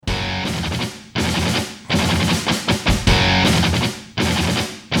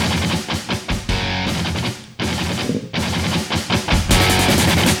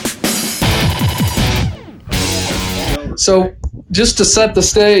So just to set the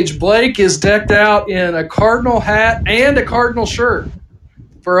stage, Blake is decked out in a Cardinal hat and a Cardinal shirt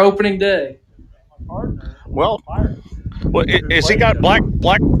for opening day. Well, is he got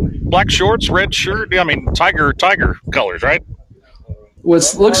black shorts, red shirt? I mean, tiger colors, right?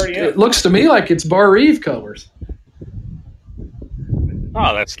 It looks to me like it's Bar Eve colors.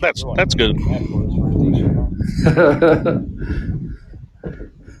 Oh, that's good.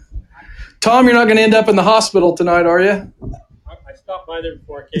 Tom, you're not going to end up in the hospital tonight, are you? I stopped by there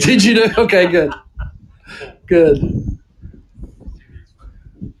before I came. Did you do? Okay, good. Good.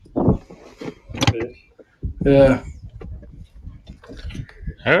 Yeah.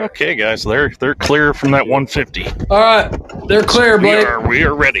 Okay, guys, they're clear from that 150. All right, they're clear, Blake. We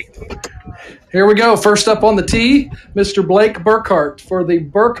are ready. Here we go. First up on the tee, Mr. Blake Burkhart for the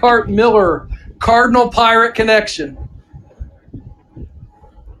Burkhart Miller Cardinal Pirate Connection.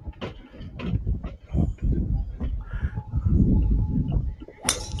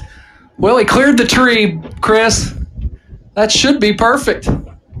 Well, he cleared the tree, Chris. That should be perfect.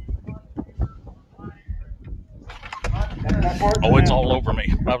 Oh, it's all over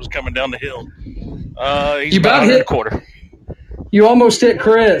me. I was coming down the hill. He's You about hit a quarter. You almost hit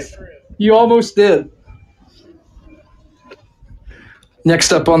Chris. You almost did.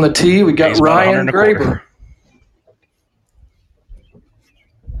 Next up on the tee, we got Ryan Graber.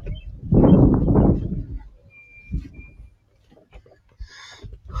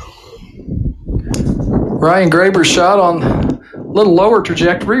 Ryan Graber's shot on a little lower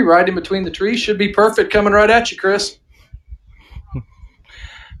trajectory, right in between the trees. Should be perfect, coming right at you, Chris.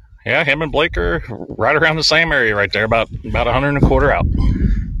 Yeah, him and Blake are right around the same area right there, about 125 out.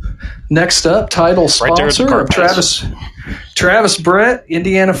 Next up, title sponsor of Travis Brett,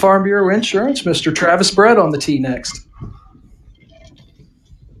 Indiana Farm Bureau Insurance. Mr. Travis Brett on the tee next.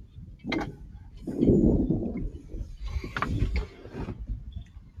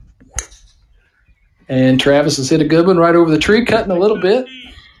 And Travis has hit a good one right over the tree, cutting a little bit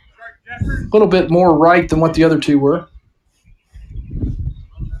more right than what the other two were.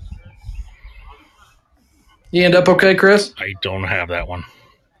 You end up okay, Chris? I don't have that one.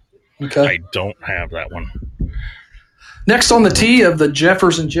 Okay. I don't have that one. Next on the tee of the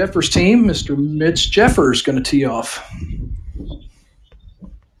Jeffers and Jeffers team, Mr. Mitch Jeffers going to tee off.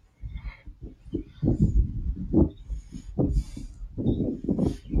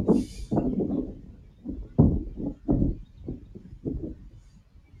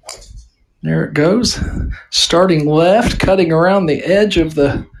 There it goes. Starting left, cutting around the edge of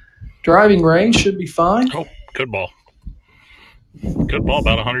the driving range. Should be fine. Oh, good ball. Good ball,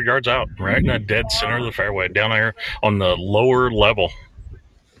 about 100 yards out, right in the dead center of the fairway, down there on the lower level.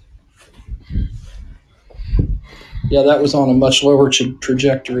 Yeah, that was on a much lower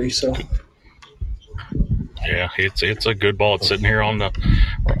trajectory. So. Yeah, it's a good ball. It's sitting here on the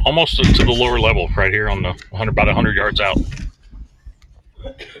almost to the lower level, right here on the about 100 yards out.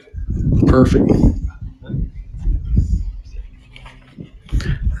 Perfect.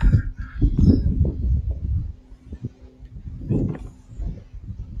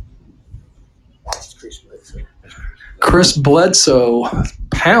 Chris Bledsoe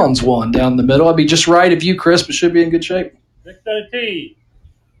pounds one down the middle. I'd be just right of you, Chris, but should be in good shape. Next on the tee,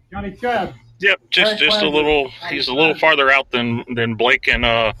 Johnny Chubb. Yep, just a little. He's a little farther out than Blake and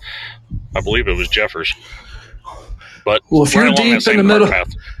I believe it was Jeffers. But well, if you're deep in the middle,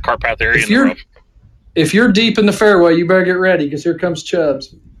 cart path area. If you're deep in the fairway, you better get ready because here comes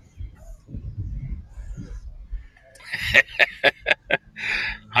Chubbs.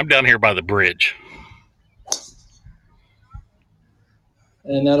 I'm down here by the bridge.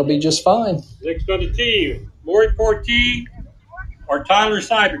 And that'll be just fine. Next on the tee, Maury Portee or Tyler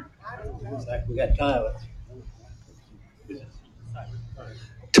Seibert. We got Tyler.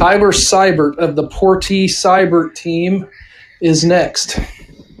 Tyler Seibert of the Portee Seibert team is next.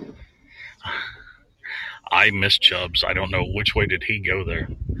 I missed Chubbs. I don't know which way did he go there.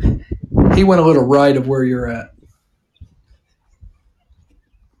 He went a little right of where you're at.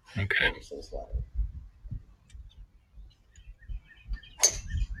 Okay.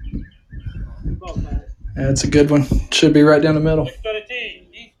 That's a good one. Should be right down the middle. Next on the tee,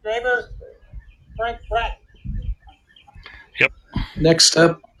 Heath Graber, Frank Bratton. Yep. Next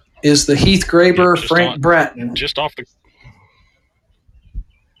up is the Heath Graber, Frank Bratton. Just off the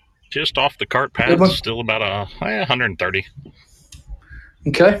cart path, still about 130.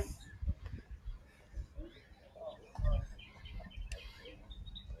 Okay.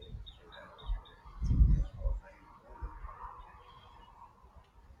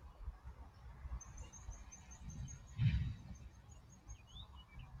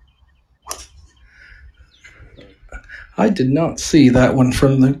 I did not see that one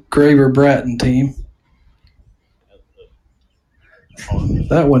from the Graber Bratton team.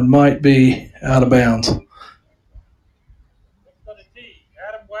 That one might be out of bounds. Adam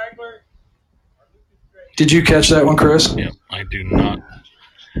Wagler. Did you catch that one, Chris? Yep, I do not.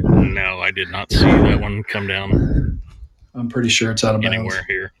 No, I did not see that one come down I'm pretty sure it's out of bounds. anywhere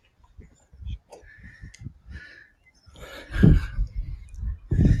here.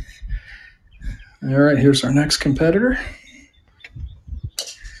 All right, here's our next competitor.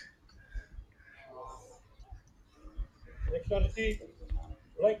 Next on the tee,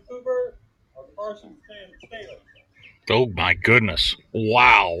 Blake Cooper or Carson Staley. Oh my goodness!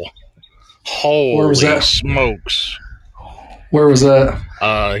 Wow! Holy smokes! Where was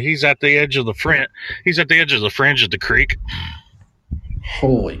that? He's at the edge of the fringe. He's at the edge of the fringe at the creek.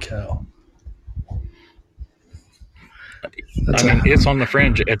 Holy cow! It's on the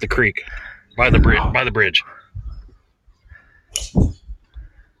fringe at the creek, by the bridge. By the bridge.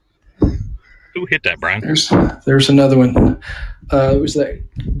 Who hit that, Brian? There's another one. It was that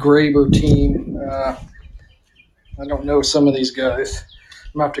Graber team. I don't know some of these guys.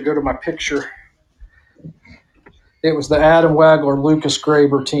 I'm going to have to go to my picture. It was the Adam Wagler, Lucas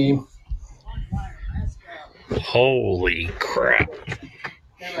Graber team. Holy crap.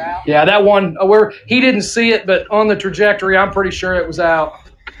 Yeah, that one, where he didn't see it, but on the trajectory, I'm pretty sure it was out.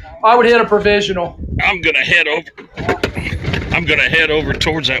 I would hit a provisional. I'm going to head over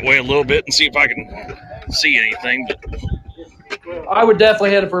towards that way a little bit and see if I can see anything. But I would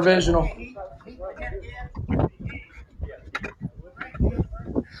definitely hit a provisional.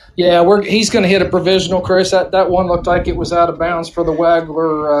 Yeah, he's going to hit a provisional, Chris. That one looked like it was out of bounds for the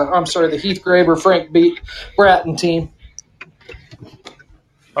Wagler. The Heath Graber, Frank Bratton team.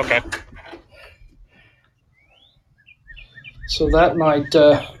 Okay. So that might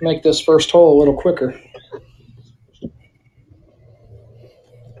make this first hole a little quicker.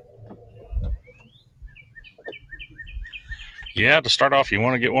 Yeah, to start off, you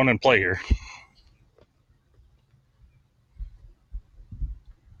want to get one in play here.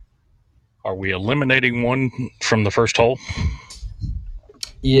 Are we eliminating one from the first hole?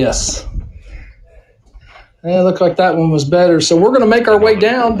 Yes. It looked like that one was better. So we're going to make our way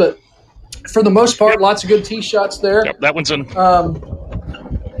down, but for the most part, lots of good tee shots there. Yep, that one's in.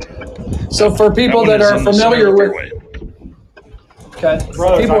 So for people that are familiar with,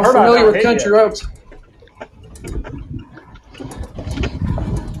 people familiar with Country Oaks.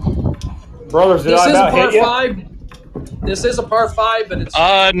 Brothers, did This I is a about par hit you? 5. This is a par 5, but it's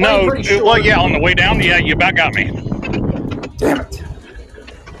no. pretty short. Well, yeah, on the way down, yeah, you about got me. Damn it.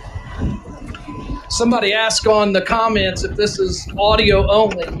 Somebody asked on the comments if this is audio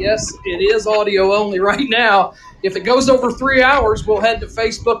only. Yes, it is audio only right now. If it goes over 3 hours, we'll head to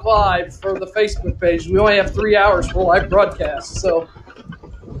Facebook Live for the Facebook page. We only have 3 hours for live broadcast. So,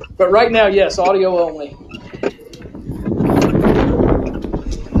 but right now, yes, audio only.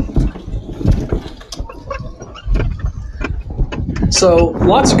 So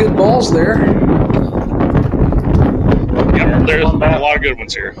lots of good balls there. Yep, there's a lot of good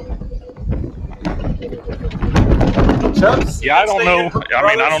ones here. Yeah, I don't know.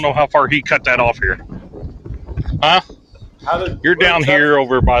 I don't know how far he cut that off here. Huh? You're down here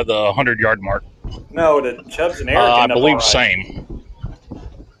over by the 100-yard mark. No, the Chubbs and Eric. I believe same.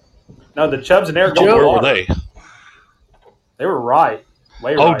 No, the Chubbs and Eric. Where were they? They were right.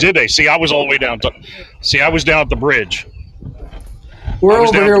 Way Oh, right. did they? See, I was all the way down. I was down at the bridge. We're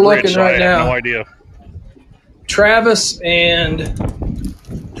over here looking right now. I have no idea. Travis has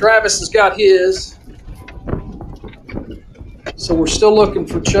got his. So we're still looking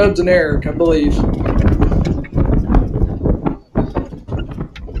for Chubbs and Eric, I believe.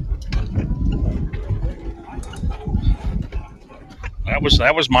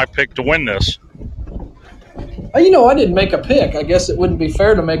 That was my pick to win this. I didn't make a pick. I guess it wouldn't be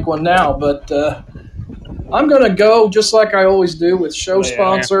fair to make one now, but I'm going to go just like I always do with show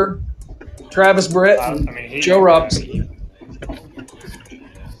sponsor, Travis Brett and Joe Robinson.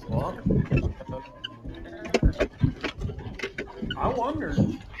 I wondered.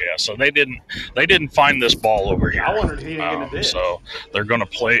 Yeah, so they didn't find this ball over here. I wondered he didn't get a ditch. So they're gonna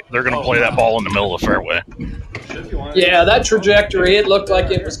play that ball in the middle of the fairway. Yeah, that trajectory, it looked like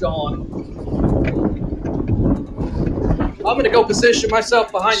it was gone. I'm going to go position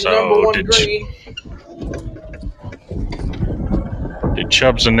myself behind the number one green. Did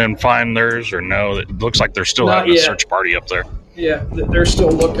Chubbs and them find theirs or no? It looks like they're still having a search party up there. Yeah, they're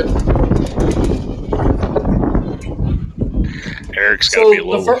still looking. Eric's got to be a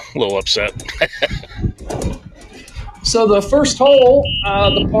little upset. So the first hole,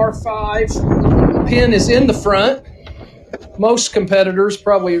 the par 5, pin is in the front. most competitors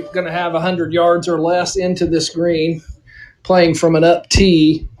probably going to have 100 yards or less into this green, playing from an up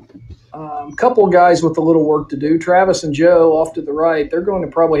tee. A couple of guys with a little work to do. Travis and Joe off to the right, they're going to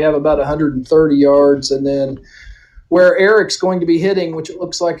probably have about 130 yards. And then where Eric's going to be hitting, which it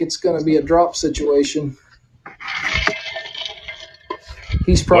looks like it's going to be a drop situation,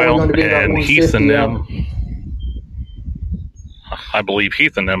 he's probably going to be about 150. Heath and them, I believe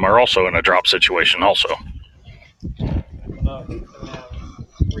Heath and them are also in a drop situation also.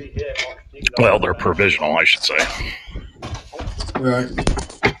 Well, they're provisional, I should say. Right.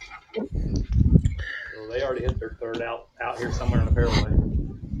 Well, they already hit their third out here somewhere in the fairway.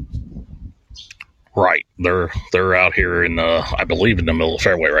 Right. They're out here in the, I believe, in the middle of the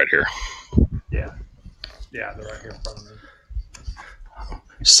fairway right here. Yeah. Yeah, they're right here in front of me.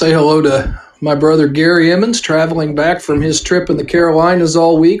 Say hello to my brother Gary Emmons, traveling back from his trip in the Carolinas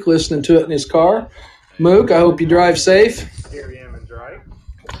all week, listening to it in his car. Mook, I hope you drive safe. Gary Emmons, right?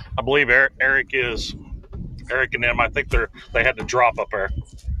 I believe Eric and them, I think they had to drop up there.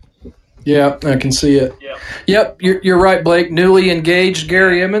 Yeah, I can see it. Yeah. Yep, you're right, Blake. Newly engaged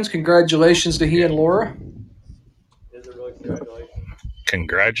Gary Emmons. Congratulations to he and Laura. Is it really congratulations?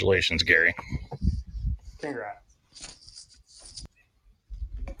 Congratulations, Gary. Congrats.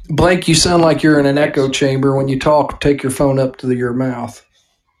 Blake, you sound like you're in an echo chamber. When you talk, take your phone up to your mouth.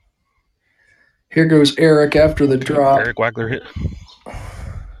 Here goes Eric after the drop. Eric Wagler hit.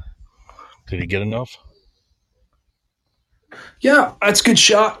 Did he get enough? Yeah, that's a good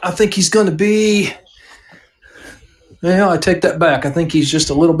shot. I think he's going to be... Well, I take that back. I think he's just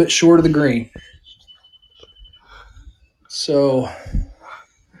a little bit short of the green. So,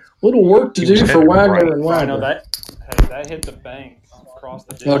 little work to do for Wagner and I know Wagner. that hit the bank across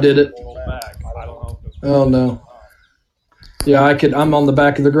the Oh, did it? back. I don't know if it was Oh, no. Yeah, I'm on the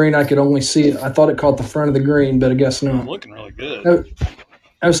back of the green. I could only see it. I thought it caught the front of the green, but I guess not. Looking really good.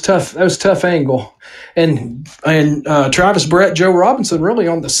 That was tough. That was a tough angle. And Travis Brett, Joe Robinson really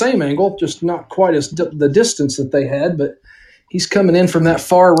on the same angle, just not quite as the distance that they had, but he's coming in from that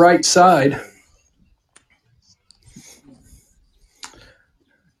far right side.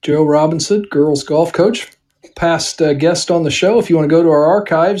 Joe Robinson, girls golf coach, past guest on the show. If you want to go to our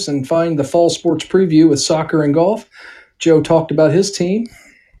archives and find the fall sports preview with soccer and golf, Joe talked about his team.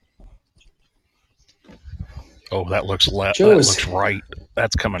 Oh, that looks left. Joe That is- looks right.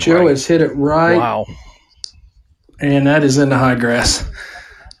 That's coming Joe right. has hit it right. Wow. And that is in the high grass.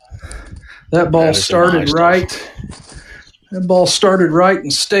 That ball That is started some high right. That ball started right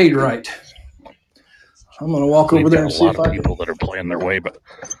and stayed right. I'm going to walk over We've there got and a see lot if of I can. people that are playing their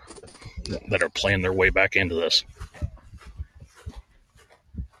way, back into this.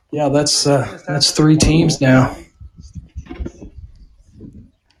 Yeah, that's 3 teams now.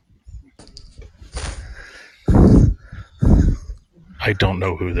 I don't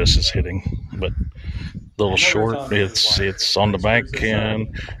know who this is hitting, but a little short. It's on the bank and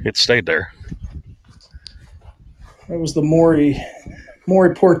it stayed there. That was the Maury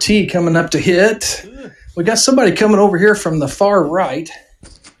Portee coming up to hit. We got somebody coming over here from the far right.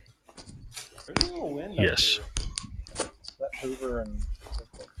 There's a little wind up Yes. here. That Hoover and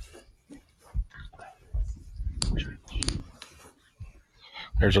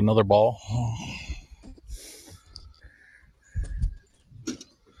There's another ball.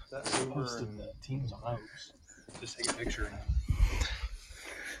 that Hoover and the teams on those. Just take a picture.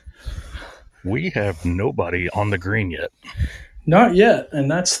 We have nobody on the green yet. Not yet, and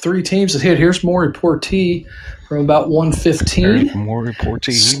that's 3 teams that hit. Here's Maury Portee from about 115. There's more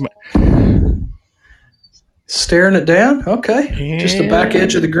reportee. Staring it down. Okay. Just the back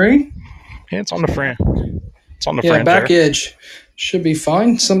edge of the green. It's on the front. It's on the Yeah, front back there. edge. Should be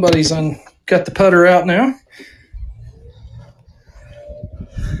fine. Somebody's got the putter out now.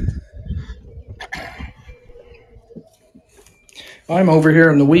 I'm over here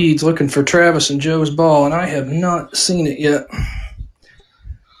in the weeds looking for Travis and Joe's ball, and I have not seen it yet.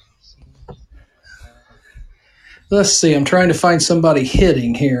 Let's see. I'm trying to find somebody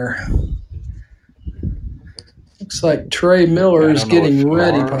hitting here. Looks like Trey Miller I is don't know getting if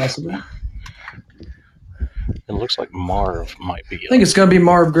ready, Marv- possibly. It looks like Marv might be. I think it's going to be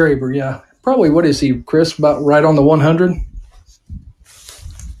Marv Graber, yeah. Probably, what is he, Chris? About right on the 100?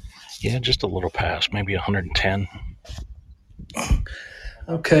 Yeah, just a little past, maybe 110.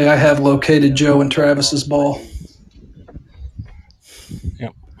 Okay, I have located Joe and Travis's ball.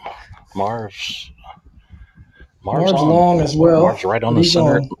 Marv's Marv's on. long as well. Marv's right on the He's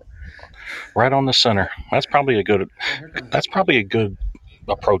center. on. Right on the center. That's probably a good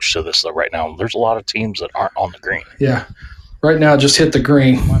approach to this though right now. There's a lot of teams that aren't on the green. Yeah. Right now, just hit the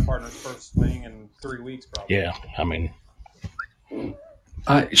green. My partner's first swing in 3 weeks, probably. Yeah, I mean,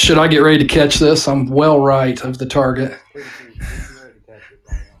 Should I get ready to catch this? I'm well right of the target.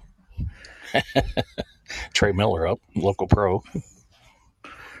 Trey Miller up, local pro.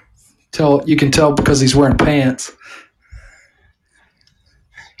 You can tell because he's wearing pants.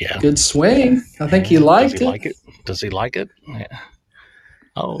 Yeah. Good swing. I think he liked Does he like it? Does he like it? Yeah.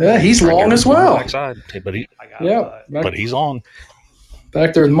 Oh, yeah, he's long as well. Backside, but but he's on.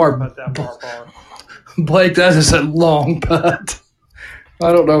 Back there with Mark. Blake, that is a long putt.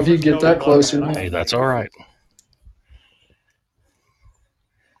 I don't know if you get that closer. Hey, that's all right.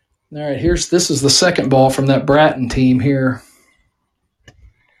 All right, this is the second ball from that Bratton team here.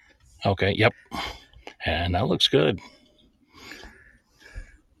 Okay, yep. And that looks good.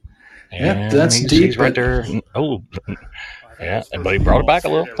 Yeah, that's deep. He's right there. Oh, yeah, but he brought it back a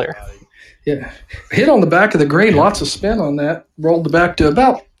little there. Yeah, hit on the back of the green. Lots of spin on that. Rolled the back to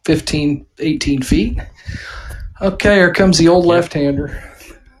about 15, 18 feet. Okay, here comes the old left-hander.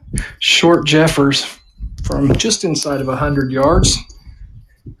 Short Jeffers from just inside of 100 yards.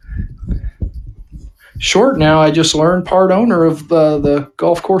 Short now, I just learned, part owner of the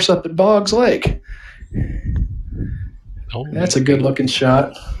golf course up at Boggs Lake. Oh, that's a good-looking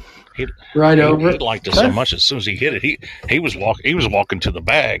shot. He over. He liked it so much. As soon as he hit it, he was walking to the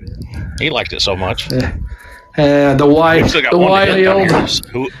bag. He liked it so much. Yeah. And the wily old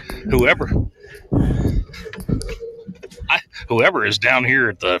whoever is down here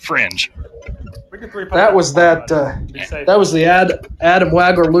at the fringe. That was the Adam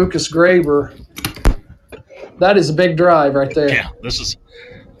Wagler Lucas Graber. That is a big drive right there. Yeah, this is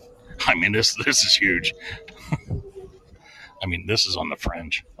huge. I mean, this is on the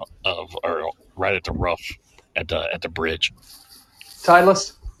fringe or right at the rough at the bridge.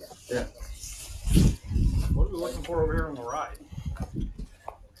 Titleist? Yeah. What are we looking for over here on the right?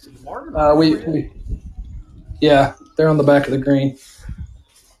 Yeah, they're on the back of the green.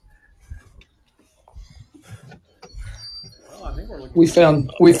 Well, I think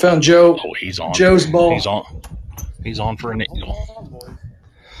we found Joe. Oh, he's on. Joe's ball. He's on for an eagle.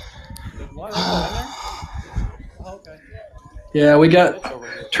 Yeah, we got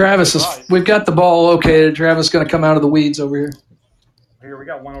Travis. We've got the ball located. Travis is going to come out of the weeds over here. Here, we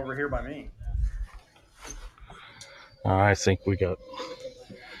got one over here by me. I think we got.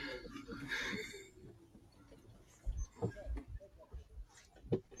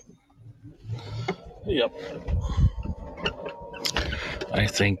 Yep. I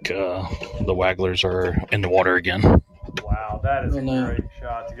think the Wagglers are in the water again. Wow, that is a great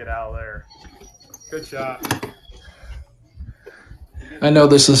shot to get out of there. Good shot. I know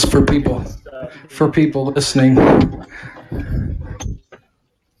this is for people listening.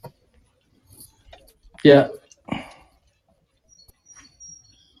 Yeah.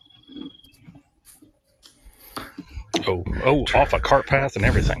 Oh, off a cart path and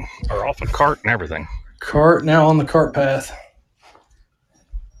everything. Or off a cart and everything. Cart now on the cart path.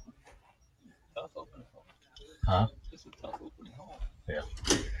 Huh? Yeah.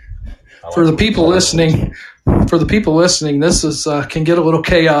 For the people listening, this is can get a little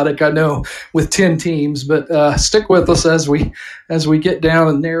chaotic, I know, with 10 teams, but stick with us as we get down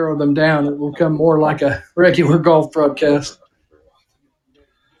and narrow them down. It will become more like a regular golf broadcast.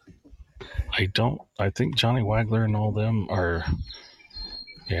 I think Johnny Wagler and all them are,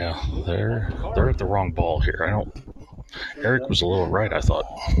 yeah, they're at the wrong ball here. Eric was a little right, I thought.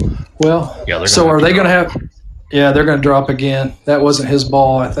 Well, yeah, so are they going to have, yeah, they're going to drop again. That wasn't his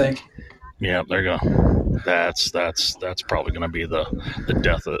ball, I think. Yeah, they're going. That's probably going to be the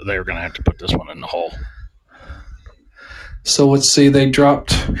death. They're going to have to put this one in the hole. So let's see. They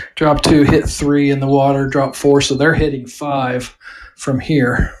dropped 2, hit 3 in the water, dropped 4, so they're hitting 5 from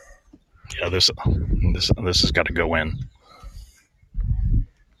here. Yeah, this has got to go in.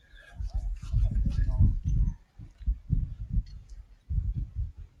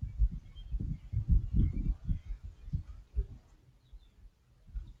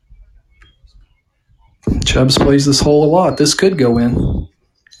 Chubbs plays this hole a lot. This could go in.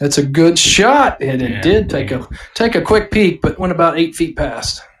 That's a good shot, and it did take a quick peek, but went about 8 feet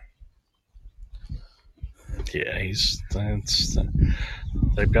past. Yeah,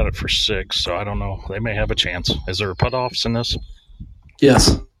 they've got it for 6, so I don't know. They may have a chance. Is there putt-offs in this?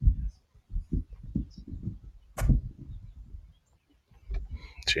 Yes.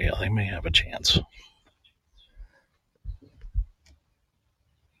 So yeah, they may have a chance.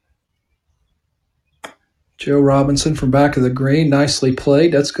 Joe Robinson from back of the green, nicely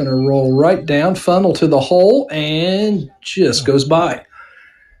played. That's going to roll right down, funnel to the hole, and just goes by.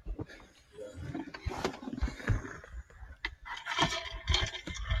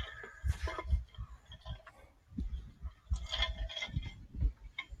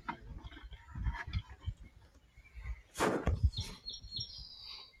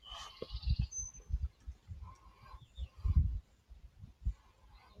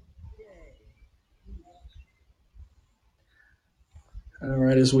 All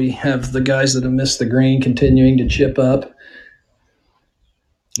right, as we have the guys that have missed the green continuing to chip up.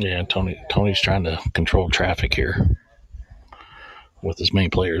 Yeah, Tony's trying to control traffic here with as many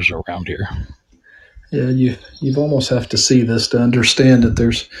players around here. Yeah, you've almost have to see this to understand that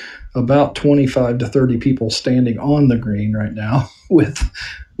there's about 25 to 30 people standing on the green right now with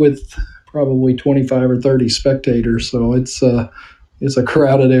probably 25 or 30 spectators. So it's a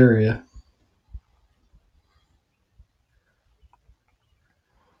crowded area.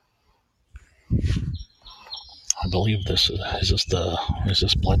 I believe this is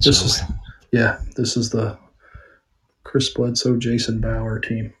this Bledsoe? This is the Chris Bledsoe, Jason Bauer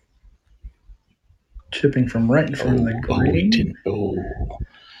team. Chipping from right in front of the green.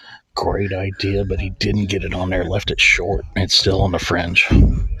 Great idea, but he didn't get it on there. Left it short. It's still on the fringe.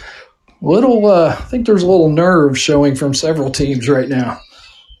 I think there's a little nerve showing from several teams right now.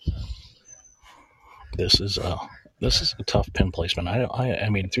 This is a tough pin placement. I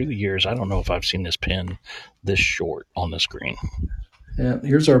mean, through the years, I don't know if I've seen this pin this short on this green. Yeah,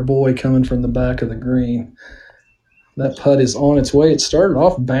 here's our boy coming from the back of the green. That putt is on its way. It started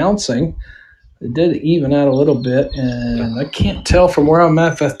off bouncing. It did even out a little bit, and I can't tell from where I'm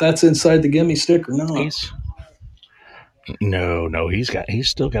at if that's inside the gimme stick or not. No, he's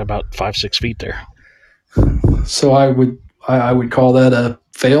still got about 5-6 feet there. So I would call that a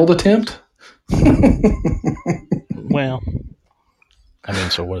failed attempt. Well, I mean,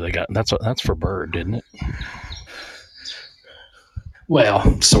 so what do they got? That's for bird, didn't it?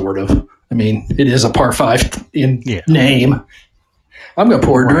 Well, sort of. I mean, it is a par 5 in name. I'm going to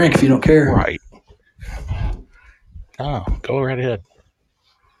pour a drink if you don't care. Right. Oh, go right ahead.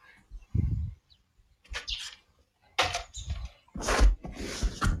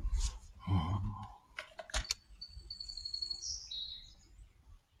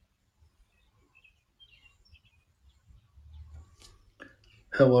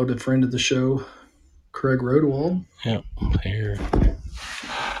 Hello to friend of the show, Craig Rodewald. Yep, here.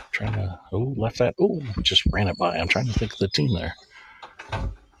 Trying to, left that. Just ran it by. I'm trying to think of the team there.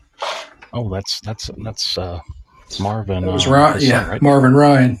 Oh, that's Marvin. That was Ryan. Son, right? Marvin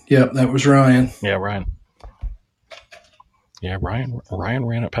Ryan. Yep, that was Ryan. Yeah, Ryan. Yeah, Ryan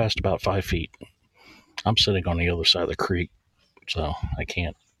ran it past about 5 feet. I'm sitting on the other side of the creek, so I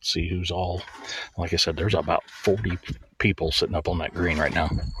can't see who's all. Like I said, there's about 40 people sitting up on that green right now.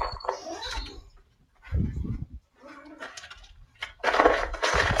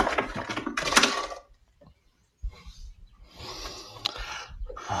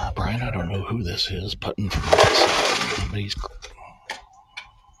 Brian, I don't know who this is putting from that side, but he's.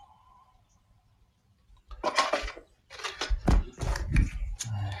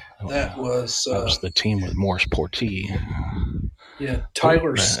 That was the team with Morris Portee. Yeah,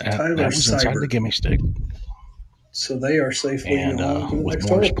 Tyler that was Seibert. Inside the gimme stick. So they are safely and on to the with next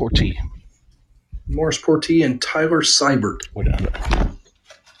Morris hole. Portee. Morris Portee and Tyler Seibert.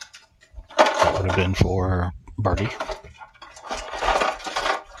 That would have been for birdie.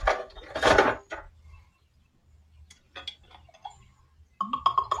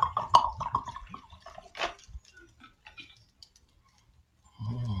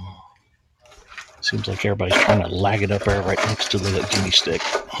 Seems like everybody's trying to lag it up there right next to the gimme stick.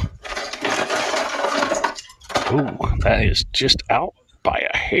 Ooh, that is just out by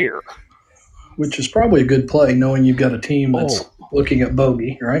a hair. Which is probably a good play, knowing you've got a team that's looking at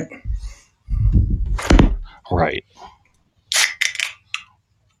bogey, right? Right.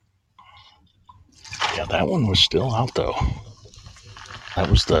 Yeah, that one was still out, though. That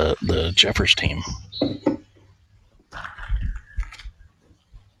was the Jeffers team.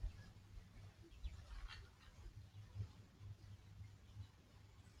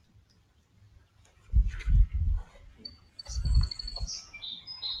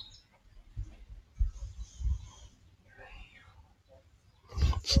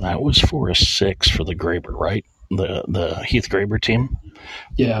 So that was for a 6 for the Graber, right? The Heath Graber team.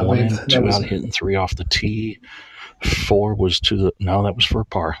 Yeah, 1 and 2 out, hitting 3 off the tee. 4 was that was for a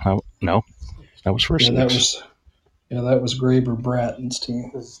par. No, that was for a 6. That was Graber Bratton's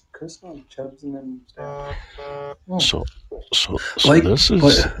team. Was Chris on Chubbs and them staff? So Blake, this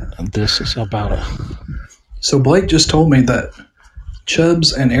is about a. So Blake just told me that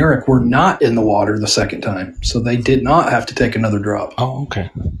Chubbs and Eric were not in the water the second time, so they did not have to take another drop. Oh, okay.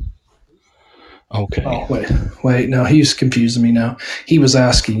 Okay. Oh, wait. No, he's confusing me now. He was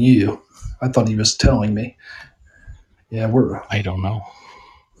asking you. I thought he was telling me. Yeah, I don't know.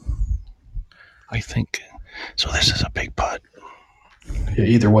 I think so. This is a big putt. Yeah,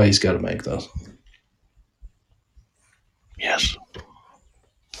 either way, he's got to make those. Yes.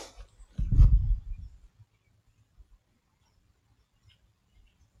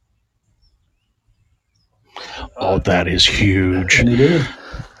 That is huge. And he did.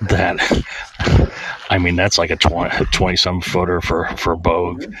 That's like a 20-some footer for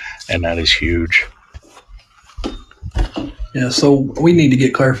Bogue, and that is huge. Yeah, so we need to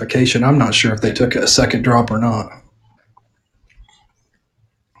get clarification. I'm not sure if they took a second drop or not.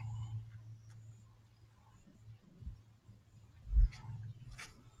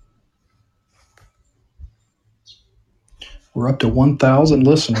 We're up to 1,000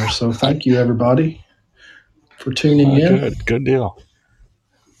 listeners, so thank you, everybody, for tuning in. Good deal.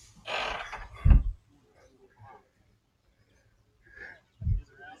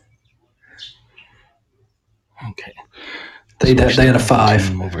 Okay. They had a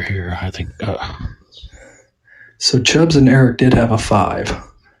 5. Over here, I think. So Chubbs and Eric did have a 5.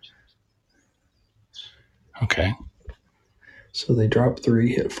 Okay. So they dropped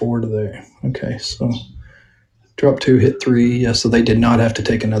 3, hit 4 to there. Okay, so drop 2, hit 3. Yeah, so they did not have to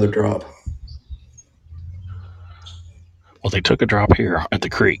take another drop. Well, they took a drop here at the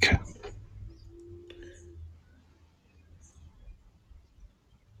creek.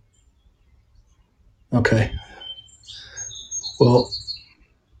 Okay. Well,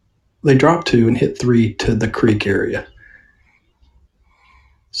 they dropped 2 and hit 3 to the creek area.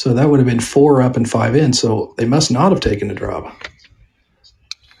 So that would have been 4 up and 5 in. So they must not have taken a drop.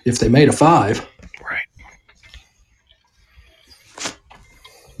 If they made a 5. Right.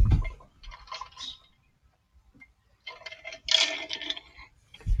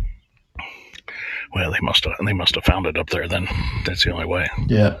 Well, they must have found it up there then. That's the only way.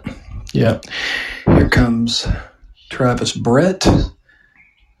 Yeah. Yeah. Here comes Travis Brett.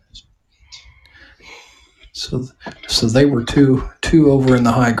 So they were two over in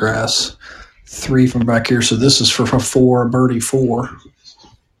the high grass, 3 from back here. So this is for 4, birdie 4,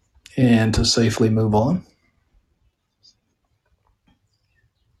 and to safely move on.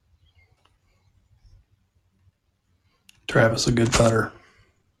 Travis, a good putter.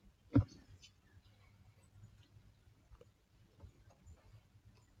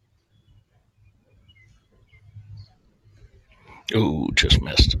 Ooh, just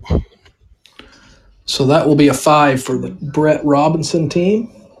missed. So that will be a 5 for the Brett Robinson team.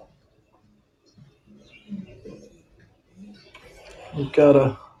 We've got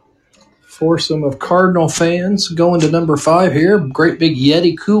a foursome of Cardinal fans going to number 5 here. Great big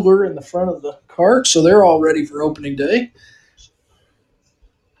Yeti cooler in the front of the cart, so they're all ready for opening day.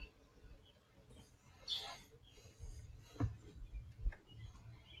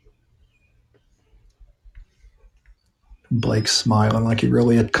 Blake's smiling like he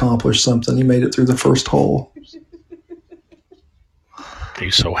really accomplished something. He made it through the first hole.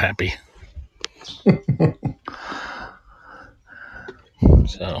 He's so happy.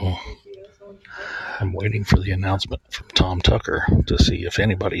 So I'm waiting for the announcement from Tom Tucker to see if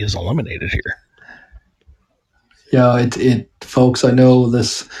anybody is eliminated here. Yeah, it folks, I know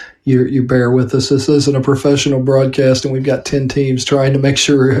this, you bear with us. This isn't a professional broadcast, and we've got 10 teams trying to make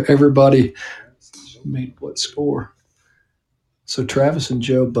sure everybody made what score. So Travis and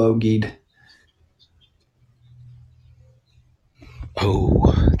Joe bogeyed.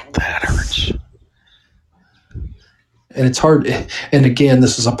 Oh, that hurts. And it's hard. And again,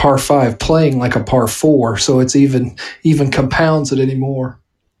 this is a par 5 playing like a par 4, so it's even compounds it anymore.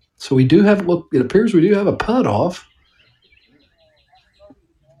 So we do have, look, it appears we do have a putt off.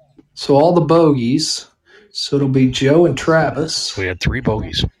 So all the bogeys. So it'll be Joe and Travis. We had 3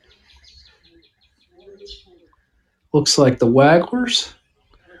 bogeys. Looks like the Wagglers.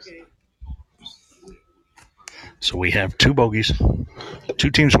 So we have 2 bogeys. 2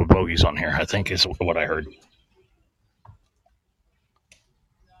 teams with bogeys on here, I think is what I heard.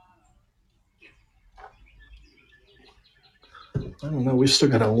 I don't know. We've still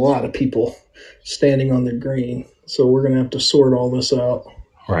got a lot of people standing on the green, so we're going to have to sort all this out.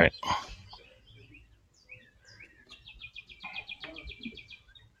 Right.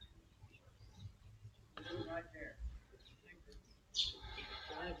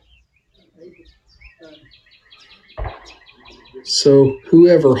 So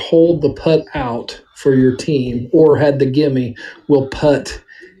whoever holed the putt out for your team or had the gimme will putt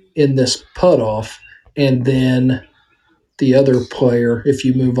in this putt off, and then the other player, if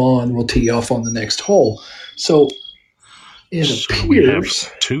you move on, will tee off on the next hole. So it appears we have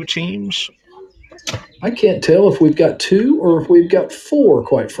 2 teams. I can't tell if we've got 2 or if we've got 4,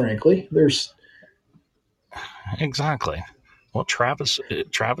 quite frankly. There's Exactly. Well, Travis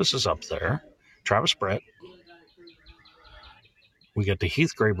is up there. Travis Brett. We got the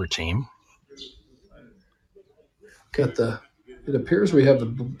Heath Graber team. It appears we have the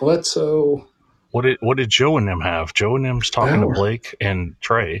Bledsoe. What did Joe and them have? Joe and them's talking Bauer. to Blake and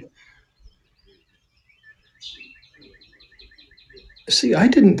Trey. See, I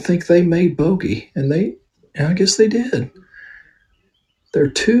didn't think they made bogey, and I guess they did. Their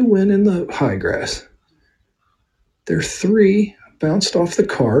 2 went in the high grass. Their 3 bounced off the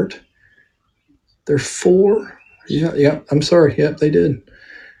cart. Their 4, yeah. I'm sorry, yep, they did.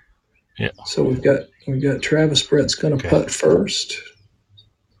 Yeah. So we've got Travis Brett's going to Okay. putt first.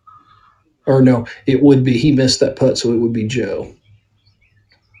 Or no, it would be he missed that putt, so it would be Joe.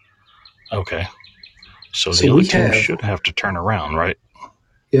 Okay. So So the other we team have- should have to turn around, right?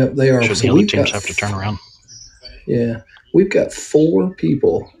 Yep, they are. Should So the other we've teams got- have to turn around? Yeah, we've got 4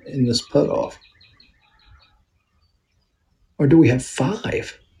 people in this putt off. Or do we have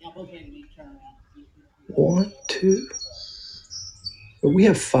 5? 1, 2. But we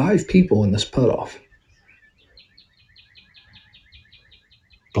have 5 people in this putt off.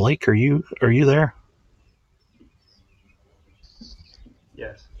 Blake, are you there?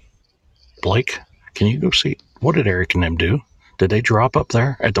 Yes. Blake, can you go see what did Eric and them do? Did they drop up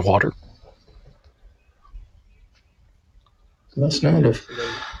there at the water? Must not have.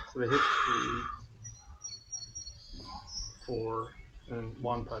 So they hit 3, 4, and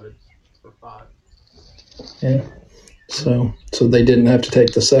 1 putted for 5. Yeah. So they didn't have to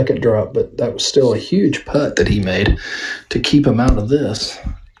take the second drop, but that was still a huge putt that he made to keep him out of this.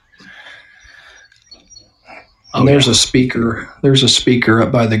 And there's a speaker. There's a speaker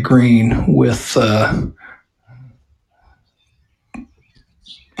up by the green with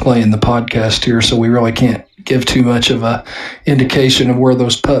playing the podcast here, so we really can't give too much of a indication of where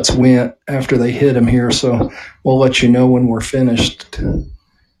those putts went after they hit him here. So we'll let you know when we're finished.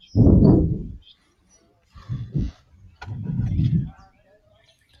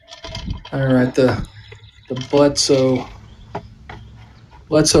 All right, the Bledsoe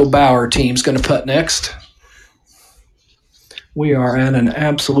Bauer team's going to putt next. We are at an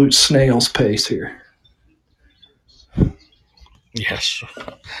absolute snail's pace here. Yes.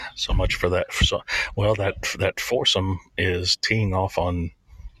 So much for that. So, well, that foursome is teeing off on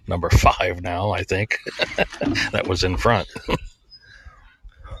number 5 now, I think. That was in front.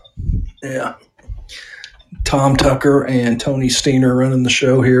 Yeah. Tom Tucker and Tony Steiner running the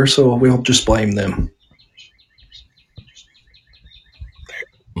show here, so we'll just blame them.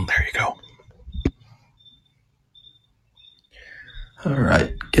 There you go. All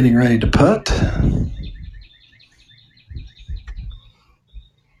right, getting ready to putt.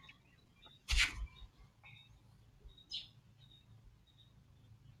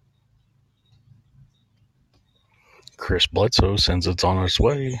 Chris Bledsoe sends it's on its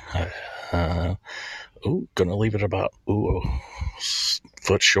way. Gonna leave it about a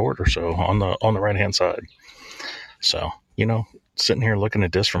foot short or so on the right hand side. So, sitting here looking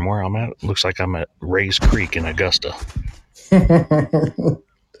at this from where I'm at, it looks like I'm at Rays Creek in Augusta. The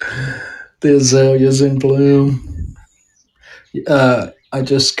azaleas in bloom. I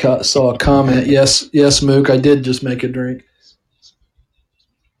just saw a comment. Yes, Mook, I did just make a drink.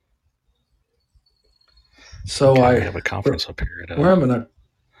 So Okay, we have a conference up here. We're having a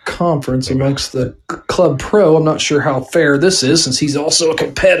conference amongst the Club Pro. I'm not sure how fair this is since he's also a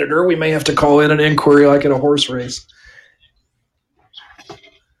competitor. We may have to call in an inquiry like at a horse race.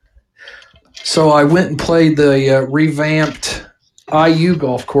 So I went and played the revamped IU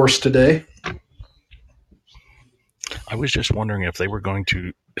golf course today. I was just wondering if they were going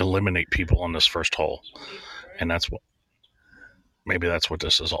to eliminate people on this first hole, and maybe that's what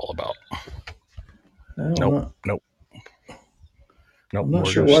this is all about. Nope. I'm not we're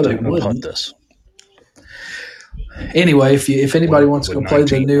sure just why they gonna putt wouldn't. this. Anyway, if anybody wants to go With play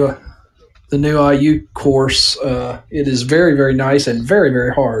 19. the new IU course, it is very, very nice and very,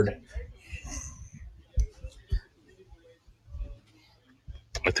 very hard.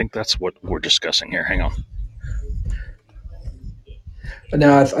 I think that's what we're discussing here. Hang on.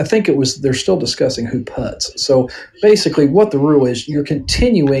 Now, I think they're still discussing who putts. So basically what the rule is, you're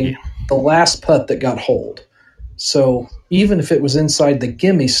continuing the last putt that got holed. So even if it was inside the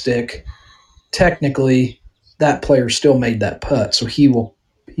gimme stick, technically that player still made that putt. So he will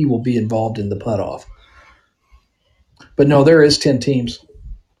be involved in the putt off. But no, there is 10 teams.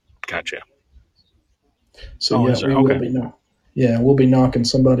 Gotcha. So is there? we Okay. will be we'll be knocking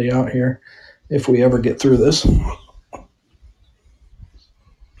somebody out here if we ever get through this.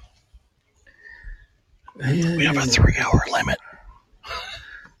 We have a 3-hour limit.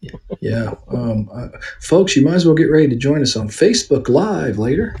 Yeah. Folks, you might as well get ready to join us on Facebook Live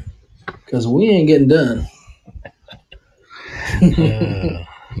later because we ain't getting done.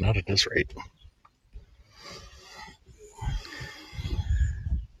 Not at this rate.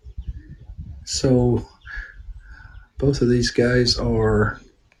 So both of these guys are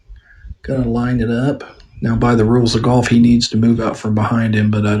going to line it up. Now, by the rules of golf, he needs to move out from behind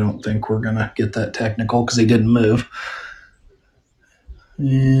him, but I don't think we're going to get that technical because he didn't move.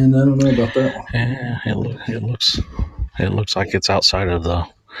 And I don't know about that one. Yeah, it looks like it's outside of the.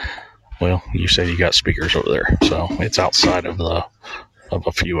 Well, you said you got speakers over there, so it's outside of a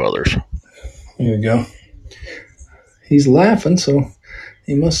few others. Here you go. He's laughing, so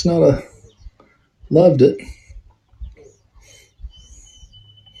he must not have loved it.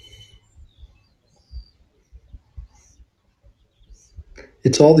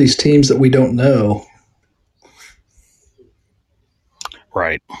 It's all these teams that we don't know.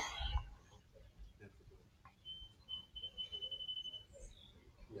 Right.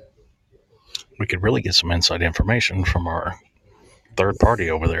 We could really get some inside information from our third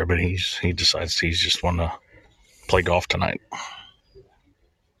party over there, but he decides he's just want to play golf tonight.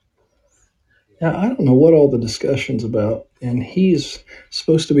 Now, I don't know what all the discussion's about, and he's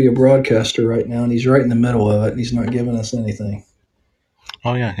supposed to be a broadcaster right now, and he's right in the middle of it, and he's not giving us anything.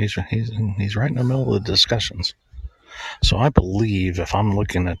 Oh yeah, he's right in the middle of the discussions. So I believe, if I'm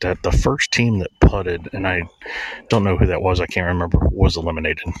looking at that, the first team that putted, and I don't know who that was, I can't remember, was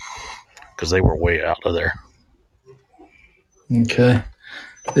eliminated because they were way out of there. Okay.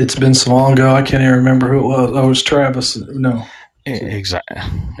 It's been so long ago, I can't even remember who it was. Oh, it was Travis. No. Exactly.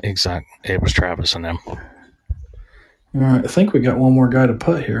 It was Travis and them. All right, I think we got one more guy to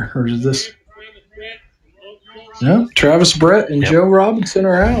putt here. Or is this? No, Travis Brett and Joe Robinson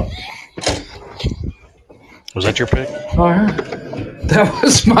are out. Was that your pick? All right. That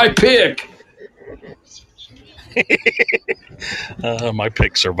was my pick. My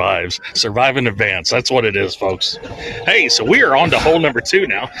pick survives. Survive in advance. That's what it is, folks. Hey, so we are on to hole number 2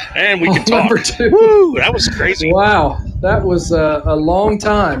 now, and we can talk. Number 2. Woo, that was crazy. Wow, that was a long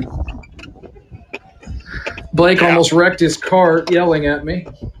time. Blake almost wrecked his cart yelling at me.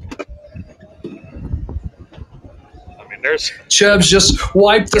 I mean, there's Chubbs just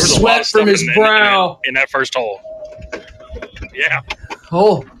wiped the sweat from his brow. In that first hole. Yeah.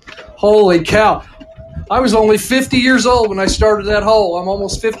 Oh, holy cow. I was only 50 years old when I started that hole. I'm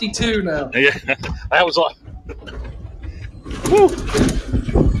almost 52 now. Yeah, that was like. Woo.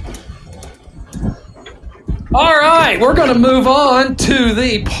 All right, we're going to move on to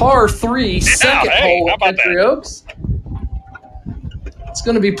the par 3 second hole at Entry Oaks. It's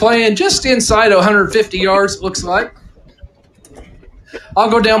going to be playing just inside 150 yards, it looks like. I'll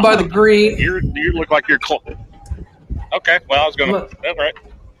go down by the green. You look like you're close. Okay, well, I was going to. That's right.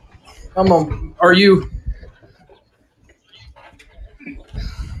 Are you?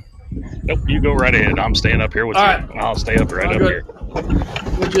 Nope, you go right ahead. I'm staying up here with you. Right. I'll stay up here.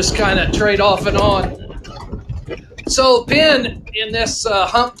 We'll just kind of trade off and on. So the pin in this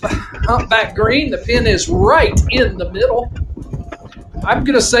humpback green, the pin is right in the middle. I'm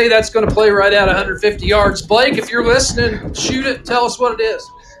going to say that's going to play right at 150 yards. Blake, if you're listening, shoot it. Tell us what it is.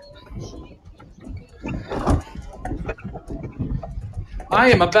 I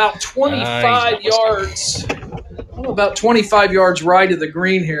am about 25 yards. I'm about 25 yards right of the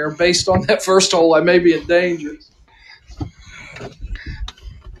green here. Based on that first hole, I may be in danger.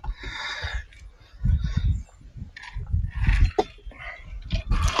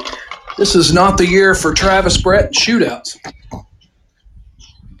 This is not the year for Travis Brett and shootouts.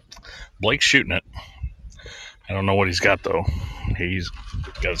 Blake's shooting it. I don't know what he's got, though. He's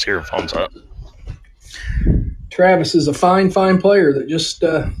got his earphones up. Travis is a fine player that just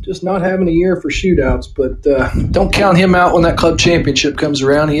not having a year for shootouts, but don't count him out when that club championship comes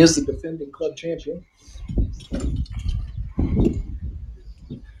around. He is the defending club champion.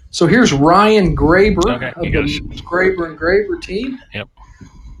 So here's Ryan Graber of the Graber and Graber team. Yep.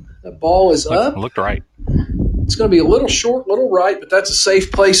 That ball is up. Looked right. It's going to be a little short, little right, but that's a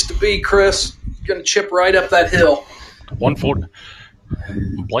safe place to be, Chris. You're going to chip right up that hill. 140.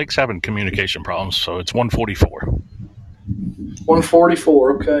 Blake's having communication problems, so it's 144.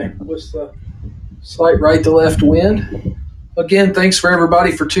 144, okay. With the slight right to left wind. Again, thanks for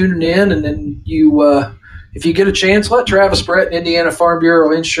everybody for tuning in. And then you, if you get a chance, let Travis Brett and Indiana Farm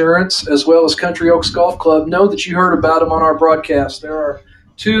Bureau Insurance, as well as Country Oaks Golf Club, know that you heard about them on our broadcast. There are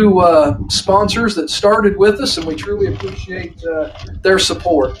 2 sponsors that started with us, and we truly appreciate their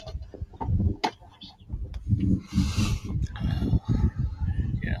support.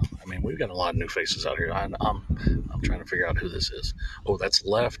 Yeah, I mean, we've got a lot of new faces out here. I'm trying to figure out who this is. Oh, that's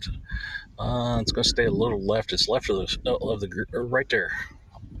left. It's going to stay a little left. It's left of the right there.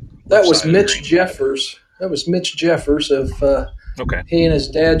 That was Mitch Jeffers. That was Mitch Jeffers of okay. He and his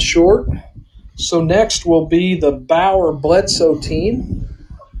dad Short. So next will be the Bauer Bledsoe team.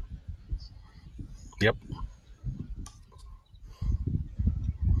 Yep.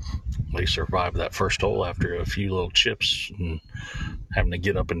 They survived that first hole after a few little chips and having to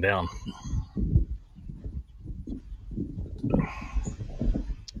get up and down.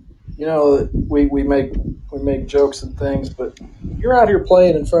 You know, we make jokes and things, but you're out here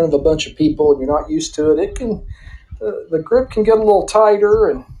playing in front of a bunch of people and you're not used to it. It can the grip can get a little tighter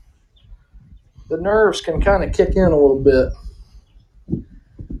and the nerves can kind of kick in a little bit.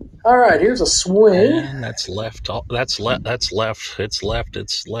 All right, here's a swing. And that's left. That's left. That's left. It's left.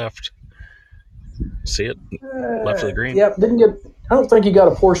 It's left. See it? Left of the green. Yep, didn't get. I don't think he got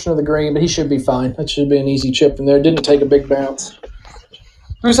a portion of the green, but he should be fine. That should be an easy chip from there. Didn't take a big bounce.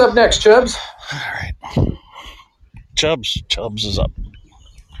 Who's up next, Chubbs? All right. Chubbs is up.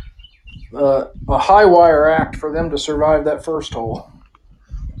 A high wire act for them to survive that first hole.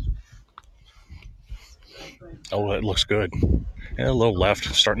 Oh, it looks good. Yeah, a little left,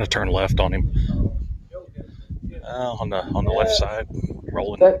 starting to turn left on him. On the left side,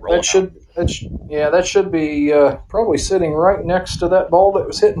 rolling. That should be probably sitting right next to that ball that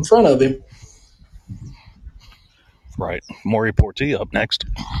was hit in front of him. Right, Maury Portia up next.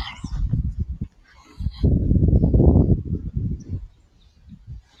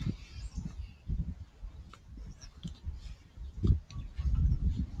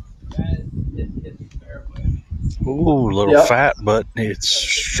 Ooh, a little fat, but it's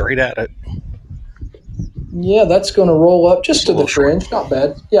straight at it. Yeah, that's going to roll up just to the fringe. Not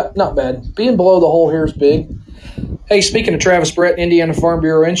bad. Yeah, not bad. Being below the hole here is big. Hey, speaking of Travis Brett, Indiana Farm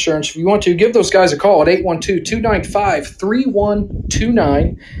Bureau Insurance, if you want to, give those guys a call at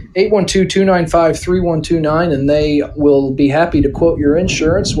 812-295-3129, 812-295-3129, and they will be happy to quote your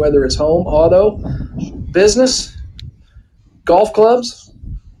insurance, whether it's home, auto, business, golf clubs,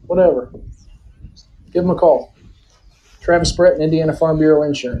 whatever. Give them a call. Travis Brett and Indiana Farm Bureau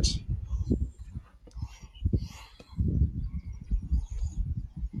Insurance.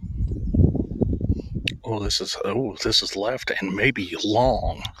 This is left and maybe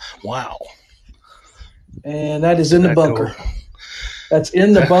long. Wow. And that is in the bunker. That's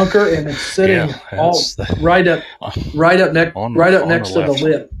in the bunker, and it's sitting right up next to the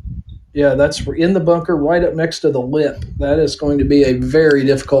lip. Yeah, that's in the bunker, right up next to the lip. That is going to be a very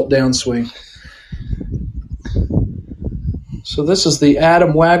difficult downswing. So this is the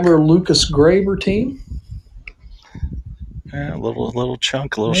Adam Wagler, Lucas Graber team. Yeah, a little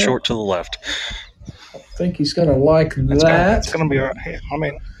chunk, a little short to the left. I think he's going to like that. It's going to be all right. I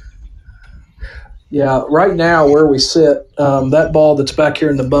mean, yeah, right now where we sit, that ball that's back here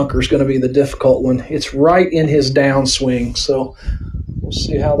in the bunker is going to be the difficult one. It's right in his downswing, so we'll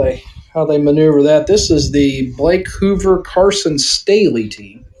see how they maneuver that. This is the Blake Hoover, Carson Staley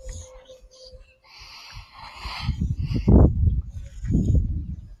team.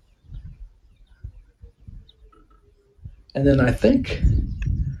 And then I think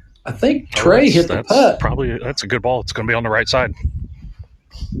Trey hit the putt. That's a good ball. It's going to be on the right side.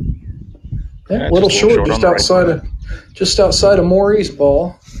 Yeah, a little short, just outside of Maury's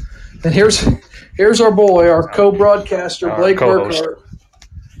ball. And here's our boy, our co-broadcaster, Blake Burkhart.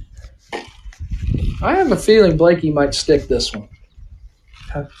 I have a feeling Blakey might stick this one.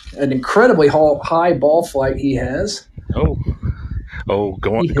 An incredibly high ball flight he has. Going a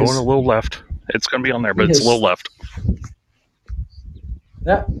little left. It's going to be on there, but it's a little left.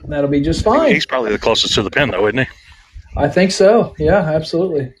 Yeah, that'll be just fine. He's probably the closest to the pin, though, isn't he? I think so. Yeah,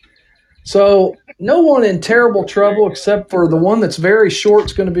 absolutely. So no one in terrible trouble except for the one that's very short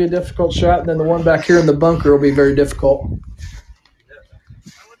is going to be a difficult shot, and then the one back here in the bunker will be very difficult.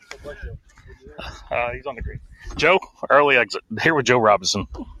 He's on the green. Joe, early exit. Here with Joe Robinson.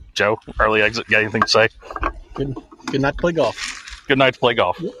 Joe, early exit. Got anything to say? Good night to play golf. Good night to play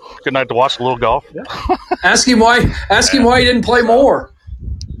golf. Yep. Good night to watch a little golf. Yeah. Ask him why he didn't play more.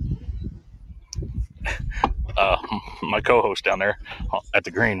 My co-host down there at the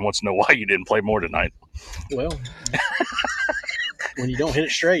green wants to know why you didn't play more tonight. Well, when you don't hit it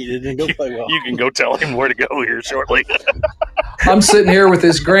straight, it didn't go play well. You can go tell him where to go here shortly. I'm sitting here with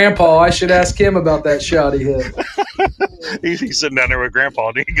his grandpa. I should ask him about that shot he hit. He's sitting down there with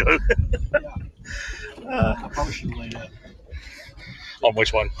Grandpa. Did he go? I probably should have laid up. On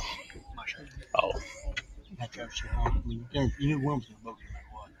which one? My shirt. Oh. You knew one was going to boat no matter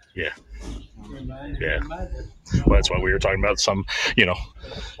what. Yeah. Yeah. Well, that's why we were talking about some,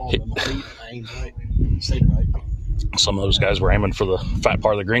 some of those guys were aiming for the fat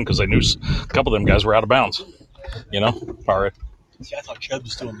part of the green because they knew a couple of them guys were out of bounds, Alright. See, I thought Chubb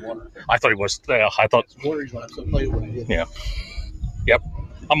was still in the water. I thought he was. Yeah, I thought. Yeah. Yep.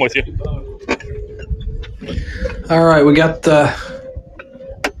 I'm with you. All right, we got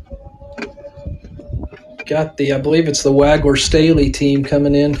got I believe it's the Wagler Staley team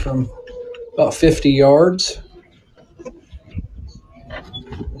coming in from about 50 yards.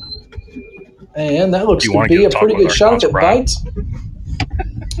 And that looks to be a pretty good shot if it bites.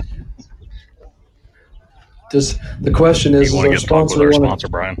 The question is our sponsor want to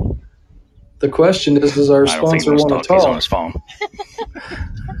Brian? The question is, does our sponsor want to talk? He's on his phone.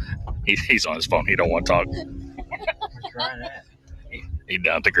 He's on his phone. He don't want to talk. He's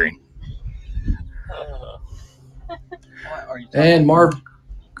down at the green. And Marv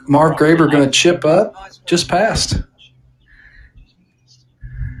Graber going to chip up, just past.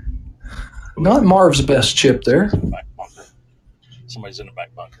 Not Marv's best chip there. Somebody's in the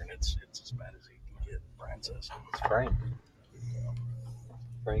back bunker, and it's as bad as he can get, Brian says. It's Frank.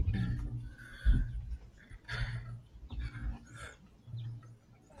 Frank.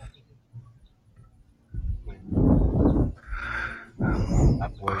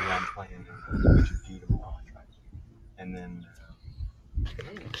 That's where I'm playing Richard Cheatham contract. And then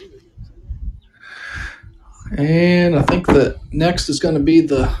and I think that next is going to be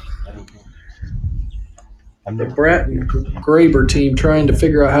the Bratton Graber team trying to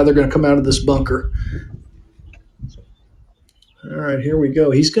figure out how they're going to come out of this bunker. All right, here we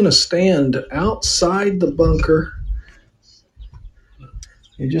go. He's going to stand outside the bunker.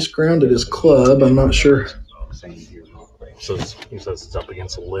 He just grounded his club. I'm not sure. So he says it's up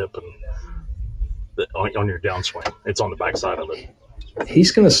against the lip and on your downswing. It's on the backside of it.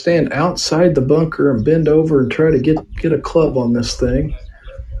 He's going to stand outside the bunker and bend over and try to get a club on this thing.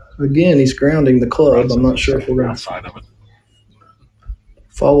 Again, he's grounding the club. I'm not sure if we're going to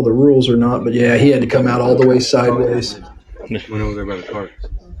follow the rules or not, but yeah, he had to come out all the way sideways. went over there by the cart.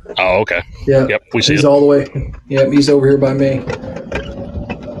 Oh, okay. Yeah. Yep, we see he's it. all the way. Yep, he's over here by me.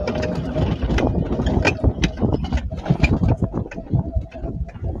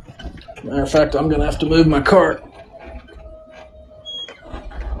 Matter of fact, I'm going to have to move my cart.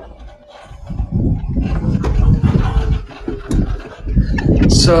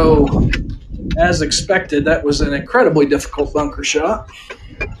 So, as expected, that was an incredibly difficult bunker shot.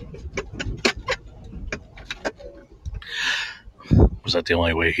 Was that the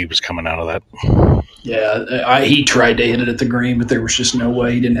only way he was coming out of that? Yeah, he tried to hit it at the green, but there was just no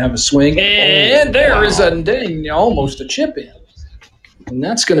way. He didn't have a swing. And there is almost a chip in. And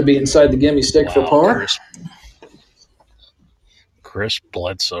that's going to be inside the gimme stick for par. Chris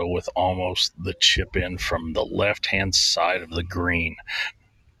Bledsoe with almost the chip in from the left-hand side of the green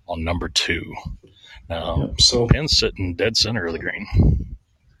on number 2. Now, so pin's sitting dead center of the green.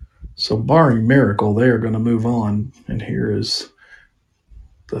 So barring miracle, they are going to move on. And here is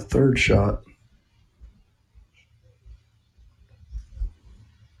the third shot.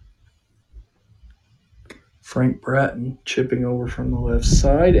 Frank Bratton chipping over from the left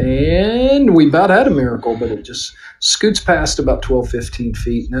side. And we about had a miracle, but it just scoots past about 12, 15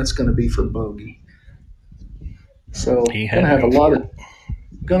 feet, and that's going to be for bogey. So going to have a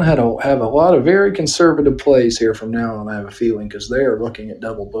lot of very conservative plays here from now on, I have a feeling, because they are looking at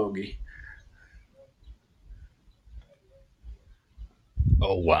double bogey.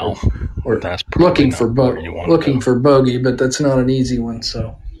 Oh, wow. Or that's looking for bogey, but that's not an easy one,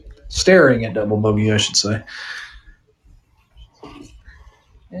 so staring at double bogey, I should say.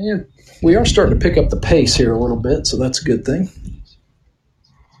 And we are starting to pick up the pace here a little bit, so that's a good thing.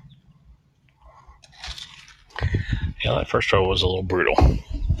 Yeah, that first throw was a little brutal.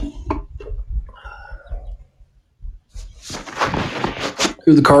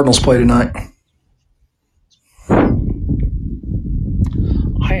 Who the Cardinals play tonight?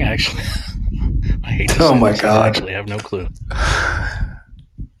 I hate to oh say my this, God. I actually have no clue.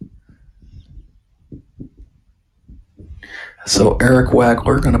 So Eric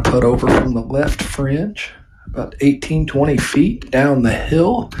Wagler going to put over from the left fringe, about 18, 20 feet down the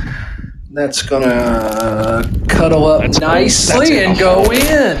hill. That's going to cuddle up nicely and go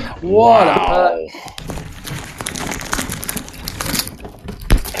in. What a putt.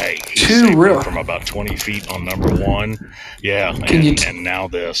 Hey, he's real from about 20 feet on number 1. Yeah, and now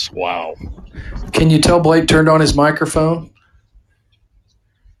this. Wow. Can you tell Blake turned on his microphone?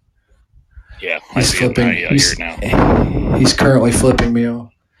 Yeah, he's flipping. I hear it now. He's currently flipping me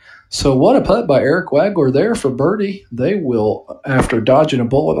off. So what a putt by Eric Wagler there for birdie. They will, after dodging a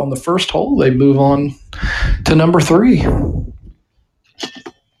bullet on the first hole, they move on to number 3.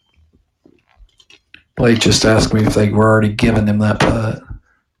 Blake just asked me if they were already giving him that putt.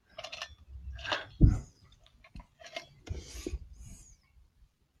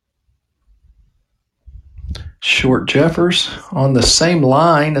 Short Jeffers on the same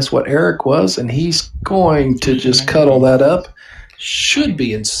line as what Eric was, and he's going to just cuddle that up. Should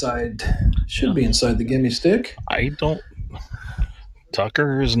be inside Should be inside the gimme stick. I don't.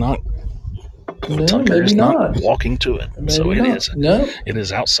 Tucker is not. No, Tucker maybe is not. walking to it. Maybe So it not. is. No. It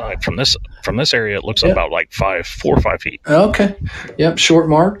is outside from this area. It looks Yep. about like 4 or 5 feet. Okay. Yep, short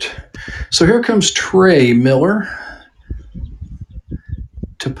marked. So here comes Trey Miller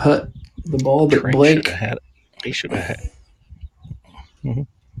to putt the ball that Trey Blake. should have had. He should have had. Mhm.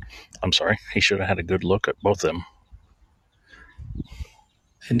 I'm sorry. He should have had a good look at both of them.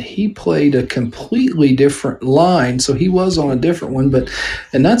 And he played a completely different line, so he was on a different one,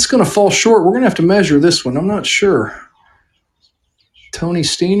 and that's going to fall short. We're going to have to measure this one. I'm not sure. Tony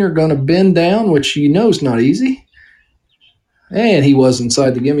Steiner going to bend down, which you know is not easy. And he was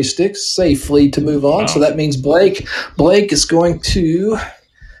inside the gimme sticks safely to move on. Wow. So that means Blake is going to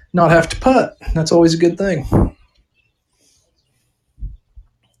not have to putt. That's always a good thing.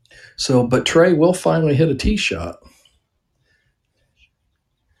 So, but Trey will finally hit a tee shot.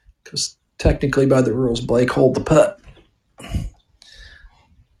 Because technically, by the rules, Blake hold the putt.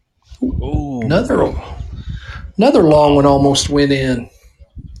 Ooh. Another long one almost went in.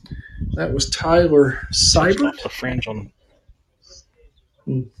 That was Tyler Seibert. Off the fringe on.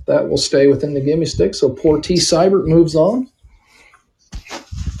 That will stay within the gimme stick. So poor T. Seibert moves on.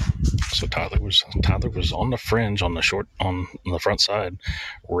 So Tyler was on the fringe on the front side,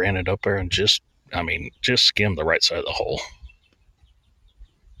 ran it up there and just skimmed the right side of the hole.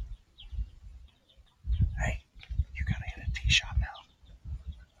 Hey, you gotta hit a tee shot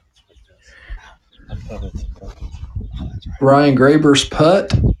now. Ryan Graber's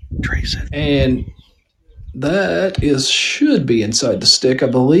putt, Trey said, and that should be inside the stick, I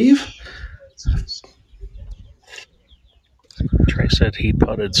believe. Trey said he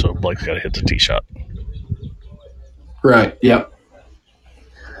putted, so Blake's got to hit the tee shot. Right. Yep.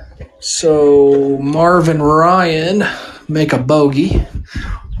 So Marvin Ryan make a bogey.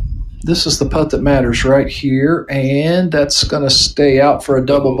 This is the putt that matters right here, and that's going to stay out for a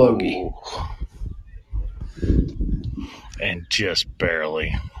double bogey. And just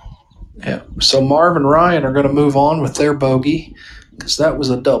barely. Yeah. So Marvin Ryan are going to move on with their bogey because that was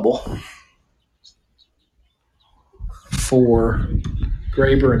a double for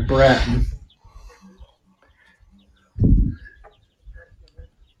Graber and Bratton.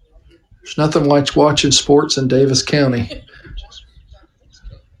 There's nothing like watching sports in Davis County.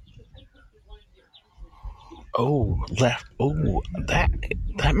 Oh, left. Oh, that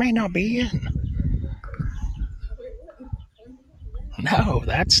may not be in. No,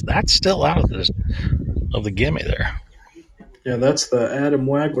 that's still out of the gimme there. Yeah, that's the Adam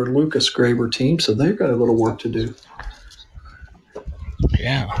Wagler, Lucas Graber team, so they've got a little work to do.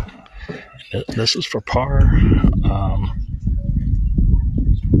 Yeah. This is for par.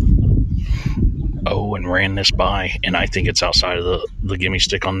 And ran this by, and I think it's outside of the gimme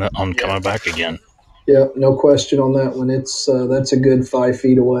stick on coming back again. Yeah, no question on that one. It's that's a good 5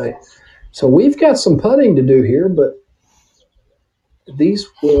 feet away. So we've got some putting to do here, but these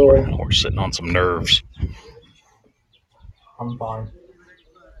will. We're sitting on some nerves. I'm fine.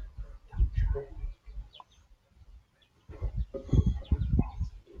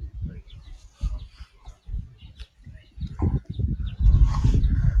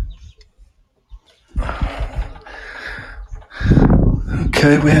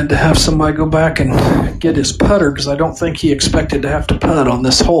 Okay, we had to have somebody go back and get his putter because I don't think he expected to have to putt on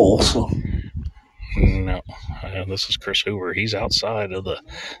this hole. So no, this is Chris Hoover. He's outside of the.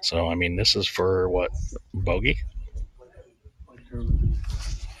 So this is for what, bogey?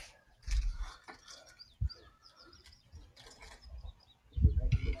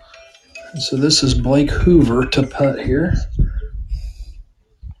 So this is Blake Hoover to putt here.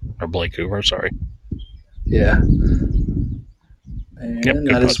 Or Blake Hoover, sorry. Yeah. And yep,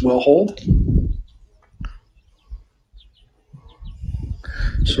 that is well hold.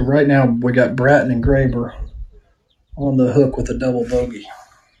 So right now we got Bratton and Graber on the hook with a double bogey.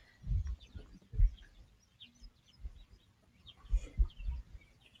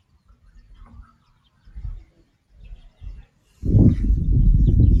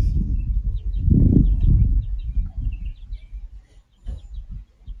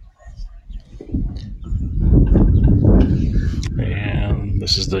 And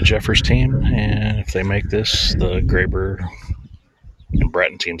this is the Jeffers team, and if they make this, the Graber and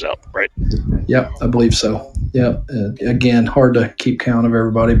Bratton team's out, right? Yep, I believe so. Yep. Again, hard to keep count of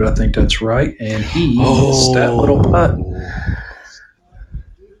everybody, but I think that's right. And he missed that little putt.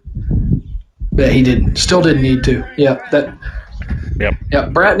 But he still didn't need to. Yep.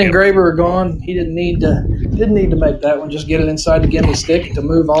 Yep. Bratton and Graber are gone. He didn't need to make that one. Just get it inside the gimme stick to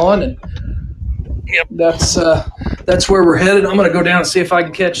move on. And yep. That's that's where we're headed. I'm going to go down and see if I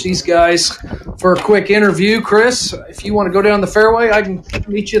can catch these guys for a quick interview. Chris, if you want to go down the fairway, I can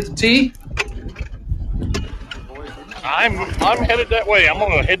meet you at the tee. I'm headed that way. I'm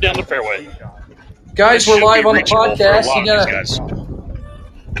going to head down the fairway. Guys, we're live on the podcast.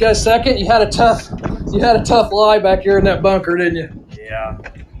 You got a second? You had a tough lie back here in that bunker, didn't you? Yeah,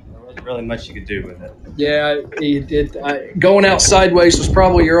 there wasn't really much you could do with it. Yeah, you did. Going out sideways was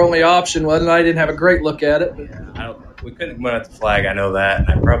probably your only option, wasn't it? I didn't have a great look at it. Yeah, we couldn't win at the flag. I know that.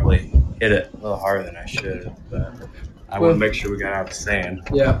 I probably hit it a little harder than I should have, but I want to make sure we got out of the sand.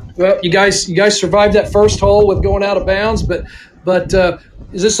 Yeah. Well, you guys survived that first hole with going out of bounds, but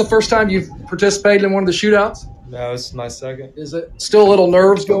is this the first time you've participated in one of the shootouts? No, this is my second. Is it still a little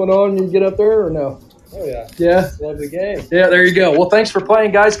nerves going on when you get up there, or no? Oh, yeah. Yeah? Love the game. Yeah, there you go. Well, thanks for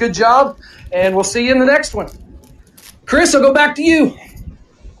playing, guys. Good job, and we'll see you in the next one. Chris, I'll go back to you.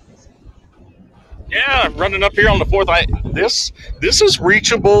 Yeah, I'm running up here on the fourth. This is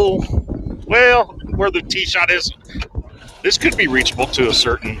reachable. Well, where the tee shot is, this could be reachable to a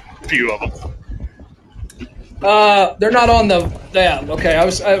certain few of them. They're not on okay. I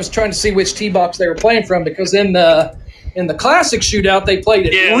was trying to see which tee box they were playing from, because in the classic shootout they played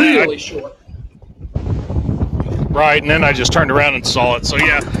it really short. Right, and then I just turned around and saw it. So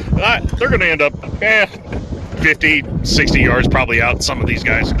yeah, they're going to end up 50, 60 yards probably out, some of these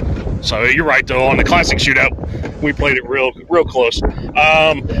guys. So you're right, though. On the classic shootout, we played it real close.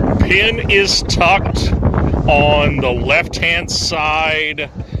 Pin is tucked on the left-hand side,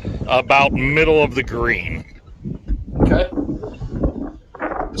 about middle of the green. Okay.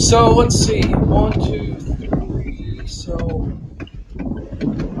 So let's see. 1, 2, 3. So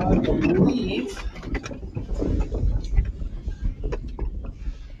I believe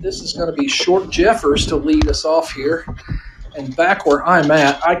this is going to be Short Jeffers to lead us off here. And back where I'm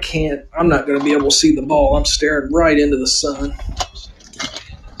at, I'm not going to be able to see the ball. I'm staring right into the sun.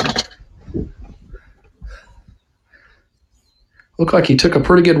 Looked like he took a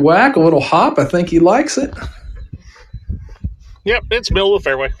pretty good whack, a little hop. I think he likes it. Yep, it's middle of the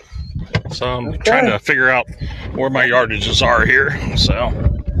fairway. So I'm trying to figure out where my yardages are here.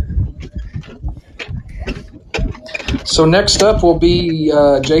 So next up will be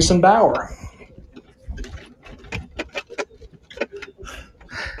Jason Bauer.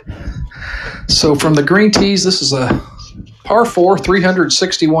 So from the green tees, this is a par 4,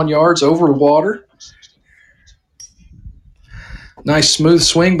 361 yards over the water. Nice smooth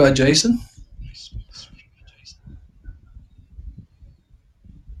swing by Jason.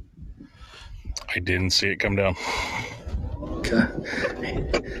 I didn't see it come down. Okay.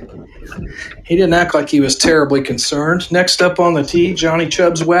 He didn't act like he was terribly concerned. Next up on the tee, Johnny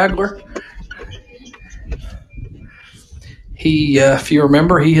Chubbs Wagler. He, if you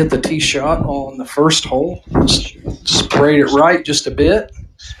remember, he hit the tee shot on the first hole. Sprayed it right just a bit.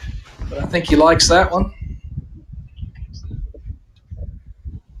 But I think he likes that one.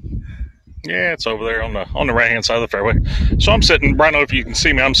 Yeah, it's over there on the right-hand side of the fairway. So I'm sitting, Brian, if you can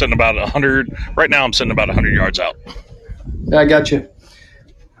see me, I'm sitting about 100. Right now I'm sitting about 100 yards out. I got you.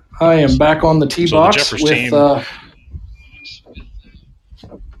 I am back on the tee box with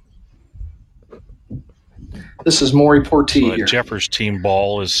this is Maury Portee so here. Jeffers team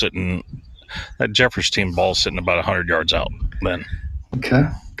ball is sitting about 100 yards out then. Okay,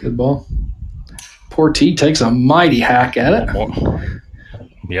 good ball. Portee takes a mighty hack at it.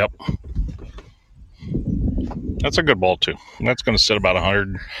 Yep. That's a good ball too. That's going to sit about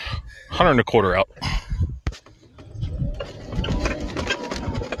 100 and a quarter out.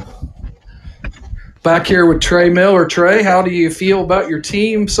 Back here with Trey Miller. Trey, how do you feel about your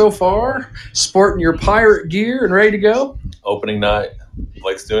team so far? Sporting your pirate gear and ready to go? Opening night.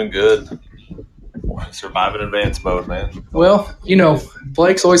 Blake's doing good. Surviving advanced mode, man. Well,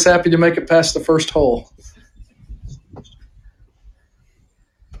 Blake's always happy to make it past the first hole.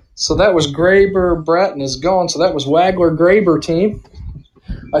 So that was Graber. Bratton is gone. So that was Wagler Graber team.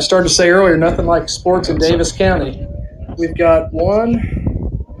 I started to say earlier, nothing like sports in Davis County. We've got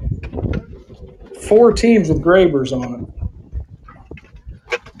 4 teams with Grabers on it.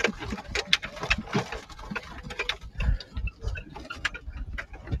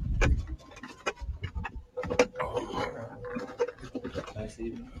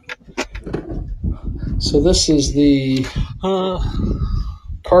 So this is the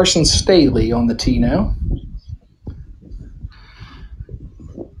Carson Staley on the tee now.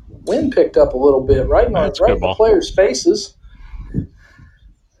 Wind picked up a little bit right in the players' faces.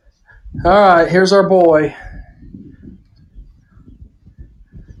 All right, here's our boy.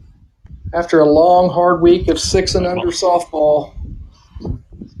 After a long, hard week of 6 and under softball.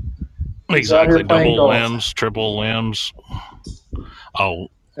 He's out Exactly. here playing Double golf. limbs, triple limbs. Oh,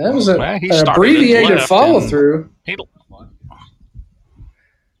 That was well, he an started abbreviated it left follow and through. he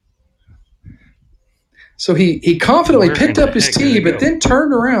So he confidently Where picked in up the his heck did tee, it but go? then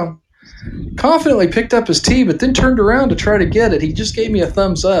turned around. Confidently picked up his tee, but then turned around to try to get it. He just gave me a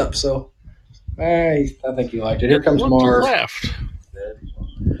thumbs up. So I think he liked it. Here comes looked Marv. left.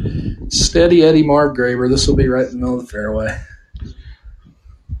 Steady Eddie Marv Graber. This will be right in the middle of the fairway.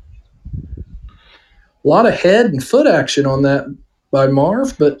 A lot of head and foot action on that by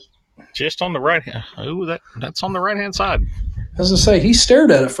Marv, but Just on the right hand. Oh, that's on the right hand side. as I say, he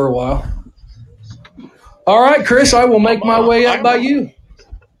stared at it for a while. All right, Chris, I will make my way up by you.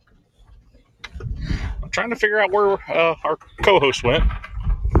 I'm trying to figure out where our co-host went.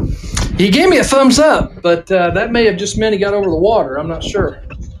 He gave me a thumbs up, but that may have just meant he got over the water. I'm not sure.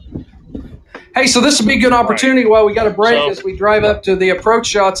 Hey, so this would be a good opportunity while we got a break as we drive up to the approach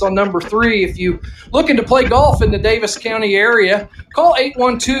shots on number 3. If you looking to play golf in the Davis County area, call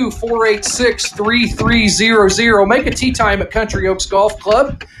 812-486-3300. Make a tee time at Country Oaks Golf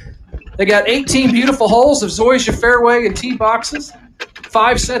Club. They got 18 beautiful holes of Zoysia fairway and tee boxes,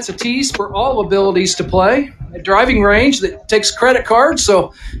 5 sets of tees for all abilities to play, a driving range that takes credit cards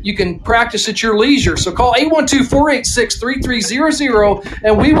so you can practice at your leisure. So call 812-486-3300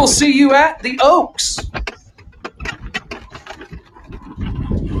 and we will see you at the Oaks.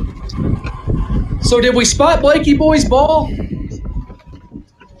 So did we spot Blakey Boy's ball?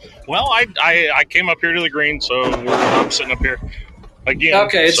 Well, I came up here to the green, so I'm sitting up here again.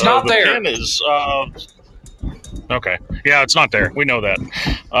 Okay, it's so not the there. Pin is okay. Yeah, it's not there. We know that.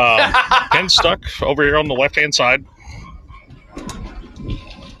 Pin's stuck over here on the left-hand side.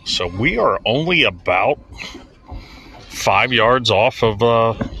 So we are only about 5 yards off of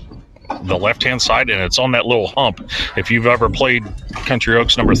the left-hand side, and it's on that little hump. If you've ever played Country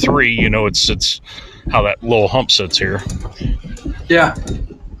Oaks number 3, you know it's how that little hump sits here. Yeah.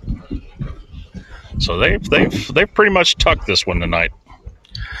 So they've pretty much tucked this one tonight.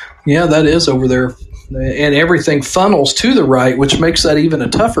 Yeah, that is over there. And everything funnels to the right, which makes that even a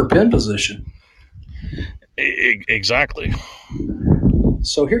tougher pin position. Exactly.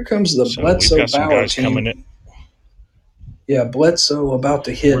 So here comes the So Bledsoe we've got some Bauer guys team. coming in. Yeah, Bledsoe about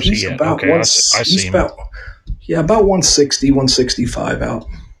to hit. Where's He's he at? about Okay, I one. see He's him. about 160, 165 out.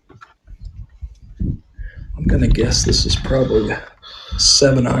 I'm gonna guess this is probably a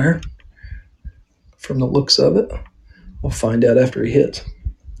 7-iron from the looks of it. We'll find out after he hits.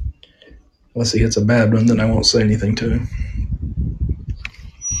 Unless he hits a bad one, then I won't say anything to him.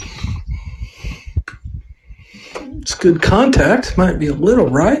 It's good contact. Might be a little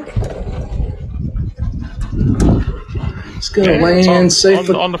right. It's going to land safe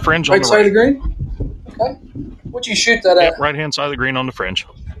on the fringe right on the side right. of the green. Okay. What'd you shoot that at? Yep, right-hand side of the green on the fringe.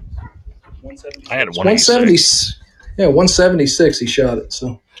 I had a 170. 186. Yeah, 176 he shot it.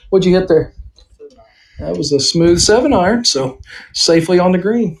 So what'd you hit there? That was a smooth 7-iron, so safely on the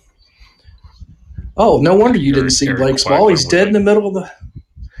green. Oh, no wonder you didn't see Eric Blake's Quackler ball. He's was dead like- in the middle of the...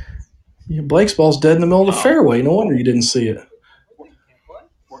 Yeah, Blake's ball's dead in the middle of the Oh. fairway. No wonder you didn't see it.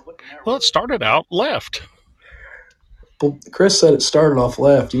 Well, it started out left. Well, Chris said it started off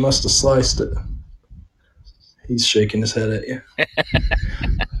left. You must have sliced it. He's shaking his head at you.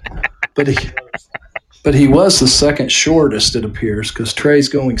 But he was the second shortest, it appears, because Trey's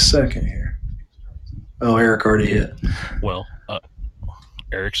going second here. Oh, Eric already hit. Well,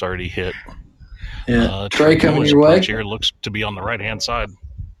 Eric's already hit. Yeah, Trey coming Noah's your way. approach here looks to be on the right-hand side.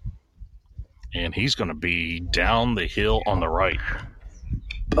 And he's going to be down the hill on the right.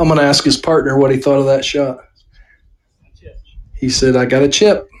 I'm going to ask his partner what he thought of that shot. He said, I got a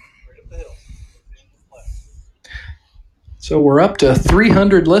chip. So we're up to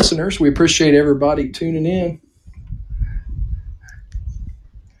 300 listeners. We appreciate everybody tuning in.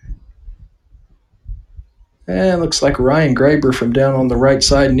 And looks like Ryan Graber from down on the right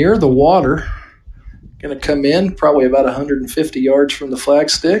side near the water. Going to come in probably about 150 yards from the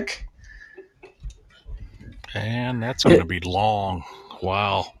flagstick. And that's going to be long.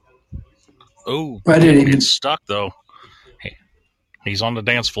 Wow. Oh, I didn't even- it's stuck, though. He's on the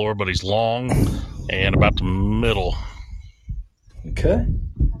dance floor, but he's long and about the middle. Okay.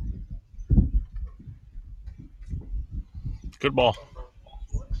 Good ball.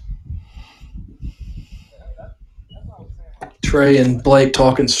 Trey and Blake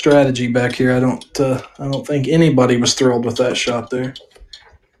talking strategy back here. I don't think anybody was thrilled with that shot there.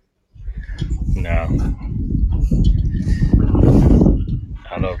 No.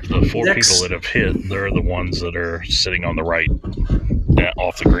 Out of the 4 people that have hit, they're the ones that are sitting on the right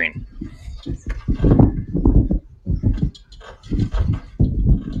off the green.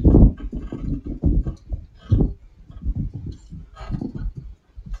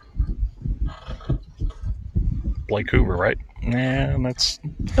 Blake Hoover, right? Yeah, that's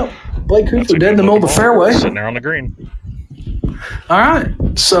Blake Hoover dead in the middle of the fairway. Sitting there on the green. All right.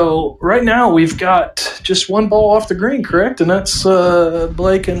 So right now we've got just one ball off the green, correct? And that's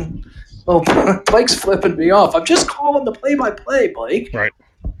Blake and Blake's flipping me off. I'm just calling the play-by-play, Blake. Right.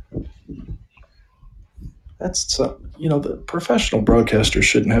 That's the professional broadcasters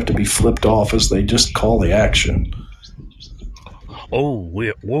shouldn't have to be flipped off as they just call the action. Oh,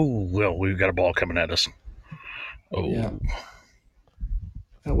 we've got a ball coming at us. Oh, yeah.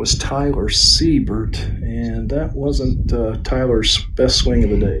 That was Tyler Siebert, and that wasn't Tyler's best swing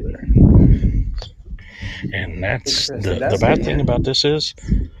of the day there. And that's the bad thing about this is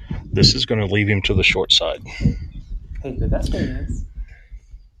going to leave him to the short side. Hey, did that stay in?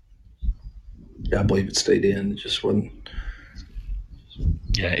 Yeah, I believe it stayed in. It just wasn't.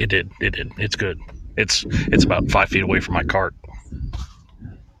 Yeah, it did. It's good. It's about 5 feet away from my cart.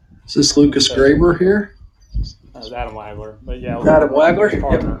 Is this Lucas Graber here? That was Adam Wagler. But yeah, Adam Wagler?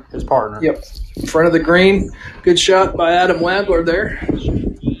 His partner. Yep. In front of the green. Good shot by Adam Wagler there.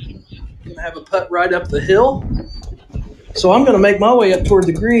 Going to have a putt right up the hill. So I'm going to make my way up toward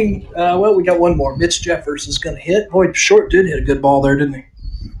the green. We got one more. Mitch Jeffers is going to hit. Boy, Short did hit a good ball there, didn't he?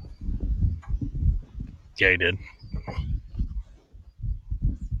 Yeah, he did.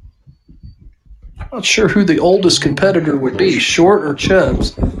 I'm not sure who the oldest competitor would be, Short or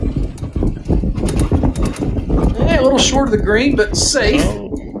Chubbs. A little short of the green, but safe.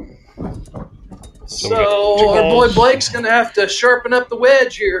 So our boy Blake's going to have to sharpen up the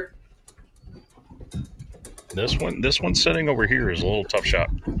wedge here. This one sitting over here is a little tough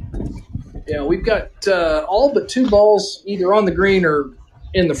shot. Yeah, we've got all but 2 balls either on the green or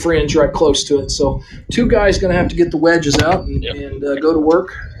in the fringe right close to it. So 2 guys going to have to get the wedges out and go to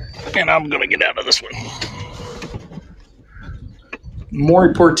work. And I'm going to get out of this one.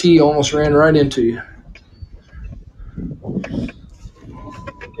 Maury Portee almost ran right into you.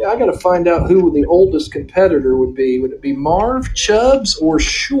 Yeah, I got to find out who the oldest competitor would be. Would it be Marv, Chubbs, or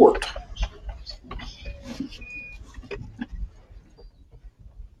Short?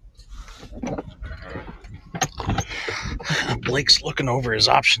 Blake's looking over his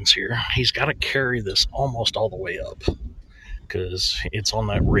options here. He's got to carry this almost all the way up because it's on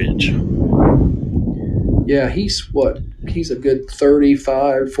that ridge. Yeah, he's a good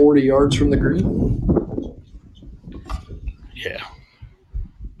 35, 40 yards from the green. Yeah.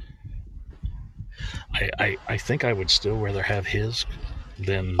 I think I would still rather have his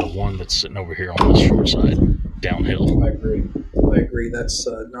than the one that's sitting over here on the short side, downhill. I agree. That's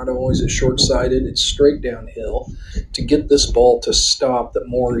not only is it short-sided, it's straight downhill. To get this ball to stop that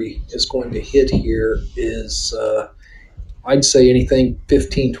Maury is going to hit here is, I'd say anything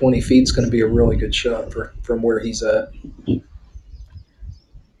 15, 20 feet is going to be a really good shot from where he's at.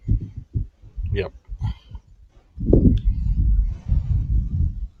 Yep.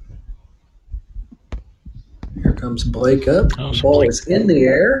 Here comes Blake up. The ball is in the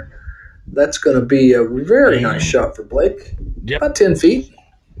air. That's going to be a very nice shot for Blake. Yep. About 10 feet.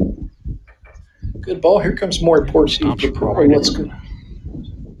 Good ball. Here comes Maury Portee.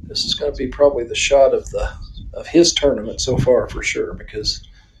 This is going to be probably the shot of his tournament so far for sure, because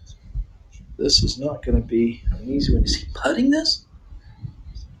this is not going to be an easy one. Is he putting this?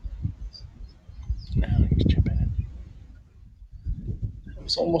 No, he's chipping it. It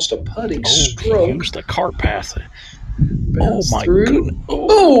was almost a putting stroke. He used the cart path. Bounced my through. goodness.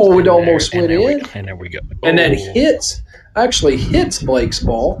 It almost went in. And there we go. And then hits Blake's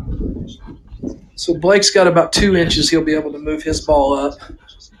ball. So Blake's got about 2 inches. He'll be able to move his ball up.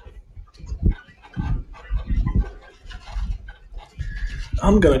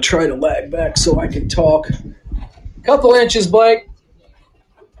 I'm going to try to lag back so I can talk. Couple inches, Blake.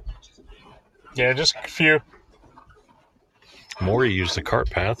 Yeah, just a few. Maury used the cart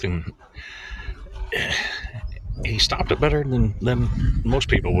path, and he stopped it better than most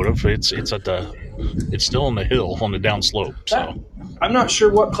people would have. It's still on the hill on the down slope. So I'm not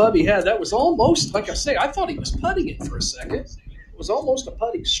sure what club he had. That was almost, like I say, I thought he was putting it for a second. It was almost a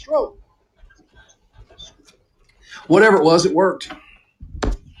putting stroke. Whatever it was, it worked.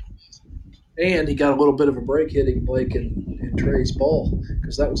 And he got a little bit of a break hitting Blake and Trey's ball,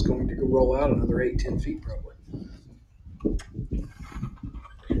 because that was going to go roll out another 8-10 feet probably.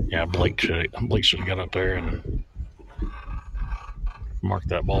 Yeah, Blake should have got up there and marked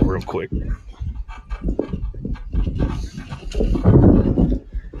that ball real quick.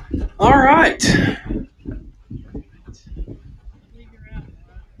 All right.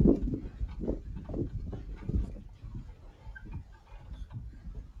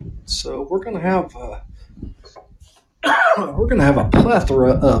 So we're going to have a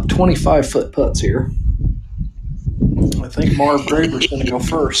plethora of 25-foot putts here. think Marv Graber's going to go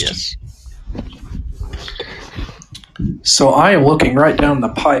first. Yes. So I am looking right down the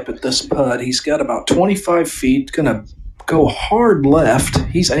pipe at this putt. He's got about 25 feet, going to go hard left.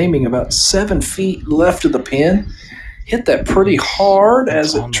 He's aiming about 7 feet left of the pin. Hit that pretty hard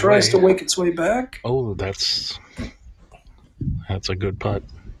as it tries to wake its way back. Oh, that's a good putt.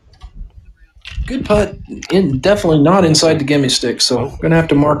 Good putt. Definitely not inside the gimme stick, so I'm going to have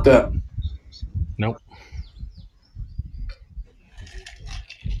to mark that. Nope.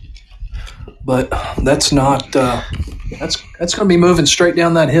 But that's not that's going to be moving straight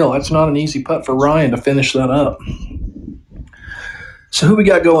down that hill. That's not an easy putt for Ryan to finish that up. So who we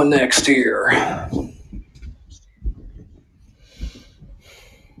got going next here? I'm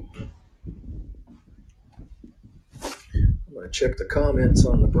going to check the comments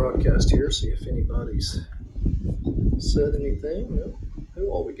on the broadcast here, see if anybody's said anything. No. Who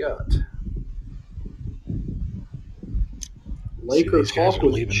all we got? Laker Talk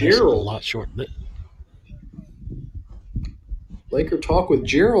with Gerald. A lot short. Laker Talk with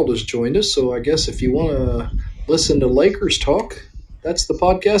Gerald has joined us, so I guess if you want to listen to Lakers Talk, that's the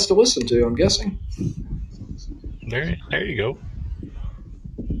podcast to listen to, I'm guessing. There you go.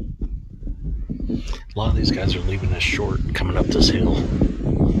 A lot of these guys are leaving us short coming up this hill.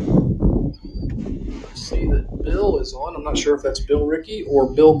 I see that Bill is on. I'm not sure if that's Bill Rickey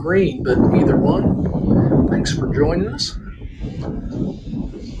or Bill Green, but either one. Thanks for joining us.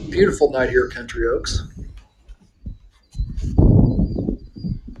 Beautiful night here at Country Oaks.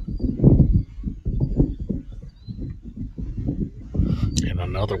 And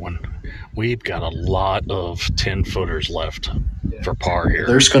another one. We've got a lot of 10-footers left for par here.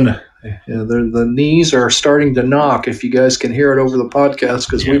 The knees are starting to knock, if you guys can hear it over the podcast,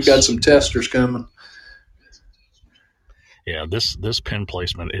 because we've got some testers coming. Yeah, this pin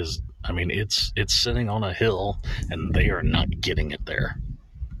placement is, it's sitting on a hill, and they are not getting it there.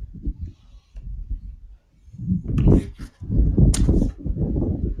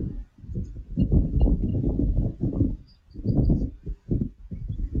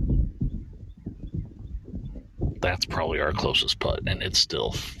 That's probably our closest putt, and it's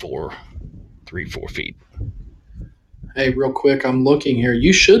still 4 feet. Hey, real quick, I'm looking here.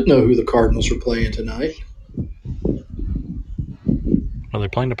 You should know who the Cardinals are playing tonight. Are they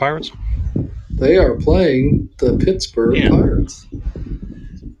playing the Pirates? They are playing the Pittsburgh Pirates.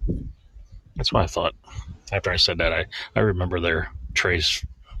 That's what I thought. After I said that, I remember Trey's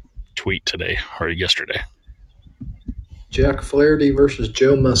tweet today or yesterday. Jack Flaherty versus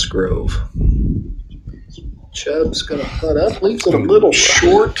Joe Musgrove. Chubb's going to putt up, leaves it a little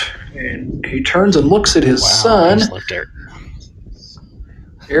short, and he turns and looks at his son.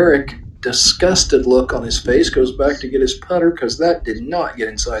 Eric, disgusted look on his face, goes back to get his putter because that did not get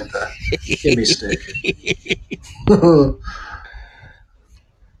inside the gimme stick.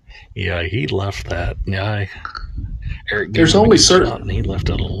 Yeah, he left that. Yeah, Eric. There's only certain. And he left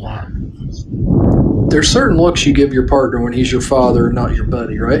it a lot. There's certain looks you give your partner when he's your father and not your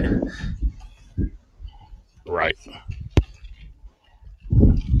buddy, right? Right.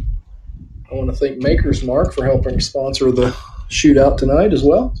 I want to thank Maker's Mark for helping sponsor the shootout tonight as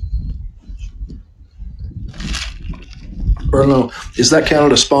well. Or no, is that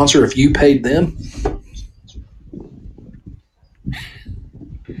counted a sponsor if you paid them?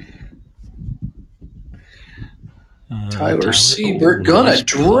 Tyler Siebert gonna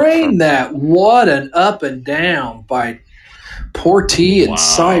drain that. What an up and down by Portee and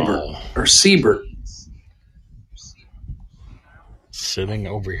Siebert. Sitting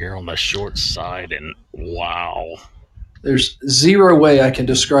over here on the short side, and wow. There's zero way I can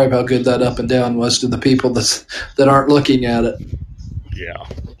describe how good that up and down was to the people that aren't looking at it. Yeah.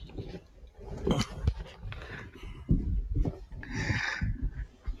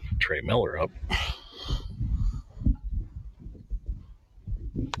 Trey Miller up.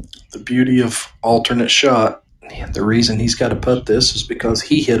 The beauty of alternate shot. The reason he's got to putt this is because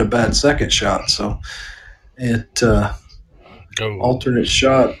he hit a bad second shot. So alternate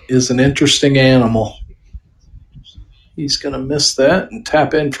shot is an interesting animal. He's going to miss that and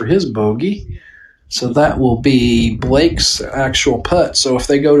tap in for his bogey. So that will be Blake's actual putt. So if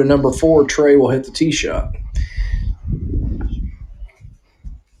they go to number 4, Trey will hit the tee shot.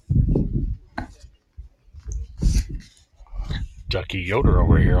 Ducky Yoder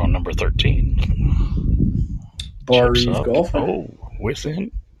over here on number 13. Bar Eve golfer. Oh,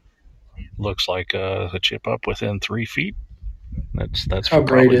 within. Looks like a chip up within 3 feet. That's how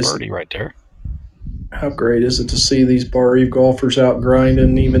great is birdie right there. How great is it to see these Bar Eve golfers out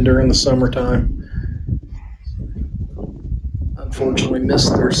grinding even during the summertime? Unfortunately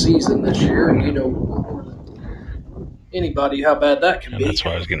missed their season this year, and anybody how bad that can And be. that's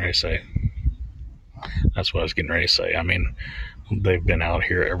what I was getting ready to say. I mean, they've been out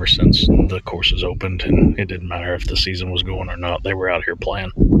here ever since the courses opened, and it didn't matter if the season was going or not. They were out here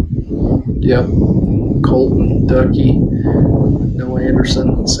playing. Yep. Colton, Ducky, Noah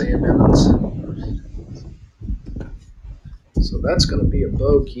Anderson, Sam Evans. So that's going to be a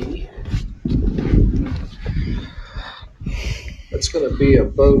bogey. That's going to be a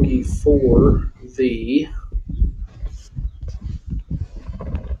bogey for the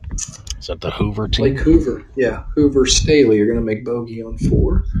Is that the Hoover team? Lake Hoover. Yeah, Hoover Staley are going to make bogey on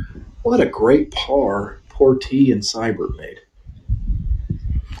 4. What a great par poor T and Seibert made.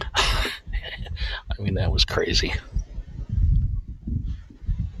 I mean, that was crazy.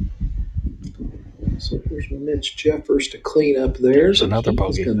 So here's Mitch Jeffers to clean up theirs. There's another He's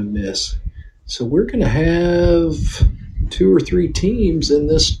bogey. going to miss. So we're going to have 2 or 3 teams in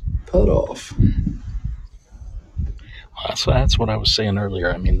this putt-off. That's what I was saying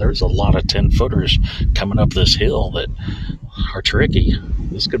earlier. I mean, there's a lot of 10-footers coming up this hill that are tricky.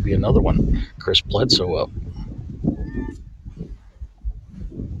 This could be another one. Chris Bledsoe up.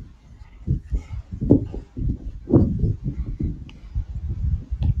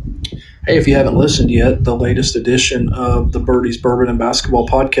 Hey, if you haven't listened yet, the latest edition of the Birdies Bourbon and Basketball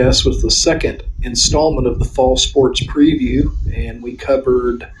podcast was the second installment of the fall sports preview, and we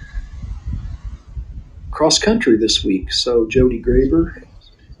covered cross country this week. So Jody Graber,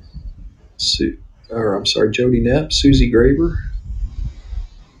 Jody Knapp, Susie Graber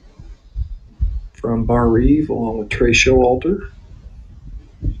from Bar Reeve, along with Trey Showalter,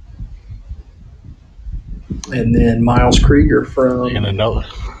 and then Miles Krieger from And another.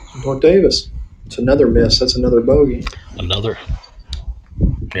 North Davis. It's another miss. That's another bogey.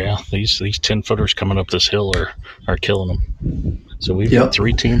 Yeah, these 10-footers coming up this hill are killing them. So we've got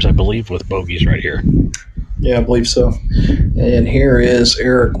 3 teams, I believe, with bogeys right here. Yeah, I believe so. And here is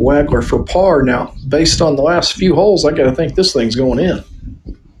Eric Wagler for par. Now, based on the last few holes, I got to think this thing's going in.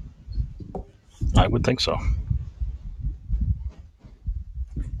 I would think so.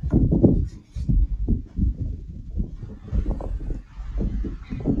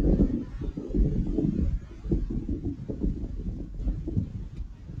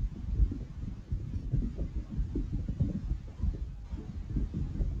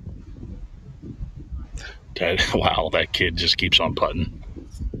 Wow, that kid just keeps on putting.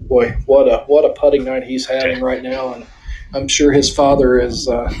 Boy, what a putting night he's having right now, and I'm sure his father is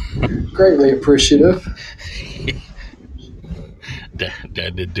greatly appreciative.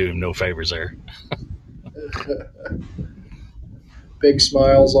 Dad did do him no favors there. Big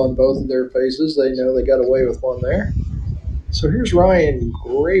smiles on both of their faces. They know they got away with one there. So here's Ryan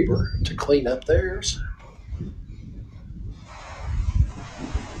Graber to clean up theirs.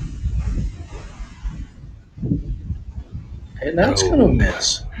 And that's going to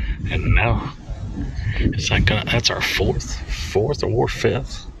miss. And now, that's our fourth or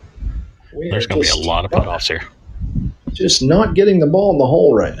fifth? There's going to be a lot of putt-offs here. Just not getting the ball in the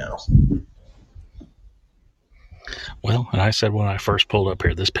hole right now. Well, and I said when I first pulled up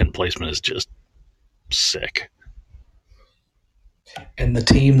here, this pin placement is just sick. And the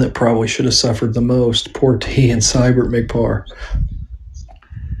team that probably should have suffered the most, poor T and Seibert make par.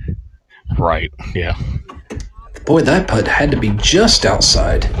 Right, yeah. Boy, that putt had to be just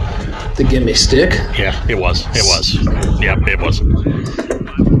outside the gimme stick. Yeah, it was. Yep, it was.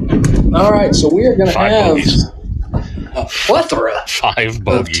 All right, so we are going to have bogeys. A plethora 5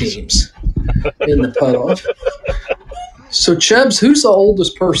 bogeys. of teams in the putt-off. So, Chubbs, who's the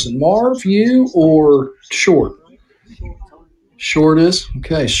oldest person, Marv, you, or Short? Short is?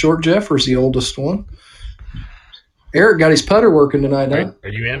 Okay, Short Jeffers, the oldest one. Eric got his putter working tonight, huh? Are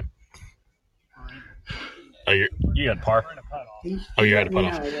you in? Oh, you had par? Oh, you had a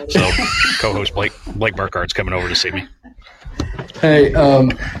putt-off. So, co-host Blake Burkhart's coming over to see me. Hey,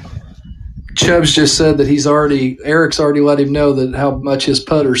 Chubbs just said that Eric's already let him know that how much his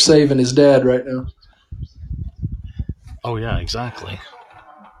putter's saving his dad right now. Oh, yeah, exactly.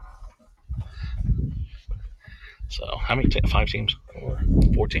 So, how many 5 teams?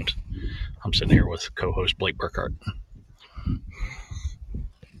 4 teams. I'm sitting here with co-host Blake Burkhart.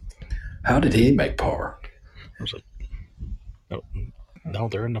 How did he make par? No,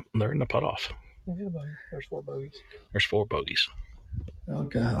 they're in the putt-off. There's 4 bogeys. There's 4 bogeys.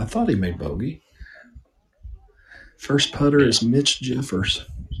 Okay, I thought he made bogey. First putter is Mitch Jeffers.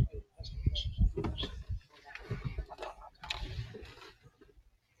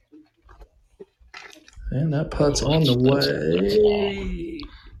 And that putt's on the way.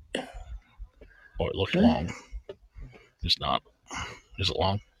 Oh, it looks long. It's not. Is it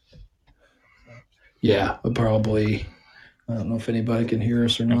long? Yeah, probably I don't know if anybody can hear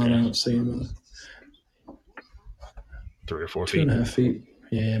us or not. Okay. I don't see them. 3 or 4 2 feet. and a half feet.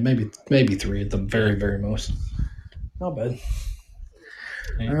 Yeah, maybe 3 at the very, very most. Not bad.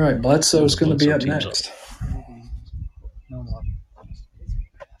 All right, Bledsoe's going to be up Bledsoe team's next.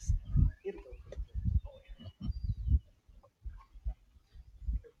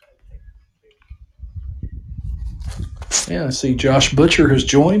 Yeah, I see Josh Butcher has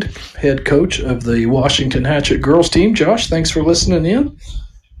joined, head coach of the Washington Hatchet girls team. Josh, thanks for listening in.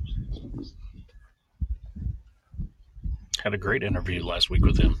 Had a great interview last week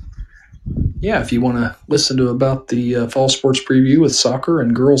with him. Yeah, if you want to listen to about the fall sports preview with soccer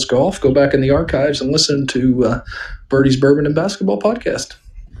and girls golf, go back in the archives and listen to Birdie's Bourbon and Basketball podcast.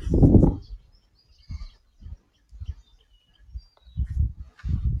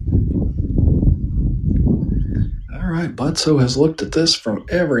 All right, Bledsoe has looked at this from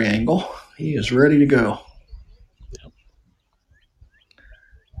every angle. He is ready to go. Yep.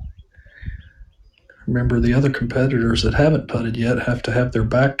 Remember, the other competitors that haven't putted yet have to have their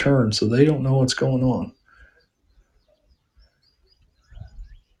back turned, so they don't know what's going on.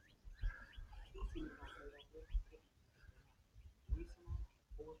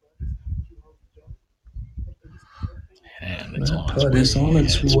 And it's That on its putt way. is on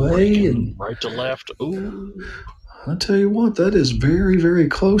its And it's way, breaking and right to left. Ooh. I tell you what, that is very, very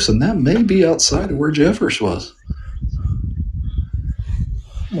close, and that may be outside of where Jeffers was.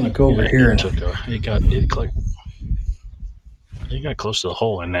 I'm going to go over here. It got close to the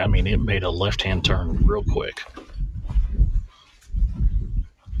hole, and I mean, it made a left-hand turn real quick.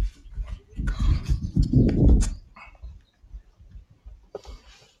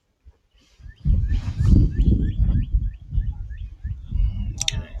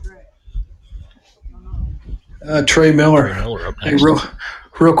 Trey Miller. Trey Miller up Hey, next.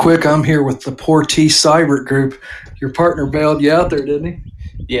 real quick, I'm here with the Poor T Seibert group. Your partner bailed you out there, didn't he?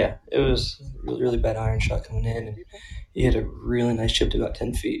 Yeah, it was a really, really bad iron shot coming in, and he had a really nice chip to about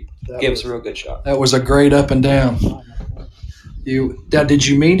 10 feet. Gave us a real good shot. That was a great up and down. Did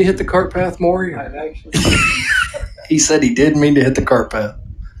you mean to hit the cart path, Maury? He said he did mean to hit the cart path.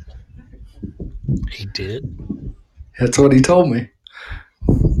 He did? That's what he told me.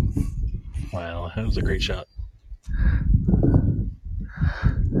 Wow, that was a great shot.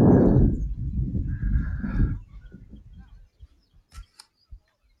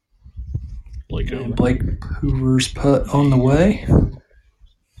 Blake Hoover's putt on the way.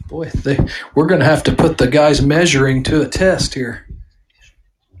 Boy, we're going to have to put the guys measuring to a test here.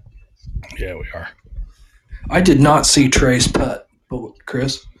 Yeah, we are. I did not see Trey's putt,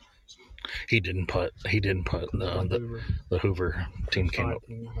 Chris. He didn't putt. The Hoover team came up.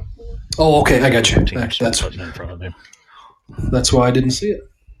 Oh, okay, I got you. That's putting in front of him. That's why I didn't see it.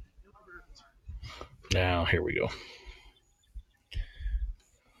 Now, here we go.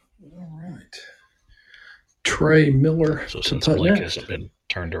 All right. Trey Miller. So since Blake hasn't been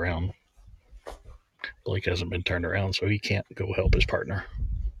turned around, so he can't go help his partner.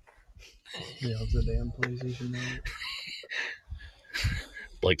 Yeah, it's a damn PlayStation.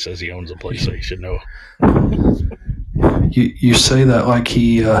 Blake says he owns the place, so he should know. You say that like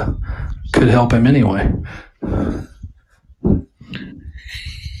he could help him anyway.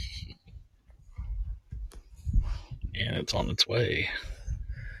 And it's on its way.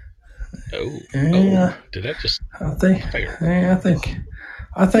 Yeah. Did that just? I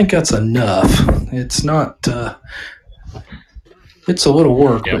think that's enough. It's not. It's a little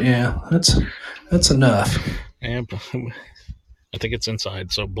work, Yep. but yeah, that's enough. And I think it's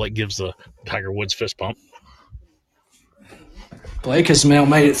inside. So Blake gives the Tiger Woods fist bump. Blake has now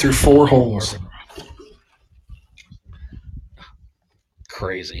made it through 4 holes.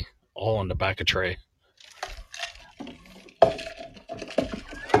 Crazy. All on the back of Trey.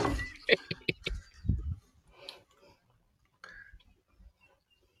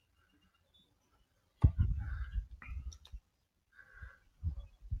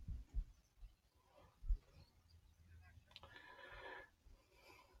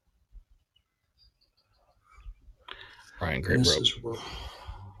 Ryan, great rope.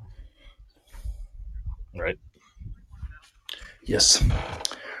 Right? Yes.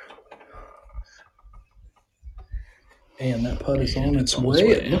 And that putt is on its way.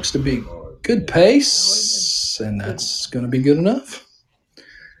 It looks to be good pace, and that's going to be good enough.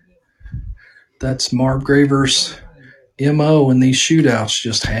 That's Marv Graver's MO in these shootouts.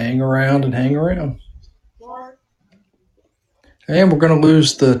 Just hang around and hang around. And we're going to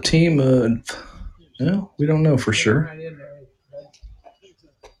lose the team. No, we don't know for sure.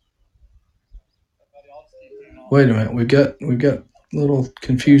 Wait a minute. We've got a little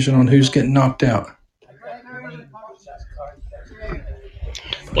confusion on who's getting knocked out.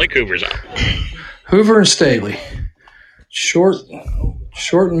 Blake Hoover's out. Hoover and Staley. Short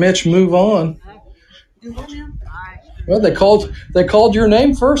and Mitch move on. Well, they called your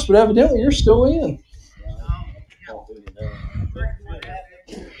name first, but evidently you're still in.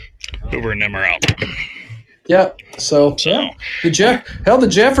 Hoover and them are out. Yep. So yeah. The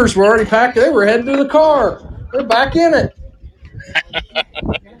Jeffers were already packed. They were heading to the car. They're back in it.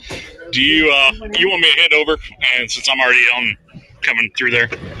 Do you want me to head over? And since I'm already coming through there.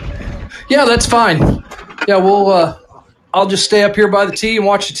 Yeah, that's fine. Yeah, we'll. I'll just stay up here by the tee and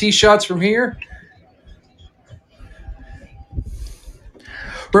watch the tee shots from here.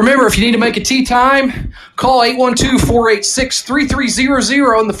 Remember, if you need to make a tee time, call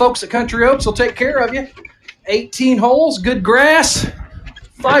 812-486-3300, and the folks at Country Oaks will take care of you. 18 holes, good grass,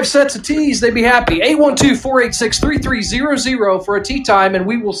 5 sets of tees. They'd be happy. 812-486-3300 for a tee time, and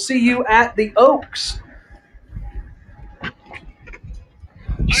we will see you at the Oaks.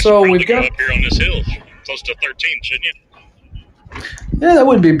 So we've got up here on this hill, close to 13, shouldn't you? Yeah, that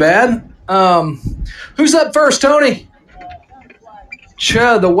wouldn't be bad. Who's up first, Tony?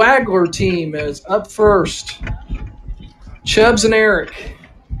 The Wagler team is up first. Chubbs and Eric.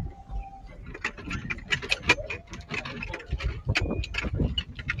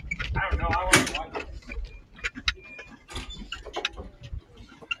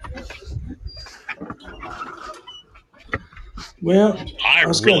 Well, I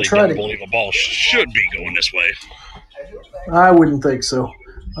was really try don't believe a ball should be going this way. I wouldn't think so.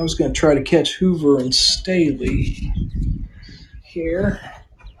 I was going to try to catch Hoover and Staley here.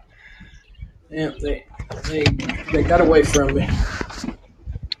 Yeah, they got away from me.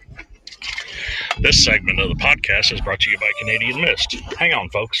 This segment of the podcast is brought to you by Canadian Mist. Hang on,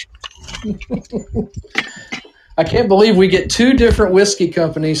 folks. I can't believe we get 2 different whiskey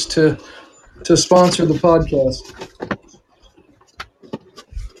companies to sponsor the podcast.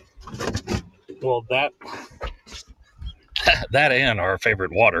 Well, that and our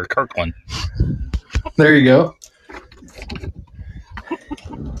favorite water, Kirkland. There you go.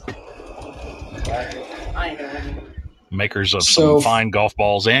 Makers of some fine golf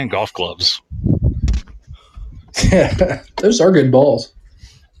balls and golf clubs. Those are good balls.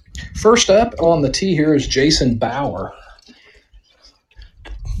 First up on the tee here is Jason Bauer.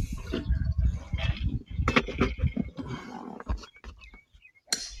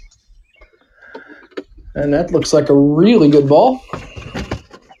 And that looks like a really good ball.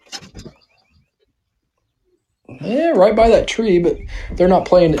 Yeah, right by that tree, but they're not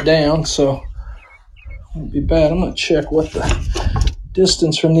playing it down, so it won't be bad. I'm going to check what the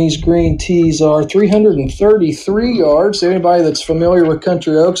distance from these green tees are. 333 yards. Anybody that's familiar with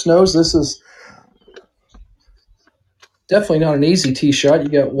Country Oaks knows this is definitely not an easy tee shot. You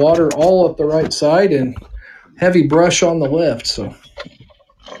got water all up the right side and heavy brush on the left, so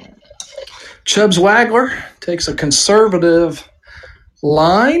Chubbs Wagler takes a conservative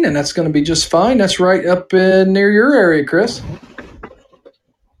line, and that's going to be just fine. That's right up near your area, Chris.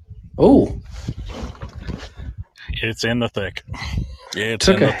 Oh. It's in the thick. It's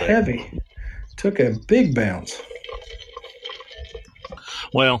took in a the thick. heavy, took a big bounce.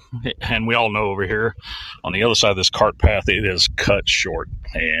 Well, and we all know over here on the other side of this cart path, it is cut short,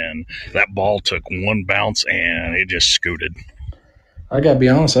 and that ball took one bounce, and it just scooted. I got to be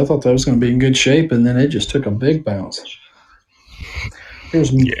honest, I thought that was going to be in good shape, and then it just took a big bounce.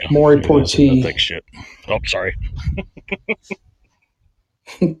 Here's Maury Portee. Thick shit. Oh, sorry.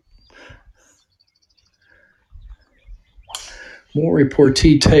 Maury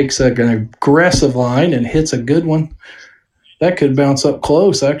Portee takes an aggressive line and hits a good one. That could bounce up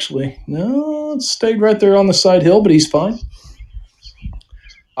close, actually. No, it stayed right there on the side hill, but he's fine.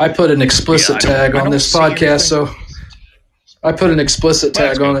 I put an explicit tag on this podcast, so I put an explicit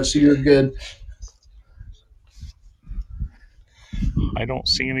tag on it, so you're good. I don't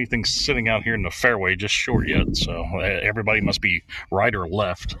see anything sitting out here in the fairway just short yet, so everybody must be right or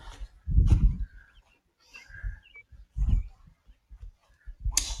left.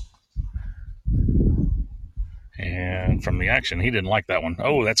 And from the action, he didn't like that one.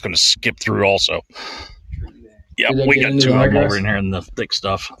 Oh, that's going to skip through also. Yep, we got 2 of them over in here in the thick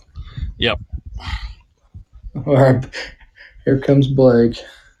stuff. Yep. All right, here comes Blake.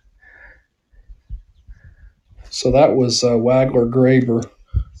 So that was Wagler Graber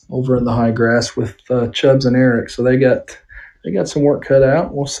over in the high grass with Chubbs and Eric. So they got some work cut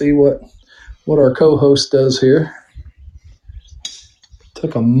out. We'll see what our co-host does here.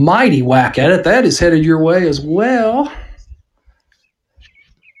 Took a mighty whack at it. That is headed your way as well.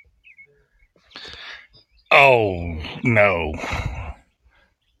 Oh, no.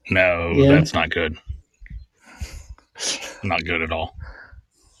 No, That's not good. Not good at all.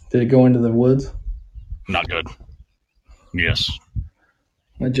 Did it go into the woods? Not good. Yes.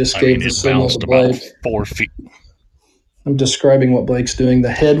 I just gave the it signal bounced to about Blake. 4 feet. I'm describing what Blake's doing.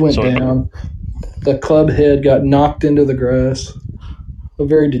 The head went So it- down. The club head got knocked into the grass. A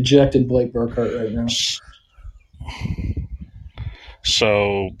very dejected Blake Burkhart right now.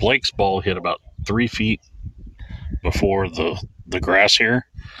 So Blake's ball hit about 3 feet before the grass here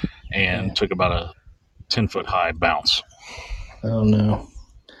and took about a 10-foot high bounce. Oh, no.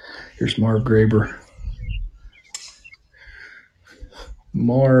 Here's Marv Graber.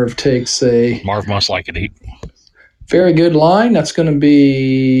 Marv takes a Marv must like it. very good line. That's going to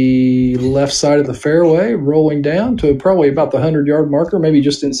be left side of the fairway, rolling down to probably about the 100-yard marker, maybe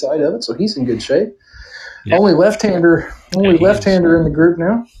just inside of it. So he's in good shape. Yep. Only left-hander in the group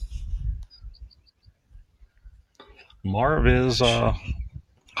now. Marv is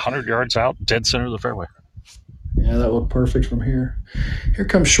 100 yards out, dead center of the fairway. Yeah, that looked perfect from here. Here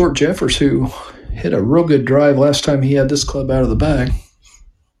comes Short Jeffers, who hit a real good drive last time he had this club out of the bag.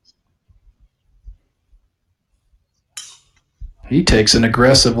 He takes an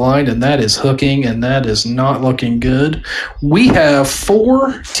aggressive line, and that is hooking, and that is not looking good. We have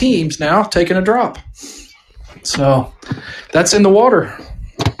 4 teams now taking a drop. So that's in the water.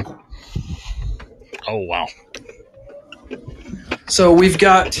 Oh, wow. So we've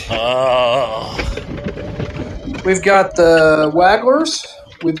got the Wagglers,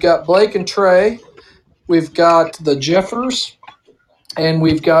 we've got Blake and Trey, we've got the Jeffers, and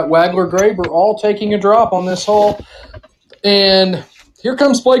we've got Waggler Graber all taking a drop on this hole. And here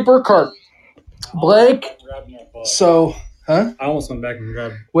comes Blake Burkhart. Blake, so, huh? I almost went back and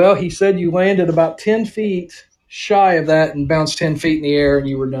grabbed. Well, he said you landed about 10 feet shy of that and bounced 10 feet in the air and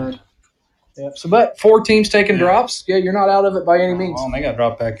you were done. Yep. So, but 4 teams taking drops. Yeah, you're not out of it by any means. Oh, they got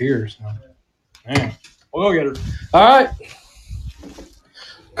dropped back here. So. Man. We'll go get her. All right.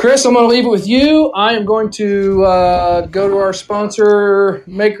 Chris, I'm going to leave it with you. I am going to go to our sponsor,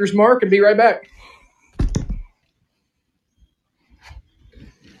 Maker's Mark, and be right back.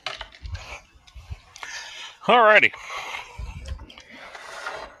 Alrighty.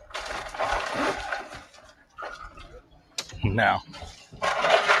 Now,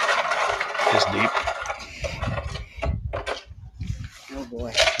 it's deep. Oh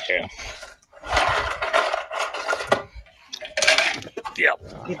boy. Yeah. Yep.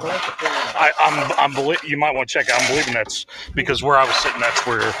 You might want to check it. I'm believing that's because where I was sitting, that's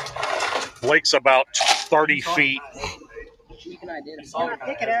where Blake's about 30 feet. You can identify.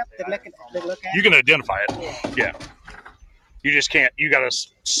 Pick it up and look at You can identify it. Yeah. You just can't. You got to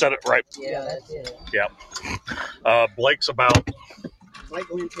set it right. Yeah, that's it. Yeah. Blake's about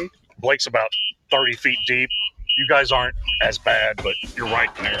 30 feet deep. You guys aren't as bad, but you're right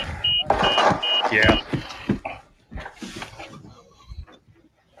in there. Yeah.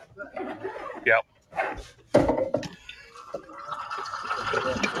 Yep.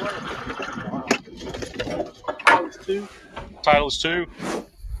 Title is 2.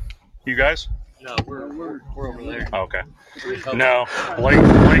 You guys? No, we're over there. Okay. No,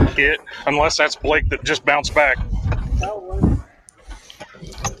 Blake hit. Unless that's Blake that just bounced back.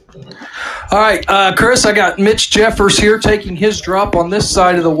 All right, Chris, I got Mitch Jeffers here taking his drop on this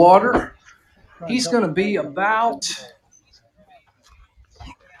side of the water. He's going to be about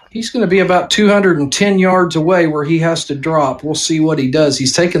 210 yards away where he has to drop. We'll see what he does.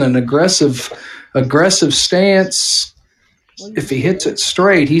 He's taking an aggressive stance. If he hits it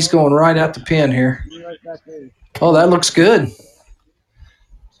straight, he's going right at the pin here. Oh, that looks good.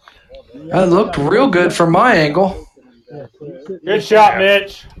 That looked real good from my angle. Good shot,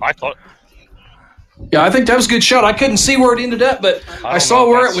 Mitch. I thought. Yeah, I think that was a good shot. I couldn't see where it ended up, but I saw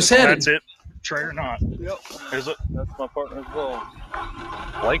where it was headed. That's it. Trey or not? Yep. Is it? That's my partner as well.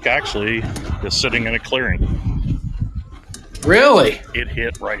 Blake actually is sitting in a clearing. Really? It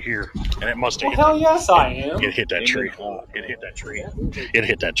hit right here, and it must have hit. Hell yes, I am. It hit that tree. It hit that tree. It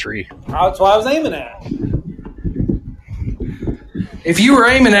hit that tree. That's what I was aiming at. If you were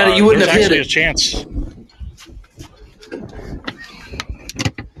aiming at it, you wouldn't have hit There's it. actually a chance.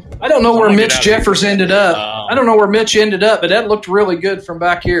 I don't know where Someone Mitch get out Jeffers ended up. I don't know where Mitch ended up, but that looked really good from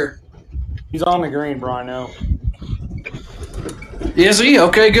back here. He's on the green, Brian. No. Is he?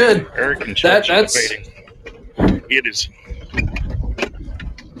 Okay, good. Eric and Church That's debating. It is.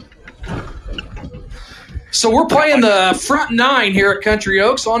 So we're playing the front 9 here at Country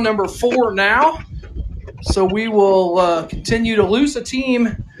Oaks on number 4 now. So we will continue to lose a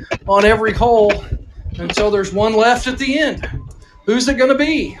team on every hole until there's one left at the end. Who's it going to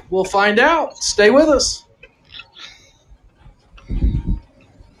be? We'll find out. Stay with us.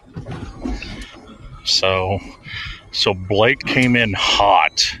 So So Blake came in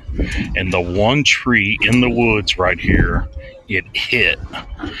hot, and the one tree in the woods right here, it hit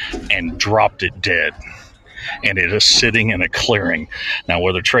and dropped it dead. And it is sitting in a clearing. Now,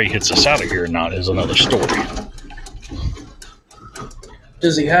 whether Trey hits us out of here or not is another story.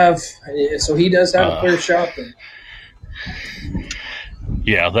 Does he have? So he does have a clear shot then.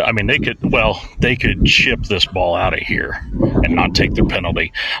 Yeah, I mean, they could chip this ball out of here and not take their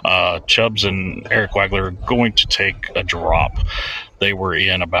penalty. Chubbs and Eric Wagler are going to take a drop. They were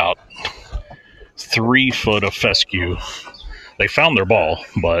in about 3 foot of fescue. They found their ball,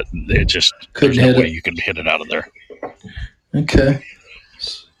 but it just Couldn't there's no hit way it. you can hit it out of there. Okay.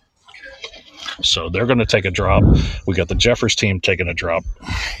 So they're going to take a drop. We got the Jeffers team taking a drop.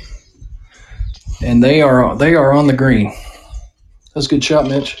 And they are on the green. That's a good shot,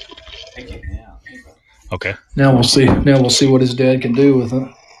 Mitch. Okay. Now we'll see what his dad can do with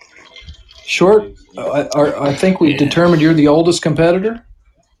it. Short, I think we've determined you're the oldest competitor.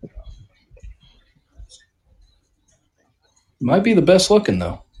 Might be the best looking,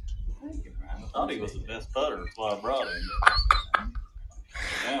 though. I thought he was the best putter. That's why I brought him.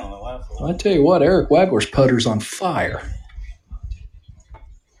 I tell you what, Eric Wagler's putter's on fire.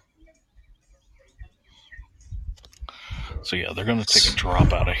 So, yeah, they're going to take a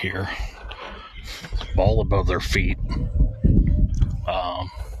drop out of here. Ball above their feet.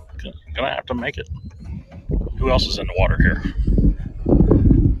 Going to have to make it. Who else is in the water here?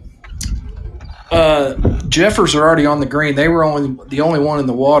 Jeffers are already on the green. They were the only one in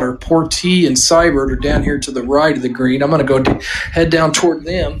the water. Portee and Seibert are down here to the right of the green. I'm going to go head down toward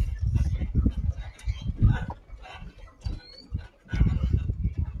them.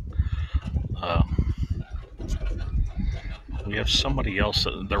 We have somebody else.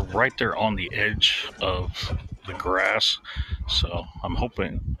 They're right there on the edge of the grass. So I'm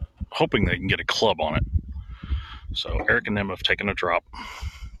hoping they can get a club on it. So Eric and them have taken a drop.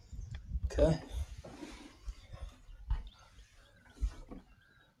 Okay.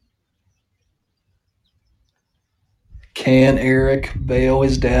 Can Eric bail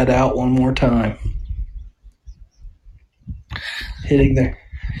his dad out one more time? Hitting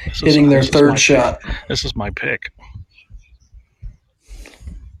their third shot. This is my pick.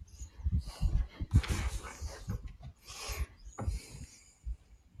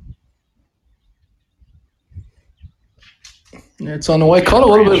 It's on the way. Caught a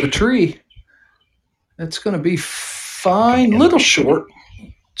little bit of a tree. That's going to be fine. Little short.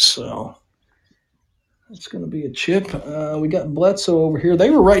 So it's going to be a chip. We got Bledsoe over here. They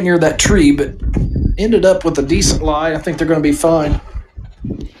were right near that tree, but ended up with a decent lie. I think they're going to be fine.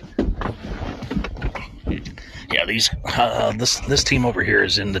 Yeah, this team over here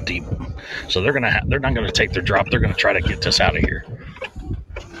is in the deep, so they're not going to take their drop. They're going to try to get us out of here.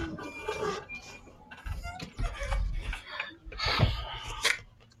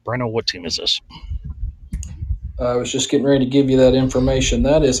 Breno, what team is this? I was just getting ready to give you that information.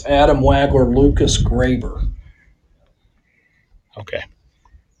 That is Adam Wagler, Lucas Graber. Okay.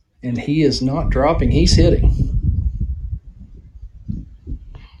 And he is not dropping. He's hitting.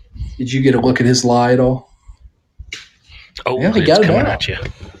 Did you get a look at his lie at all? Oh, yeah, he got it coming out. At you.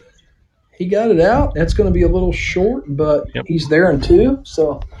 He got it out. That's going to be a little short, but Yep. He's there in 2.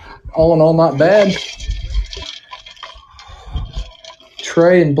 So all in all, not bad.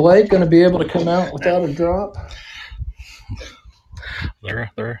 Trey and Blake going to be able to come out without a drop.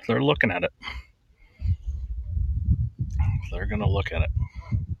 They're looking at it. They're going to look at it.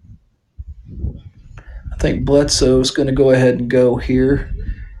 I think Bledsoe's going to go ahead and go here.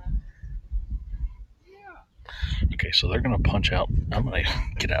 Okay, so they're going to punch out. I'm going to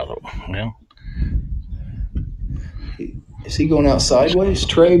get out of the well. Is he going out sideways?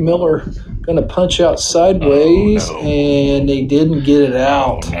 Trey Miller going to punch out sideways, and they didn't get it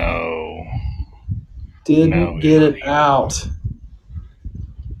out. No. Didn't get it out.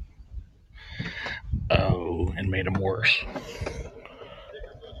 Oh, and made him worse.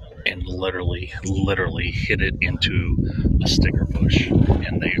 And literally hit it into a sticker bush.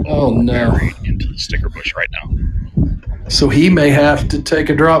 And they all buried into the sticker bush right now. So he may have to take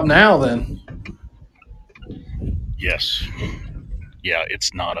a drop now then. Yes. Yeah,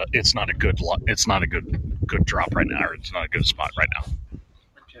 it's not a good drop right now, or it's not a good spot right now.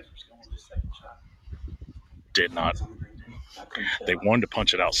 Did not. They wanted to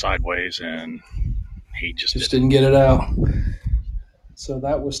punch it out sideways, and he just didn't get it out. So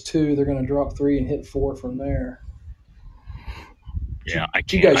that was 2. They're going to drop 3 and hit 4 from there. Yeah, I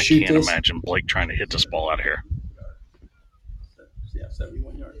can't imagine Blake trying to hit this ball out of here. Yeah,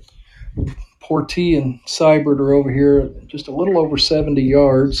 71 yards. Portee and Seibert are over here just a little over 70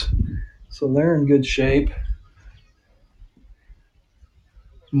 yards. So they're in good shape.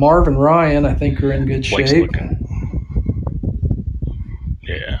 Marv and Ryan, I think, are in good Blake's shape. looking.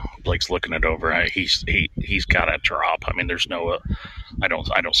 Yeah, Blake's looking it over. He's got a drop. I mean, there's no. I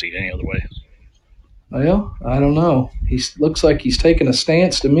don't see it any other way. Well, I don't know. He looks like he's taking a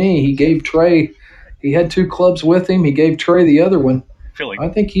stance to me. He gave Trey. He had 2 clubs with him. He gave Trey the other one. I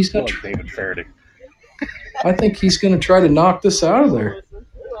think he's got. like David Faraday. I think he's going to try to knock this out of there.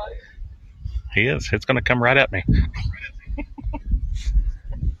 He is. It's going to come right at me.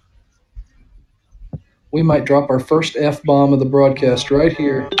 We might drop our first F-bomb of the broadcast right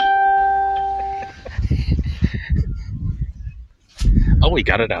here. Oh, he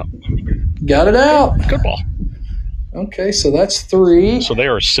got it out. Got it out. Good ball. Okay, so that's 3. So they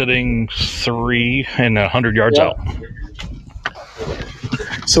are sitting 3 and 100 yards out.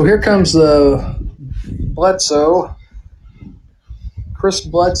 So here comes Bledsoe. Chris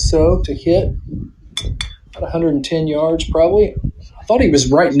Bledsoe to hit about 110 yards probably. I thought he was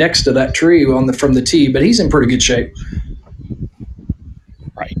right next to that tree from the tee, but he's in pretty good shape.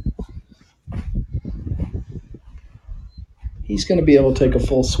 Right. He's going to be able to take a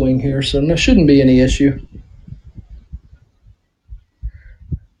full swing here, so there shouldn't be any issue.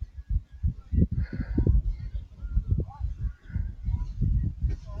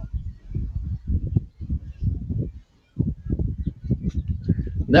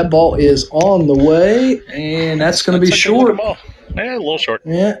 That ball is on the way, and that's going to be short. Yeah, a little short.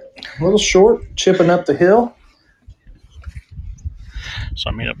 Yeah, a little short, chipping up the hill. So,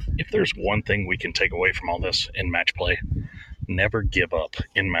 I mean, if there's one thing we can take away from all this in match play, never give up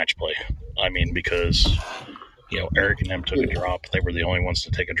in match play. I mean, because, Eric and them took a drop. They were the only ones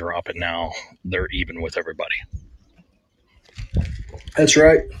to take a drop, and now they're even with everybody. That's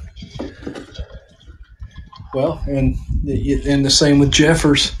right. Well, and the same with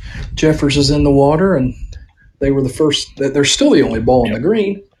Jeffers. Jeffers is in the water, and they were the first. They're still the only ball on the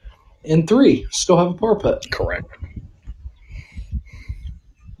green. In 3, still have a par putt. Correct.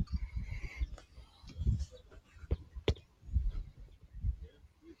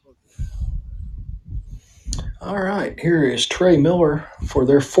 All right, here is Trey Miller for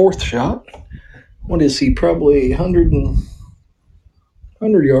their 4th shot. What is he? Probably 100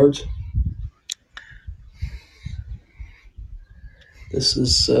 yards. This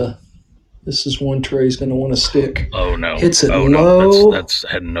is one Trey's going to want to stick. Oh no! Hits it low. No. That's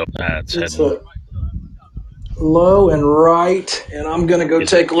heading up. That's heading up. Low and right, and I'm going to go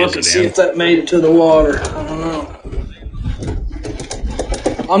take a look and see if that made it to the water. I don't know.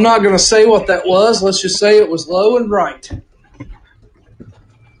 I'm not going to say what that was. Let's just say it was low and right.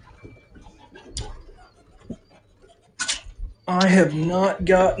 I have not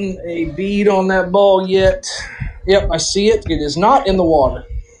gotten a bead on that ball yet. Yep, I see it. It is not in the water.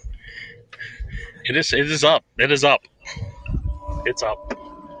 It is up. It is up. It's up.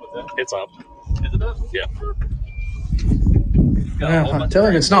 It's up. Is it up? Yeah. I'm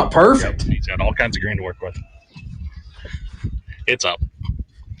telling you, it's not perfect. He's got all kinds of green to work with. It's up.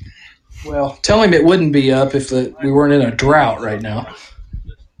 Well, tell him it wouldn't be up if we weren't in a drought right now.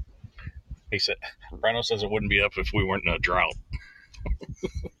 He said, Rhino says it wouldn't be up if we weren't in a drought.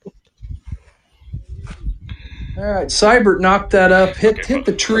 All right, Seibert knocked that up, hit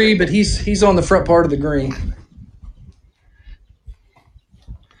the tree, but he's on the front part of the green.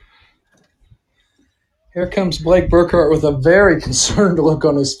 Here comes Blake Burkhart with a very concerned look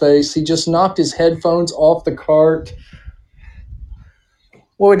on his face. He just knocked his headphones off the cart.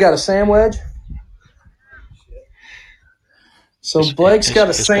 Well, we got a sand wedge. So Blake's got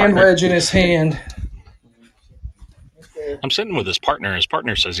a sand wedge in his hand. I'm sitting with his partner. His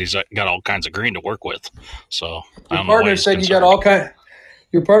partner says he's got all kinds of green to work with. So Your partner said you got all kind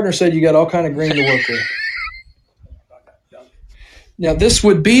of green to work with. Now this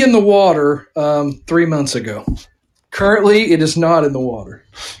would be in the water 3 months ago. Currently, it is not in the water.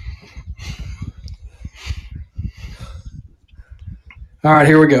 All right,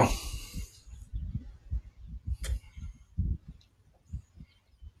 here we go.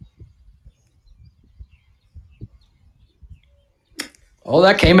 Oh,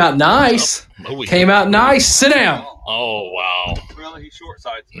 that came out nice. Came out nice. Sit down. Oh, wow. Really, he's short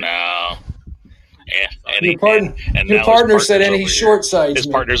sides. No. Yeah, your partner said, and he's short-sighted. His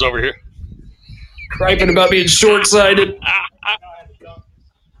partner's over here. Griping about being short-sighted.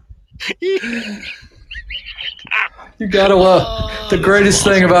 You gotta love the greatest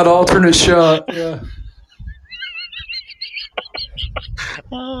thing about alternate shot. Yeah.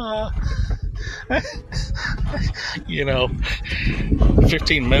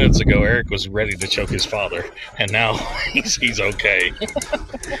 15 minutes ago, Eric was ready to choke his father, and now he's okay.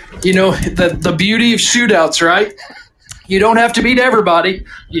 You know, the beauty of shootouts, right? You don't have to beat everybody.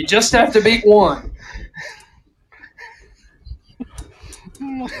 You just have to beat one.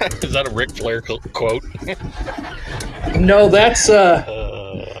 Is that a Ric Flair quote? No, that's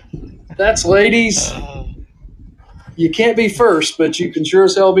ladies. You can't be first, but you can sure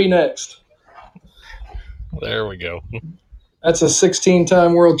as hell be next. There we go. That's a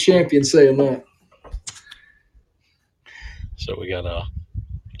 16-time world champion saying that. So we got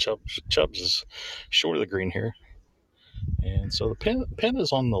Chubbs is short of the green here. And so the pin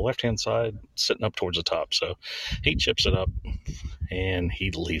is on the left-hand side, sitting up towards the top. So he chips it up, and he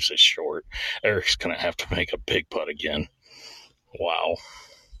leaves it short. Eric's going to have to make a big putt again. Wow.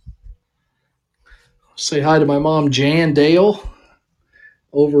 Say hi to my mom, Jan Dale,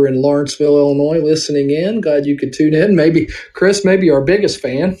 over in Lawrenceville, Illinois, listening in. Glad you could tune in. Maybe, Chris, maybe our biggest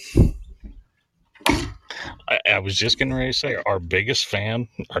fan. I was just getting ready to say, our biggest fan,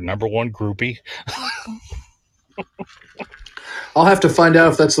 our number one groupie. I'll have to find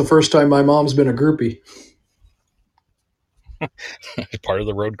out if that's the first time my mom's been a groupie. Part of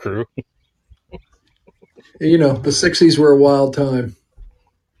the road crew. You know, the 60s were a wild time.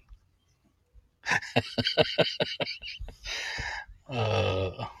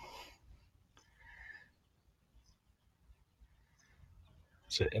 And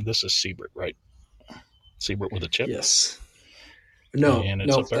this is Siebert, right? Siebert with a chip? Yes. No, and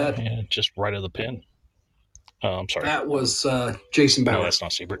it's up there, and just right of the pin. I'm sorry. That was Jason Bauer. No, that's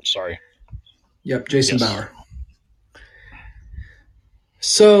not Siebert. Sorry. Yep, Jason Bauer.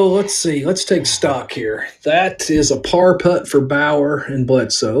 So let's see. Let's take stock here. That is a par putt for Bauer and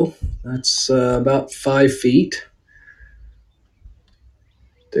Bledsoe. That's about 5 feet.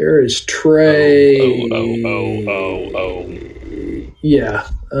 There is Trey. Oh. Yeah.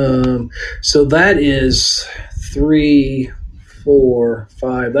 So that is 3, 4,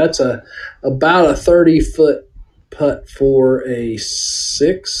 5. That's about a 30-foot putt for a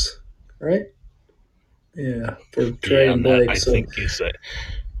 6, right? Yeah, for Trey and Blake. I think is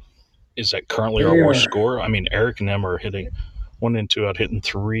that currently our worst score? I mean, Eric and them are hitting 1 and 2 out, hitting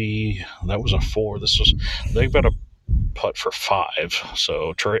 3. That was a 4. They've got a putt for 5.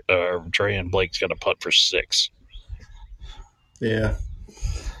 So Trey and Blake's got a putt for 6. Yeah.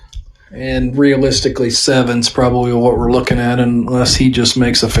 And realistically, 7's probably what we're looking at, unless he just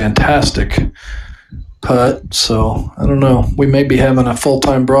makes a fantastic putt. So I don't know. We may be having a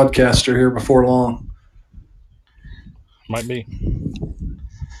full-time broadcaster here before long. Might be.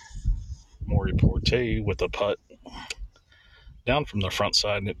 Maury Porte with a putt down from the front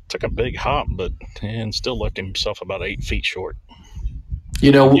side. It took a big hop, and still left himself about 8 feet short.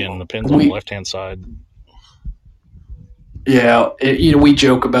 You know, again, the pin's on the left-hand side. Yeah, we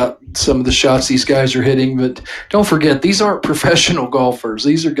joke about some of the shots these guys are hitting, but don't forget, these aren't professional golfers.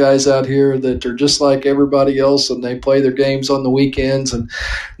 These are guys out here that are just like everybody else, and they play their games on the weekends, and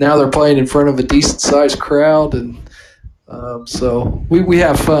now they're playing in front of a decent-sized crowd, and so we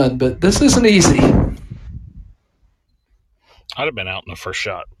have fun, but this isn't easy. I'd have been out in the first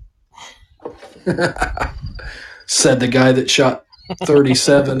shot. Said the guy that shot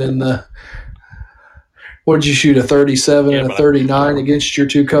 37 in the – what did you shoot, a 37 and a 39 against your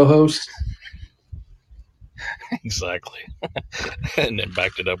 2 co-hosts? Exactly. And then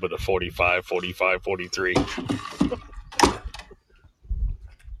backed it up with a 45, 45, 43.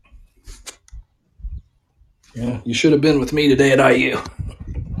 Yeah, you should have been with me today at IU.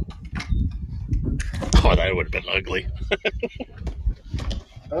 Oh, that would have been ugly.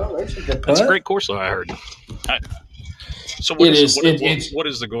 Oh, that's a good putt. That's a great course, though, I heard. So what is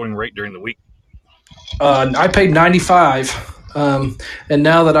the going rate during the week? I paid $95, and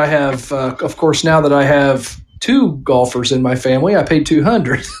now that I have, of course, now that I have 2 golfers in my family, I paid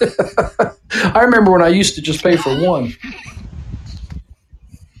 $200. I remember when I used to just pay for 1.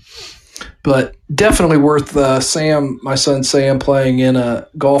 But definitely worth my son Sam, playing in a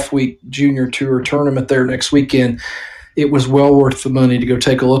Golf Week Junior Tour tournament there next weekend. It was well worth the money to go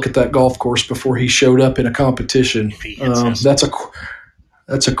take a look at that golf course before he showed up in a competition. That's a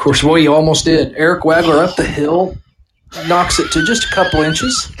course. Well, he almost did. Eric Wagler up the hill, knocks it to just a couple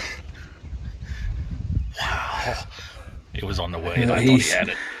inches. Wow. It was on the way. I thought he had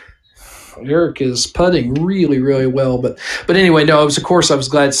it. Eric is putting really, really well. But anyway, no, it was a course I was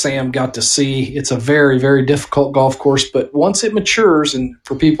glad Sam got to see. It's a very, very difficult golf course, but once it matures, and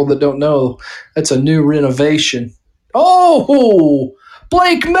for people that don't know, that's a new renovation. Oh,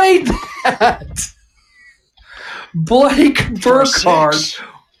 Blake made that. Blake Burkhardt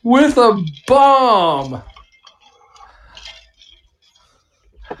with a bomb.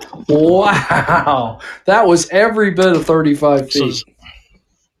 Wow. That was every bit of 35 feet.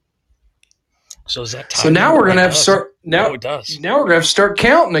 So is that so now we're going to have to start. Now it does. Now we're going to have to start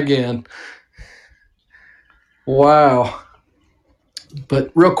counting again. Wow.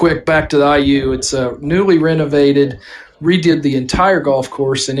 But real quick, back to the IU. It's a newly renovated, redid the entire golf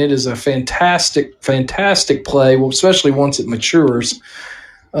course, and it is a fantastic, fantastic play, well, especially once it matures.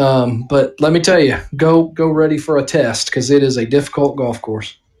 But let me tell you, go ready for a test because it is a difficult golf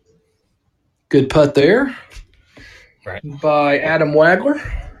course. Good putt there. Right. By Adam Wagler.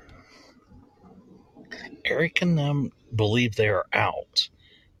 Eric and them believe they are out,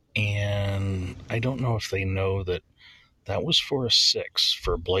 and I don't know if they know that was for a 6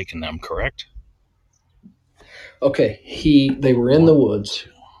 for Blake and them, correct? Okay, they were in the woods.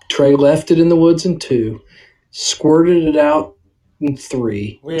 Trey left it in the woods in 2, squirted it out in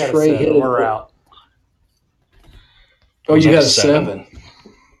 3. We had Trey a 7. hit it. We're out. Oh, Was you that got a a 7? 7.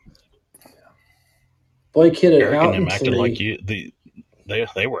 Blake hit it Eric out and them in acted 3.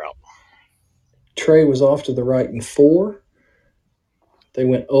 like they were out. Trey was off to the right in 4. They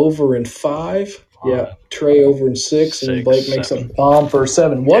went over in 5. Yeah, Trey over in 6, and then Blake makes 7. a bomb for a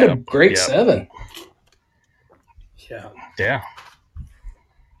 7. What a great 7. Yeah.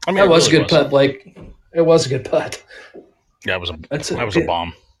 I mean, That was really a good putt, Blake. It was a good putt. Yeah, that was a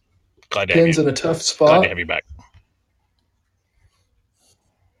bomb. Glad to Pins have in you. a tough Glad spot. to have you back.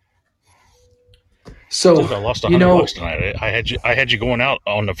 So I lost $100 tonight. I had you going out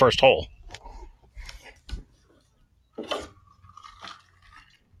on the first hole.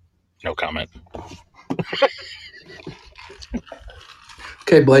 No comment.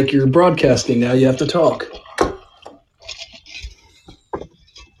 Okay, Blake, you're broadcasting now. You have to talk.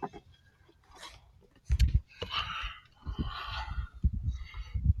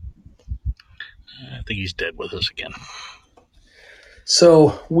 I think he's dead with us again.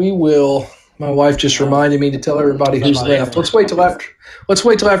 So we will. My wife just reminded me to tell everybody who's left. Let's wait till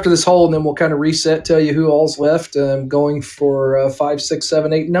after this hole, and then we'll kind of reset. Tell you who all's left. Going for 5, 6,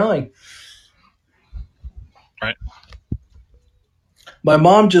 7, 8, 9. Right. My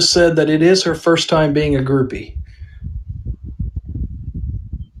mom just said that it is her first time being a groupie.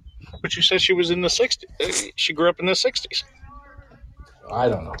 But you said she was in the 60s. She grew up in the 60s. I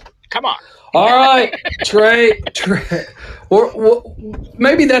don't know. Come on. All right, Trey. Or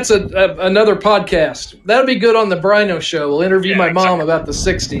maybe that's another podcast. That'll be good on the Brino Show. We'll interview my mom about the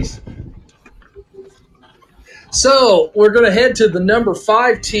 60s. So we're going to head to the number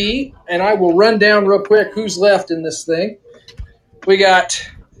 5 tee, and I will run down real quick who's left in this thing. We got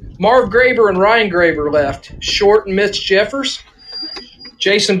Marv Graber and Ryan Graber left. Short and Mitch Jeffers.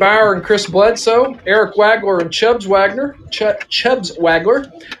 Jason Bauer and Chris Bledsoe. Eric Wagler and Chubbs Wagler.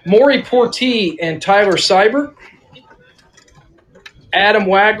 Maury Portee and Tyler Seibert. Adam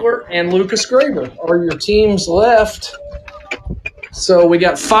Wagler and Lucas Graber are your teams left. So we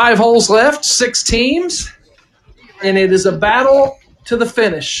got 5 holes left, 6 teams, and it is a battle to the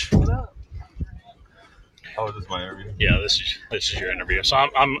finish. Oh, this is my interview. Yeah, this is your interview. So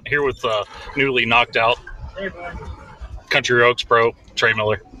I'm here with newly knocked out Country Oaks pro Trey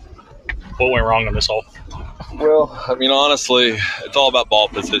Miller. What went wrong on this hole? Well, I mean, honestly, it's all about ball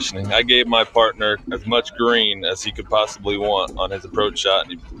positioning. I gave my partner as much green as he could possibly want on his approach shot.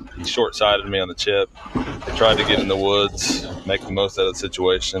 He short-sided me on the chip. I tried to get in the woods, make the most out of the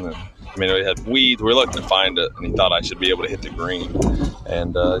situation. And, I mean, we had weeds. We were looking to find it, and he thought I should be able to hit the green.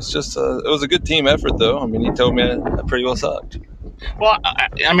 And it's just it was a good team effort, though. I mean, he told me I pretty well sucked. Well,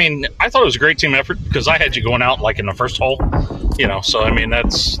 I mean, I thought it was a great team effort because I had you going out like in the first hole. So I mean, I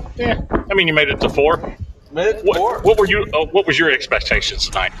mean, you made it to 4. What were you? What was your expectations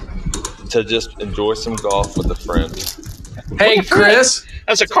tonight? To just enjoy some golf with a friend. Hey, Chris.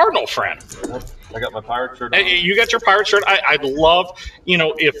 As a Cardinal friend. I got my pirate shirt on. You got your pirate shirt. I'd love,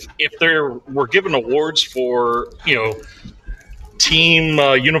 if there were given awards for, team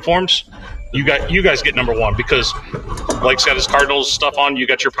uniforms, you guys get number 1 because Blake's got his Cardinals stuff on. You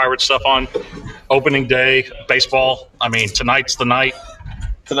got your pirate stuff on. Opening day, baseball. I mean, tonight's the night.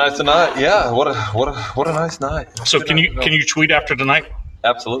 Tonight's the night. Yeah. What a nice night. So can you tweet after tonight?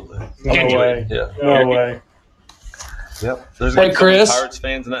 Absolutely. No way. Yeah. No way. Yep. There's Hey, Chris. Pirates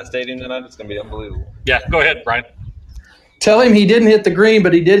fans in that stadium tonight. It's going to be unbelievable. Yeah. Go ahead, Brian. Tell him he didn't hit the green,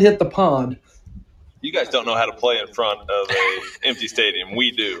 but he did hit the pond. You guys don't know how to play in front of a empty stadium.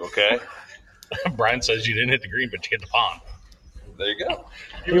 We do, okay? Brian says you didn't hit the green, but you hit the pond. There you go.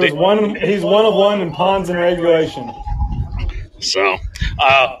 He's one of one in ponds in regulation. So,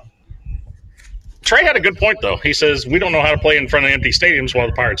 Trey had a good point, though. He says we don't know how to play in front of empty stadiums while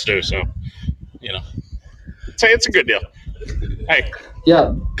the Pirates do. So, say it's a good deal. Hey,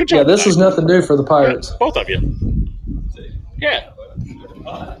 Yeah. good job. Yeah, this is nothing new for the Pirates. Both of you. Yeah.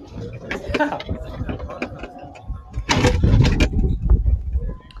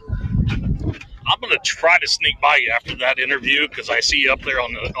 try to sneak by you after that interview because I see you up there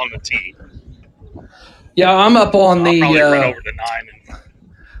on the tee. Yeah, I'm up on I'll the. probably run over to 9.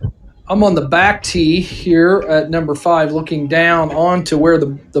 I'm on the back tee here at number 5, looking down onto where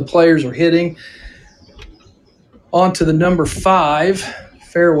the players are hitting. Onto the number 5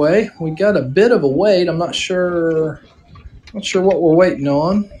 fairway. We got a bit of a wait. I'm not sure what we're waiting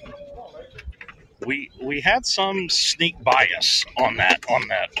on. We had some sneak bias on that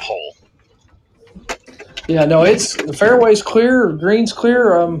hole. Yeah, no, the fairway's clear, green's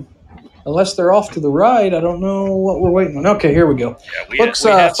clear. Unless they're off to the right, I don't know what we're waiting on. Okay, here we go. Yeah, we had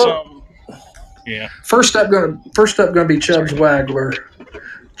some. Yeah. First up, gonna be Chubbs Wagler.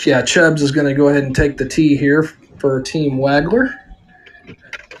 Yeah, Chubbs is gonna go ahead and take the tee here for Team Wagler.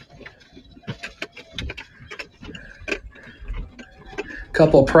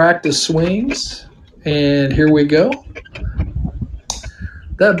 Couple practice swings, and here we go.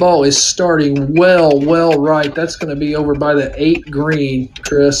 That ball is starting well right. That's going to be over by the 8 green,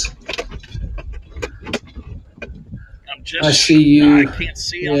 Chris. I see you. I can't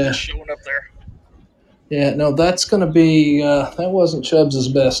see. I'm just showing up there. Yeah, no, that's going to be that wasn't Chubbs'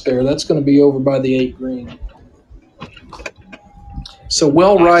 best there. That's going to be over by the 8 green. So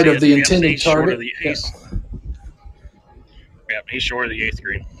right of the intended target. Yeah, he's short of the 8th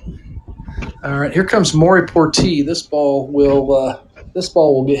green. All right, here comes Maury Portee. This ball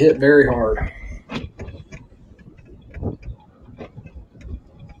will get hit very hard.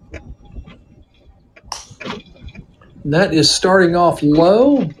 And that is starting off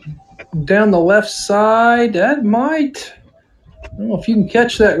low down the left side. That might, I don't know if you can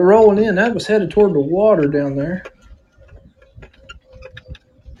catch that rolling in. That was headed toward the water down there.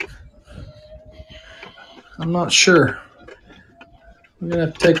 I'm not sure. I'm going to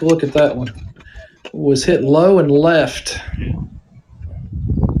have to take a look at that one. It was hit low and left.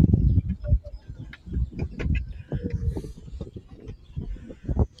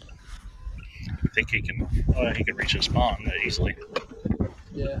 I think he can reach his spawn easily.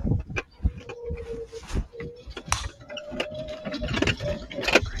 Yeah.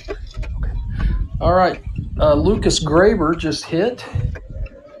 All right. Lucas Graber just hit.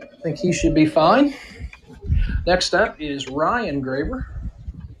 I think he should be fine. Next up is Ryan Graber.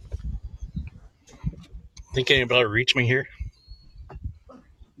 Think anybody will reach me here?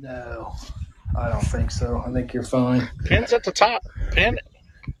 No, I don't think so. I think you're fine. Pin's at the top. Pin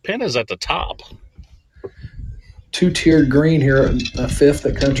is at the top. 2-tiered green here at 5th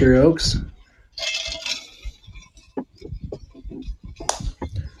at Country Oaks.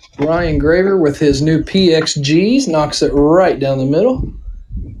 Ryan Graber with his new PXGs knocks it right down the middle.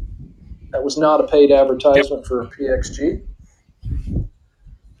 That was not a paid advertisement for PXG.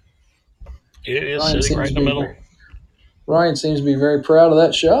 It is sitting right in the middle. Ryan seems to be very proud of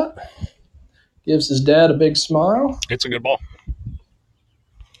that shot. Gives his dad a big smile. It's a good ball.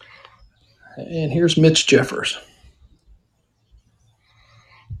 And here's Mitch Jeffers.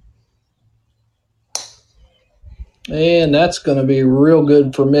 And that's going to be real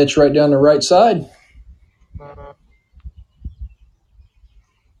good for Mitch right down the right side.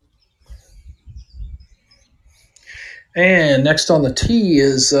 And next on the tee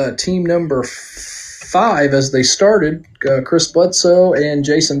is team number 5 as they started, Chris Bledsoe and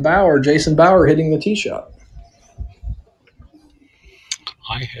Jason Bauer. Jason Bauer hitting the tee shot.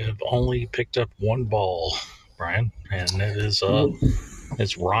 I have only picked up one ball, Brian, and it is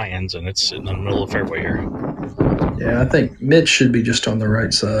it's Ryan's, and it's in the middle of the fairway here. Yeah, I think Mitch should be just on the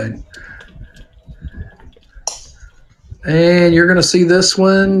right side. And you're going to see this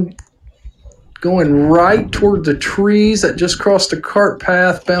one going right toward the trees that just crossed a cart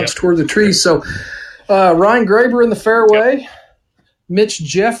path, bounced toward the trees. So Ryan Graber in the fairway. Yep. Mitch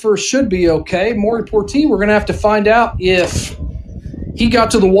Jeffers should be okay. Maury Portee, we're going to have to find out if he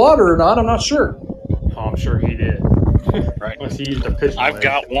got to the water or not. I'm not sure. Oh, I'm sure he did. Right. Unless he used a pitch. I've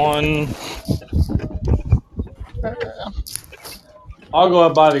got one. I'll go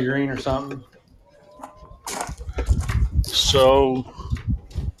up by the green or something. So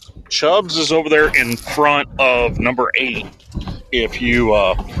Chubbs is over there in front of number 8. If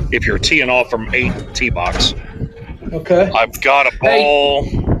you're teeing off from 8 tee box. Okay. I've got a ball.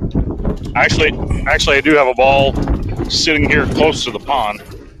 Hey. Actually, I do have a ball sitting here close to the pond.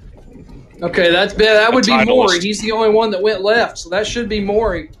 Okay, that would be Maury. He's the only one that went left, so that should be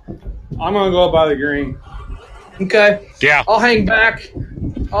Maury. I'm gonna go up by the green. Okay. Yeah. I'll hang back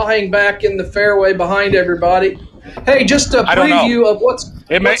in the fairway behind everybody. Hey, just a preview of what's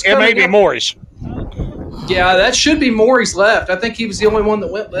it may be Maury's. Yeah, that should be Maury's left. I think he was the only one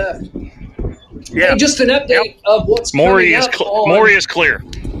that went left. Yeah. Hey, just an update of what's Maury coming is up Maury is clear.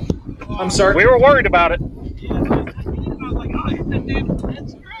 I'm sorry? We were worried about it.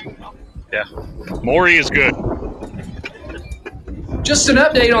 Yeah. Maury is good. Just an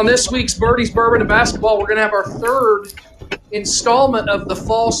update on this week's Birdies, Bourbon, and Basketball. We're going to have our third installment of the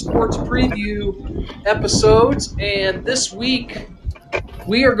fall sports preview episodes, and this week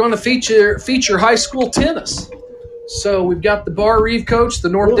we are going to feature high school tennis. So we've got the Bar Reeve coach, the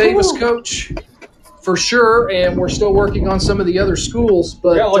North Davis coach for sure, and we're still working on some of the other schools.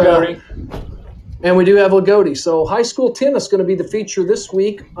 But and we do have Lagodi. So high school tennis is going to be the feature this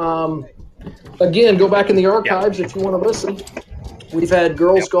week. Again, go back in the archives if you want to listen. We've had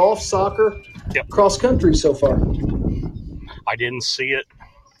girls golf, soccer, cross country so far. I didn't see it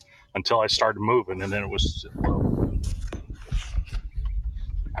until I started moving, and then it was low.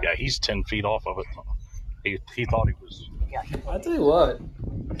 Yeah, he's 10 feet off of it. He thought he was. I tell you what,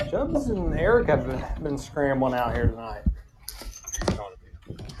 Chubbs and Eric have been scrambling out here tonight.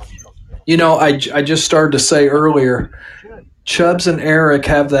 You know, I just started to say earlier, Chubbs and Eric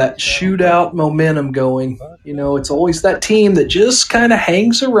have that shootout momentum going. You know, it's always that team that just kind of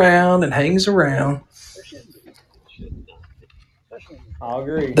hangs around and hangs around. I'll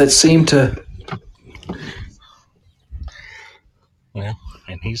agree. That seem to. Yeah,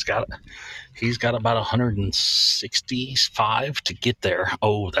 and he's got about 165 to get there.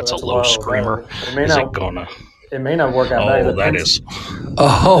 Oh, that's a low screamer. It may not work out bad. Oh, that is.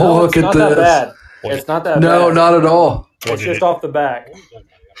 Oh, look at this. It's not that bad. It's not that bad. No, not at all. It's just off the back.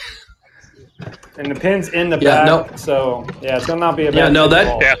 And the pin's in the back, so it's gonna not be a bad.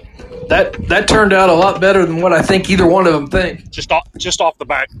 That turned out a lot better than what I think either one of them think. Just off the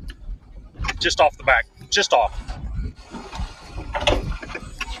back. Just off the back. Just off.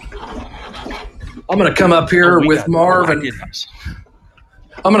 I'm gonna come up here with Marv and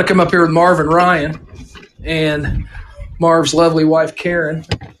I'm gonna come up here with Marv and Ryan and Marv's lovely wife Karen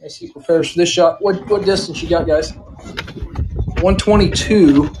as he prepares for this shot. What distance you got, guys?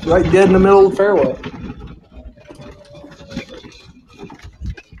 122, right dead in the middle of the fairway.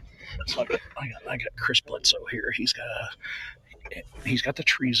 So I got Chris Bledsoe here. He's got the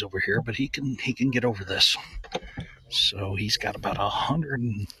trees over here, but he can get over this. So he's got about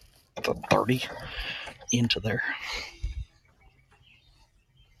 130 into there.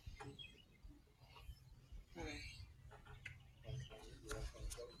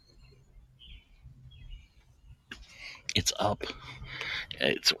 It's up.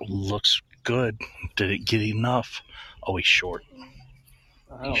 It looks good. Did it get enough? Oh, he's short.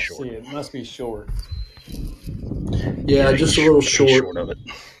 I don't see it. It must be short. Yeah, just a little short of it.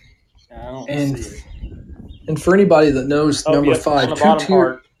 I don't see it. And for anybody that knows number 5,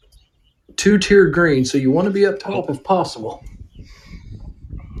 two-tiered green, so you want to be up top if possible.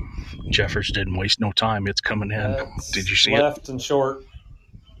 Jeffers didn't waste no time. It's coming in. Did you see left and short.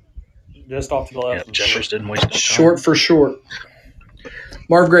 Just off to the left. Yeah, Jeffers didn't waste no time. Short for short.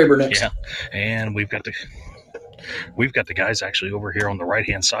 Marv Graber next. Yeah, and we've got the guys actually over here on the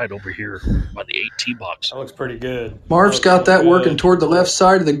right-hand side over here by the 8 box. That looks pretty good. Marv's got that working toward the left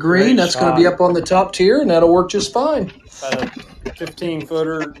side of the green. That's going to be up on the top tier, and that'll work just fine. About a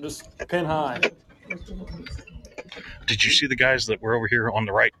 15-footer, just pin high. Did you see the guys that were over here on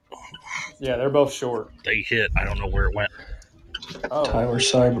the right? Yeah, they're both short. They hit. I don't know where it went. Oh. Tyler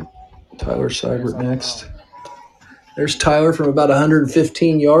Seibert next. There's Tyler from about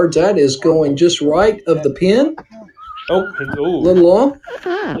 115 yards. That is going just right of the pin. Oh, a little long.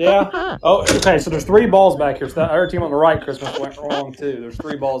 Yeah. Oh, okay. So there's 3 balls back here. So that other team on the right, Christmas, went wrong too. There's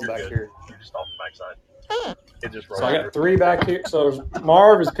 3 balls back here. Just off the backside. So I got 3 back here. So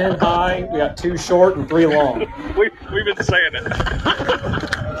Marv is pin high. We got 2 short and 3 long. We've been saying it.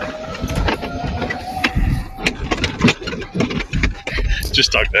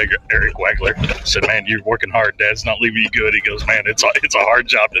 Just talked to Eric Wagler. Said, "Man, you're working hard. Dad's not leaving you good." He goes, "Man, it's a hard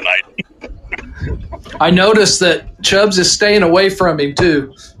job tonight." I noticed that Chubbs is staying away from him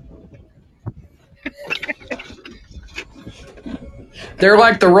too. They're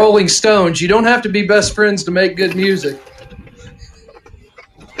like the Rolling Stones. You don't have to be best friends to make good music.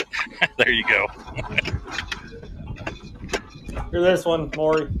 There you go. Here's this one,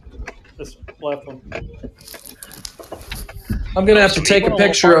 Maury. This left one. I'm going to have to take a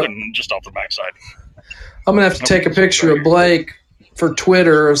picture of just off the backside. I'm going to have to take a picture of Blake for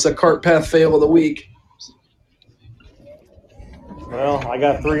Twitter as the cart path fail of the week. Well, I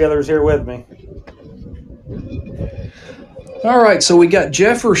got 3 others here with me. All right, so we got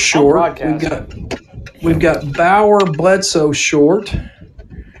Jeffers short. We've got Bauer, Bledsoe short.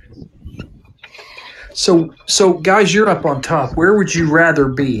 So guys, you're up on top. Where would you rather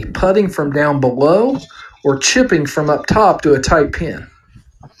be? Putting from down below or chipping from up top to a tight pin?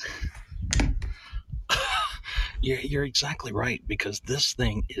 You're exactly right, because this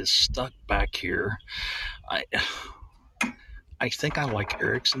thing is stuck back here. I think I like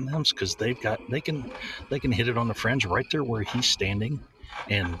Erickson them's because they can hit it on the fringe right there where he's standing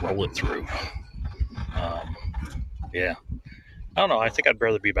and roll it through. Yeah, I don't know. I think I'd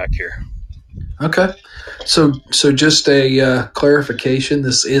rather be back here. Okay. So just a clarification.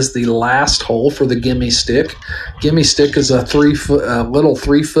 This is the last hole for the gimme stick. Gimme stick is a little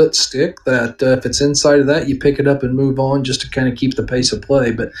 3 foot stick that if it's inside of that, you pick it up and move on just to kind of keep the pace of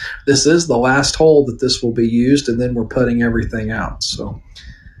play. But this is the last hole that this will be used, and then we're putting everything out. So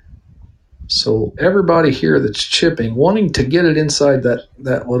everybody here that's chipping, wanting to get it inside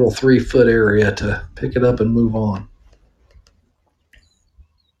that little 3 foot area to pick it up and move on.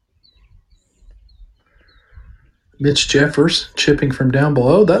 Mitch Jeffers chipping from down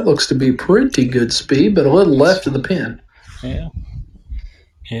below. That looks to be pretty good speed, but a little left of the pin. Yeah.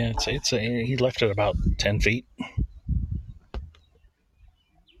 Yeah, he left it about 10 feet.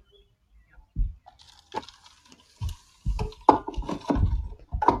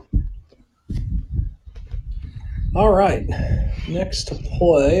 All right. Next to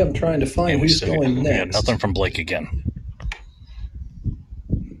play, I'm trying to find who's going next. We got nothing from Blake again.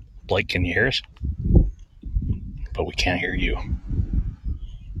 Blake, can you hear us? But we can't hear you.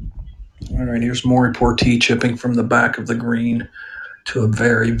 All right, here's Maury Portee chipping from the back of the green to a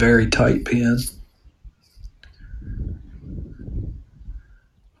very, very tight pin.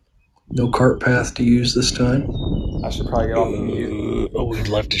 No cart path to use this time. I should probably get off the mute. Oh, he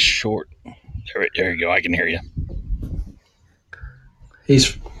left it short. There you go. I can hear you.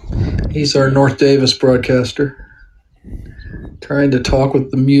 He's our North Davis broadcaster. Trying to talk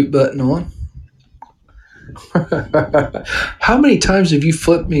with the mute button on. How many times have you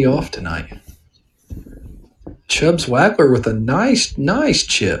flipped me off tonight? Chubbs Wackler with a nice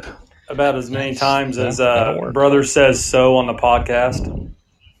chip. About as many times as Brother Says So on the podcast.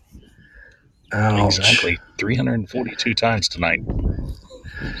 Ouch. Exactly. 342 times tonight.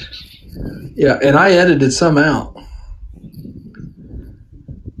 Yeah, and I edited some out.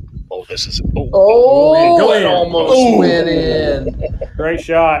 Oh, this is... Go in. Almost went in. Great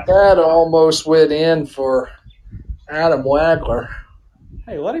shot. That almost went in for Adam Wackler.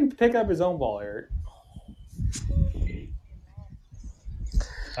 Hey, let him pick up his own ball, Eric.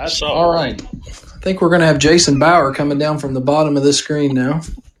 All right. I think we're going to have Jason Bauer coming down from the bottom of this screen now.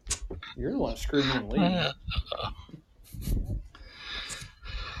 You're the one that screwed me in the lead.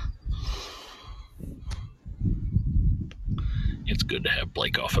 It's good to have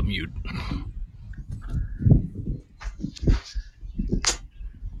Blake off of mute.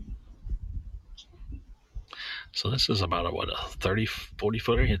 So this is about a 30, 40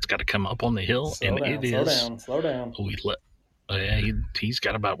 footer. It's got to come up on the hill, Slow down. He's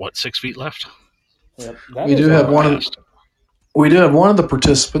got about 6 feet left. Yep, we do have one of the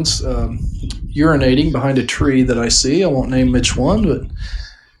participants urinating behind a tree that I see. I won't name which one, but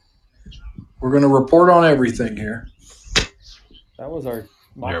we're going to report on everything here. That was our.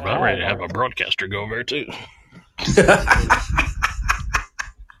 We're about ready to have a broadcaster go over there too.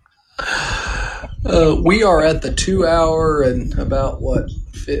 We are at the 2 hour and about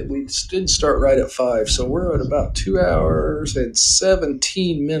we did start right at 5, so we're at about 2 hours and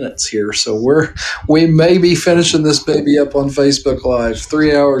 17 minutes here. So we may be finishing this baby up on Facebook Live.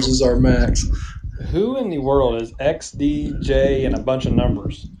 3 hours is our max. Who in the world is XDJ and a bunch of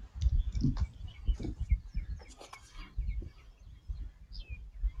numbers?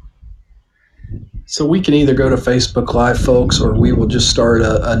 So we can either go to Facebook Live, folks, or we will just start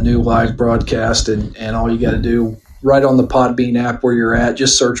a new live broadcast, and all you got to do, right on the Podbean app where you're at,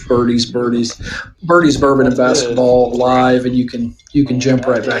 just search Birdie's Bourbon and Basketball Live, and you can jump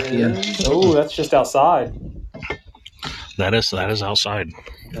right back in. Oh, that's just outside. That is outside.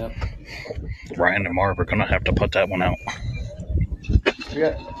 Yep. Ryan and Marv are going to have to put that one out.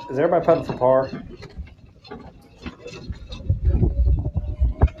 Is everybody putting for par?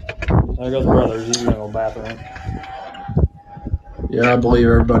 There goes Brothers. He's going to go bathroom. Yeah, I believe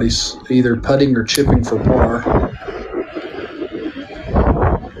everybody's either putting or chipping for par.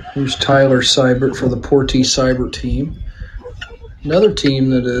 Here's Tyler Seibert for the Portee Seibert team. Another team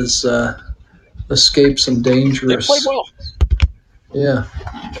that has escaped some dangerous... They played well. Yeah.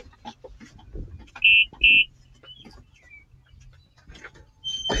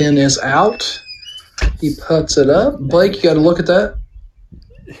 Pin is out. He puts it up. Blake, you got to look at that.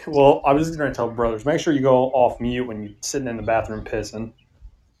 Well, I was just going to tell Brothers, make sure you go off mute when you're sitting in the bathroom pissing.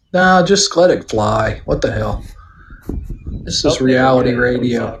 Nah, just let it fly. What the hell? This is reality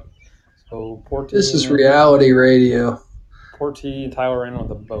radio. So Portee, this is reality radio. Portee and Tyler in on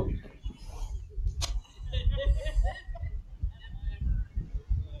the boat.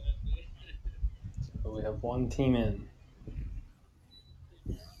 So we have one team in.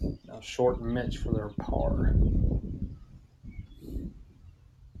 Now Short and Mitch for their par.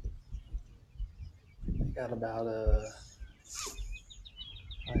 They got about a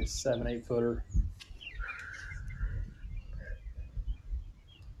 7-8 footer.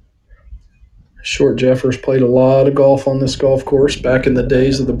 Short Jeffers played a lot of golf on this golf course back in the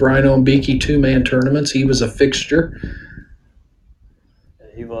days of the Brino and Beakey two-man tournaments. He was a fixture. Yeah,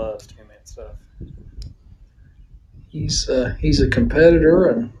 he loves two-man stuff. He's a competitor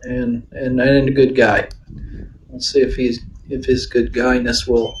and a good guy. Let's see if his good guyness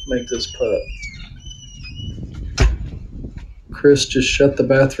will make this putt. Chris just shut the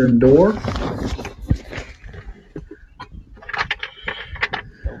bathroom door.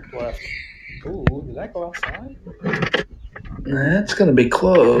 Left. Ooh, did that go outside? That's going to be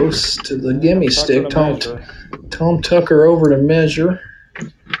close to the gimme Tucker stick. to Tom Tucker over to measure.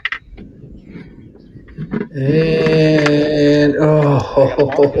 And,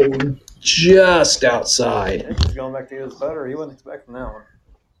 just outside. He's going back to his putter. He wasn't expecting that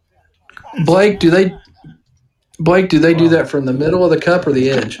one. Blake, do they do that from the middle of the cup or the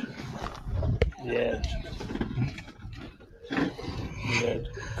edge? The edge.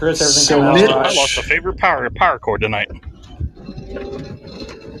 Chris, everything So come out Mitch- all I right? lost a favorite power cord tonight.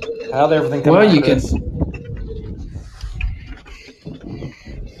 How'd everything come Well, out, you can. Chris?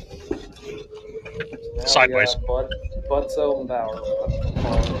 Now we Sideways. got Butzo and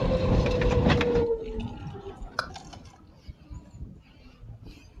Bauer.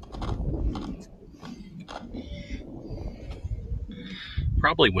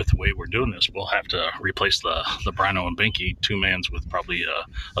 Probably with the way we're doing this, we'll have to replace the Brino and Binky two-mans with probably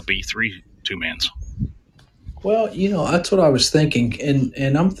a B3 two-mans. Well, that's what I was thinking,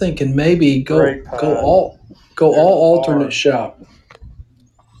 and I'm thinking maybe go Great putt. all alternate shot.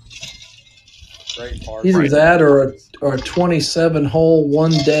 Great par. Either Right. that or a 27-hole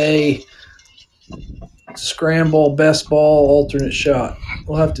 1 day scramble best ball alternate shot.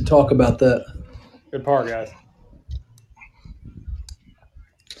 We'll have to talk about that. Good par, guys.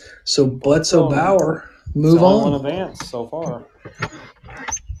 So Bledsoe Bauer, move It's only one on. advance so far.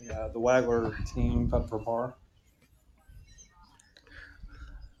 Yeah, the Wagler team putt for par.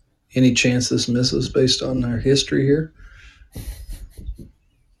 Any chance this misses based on their history here?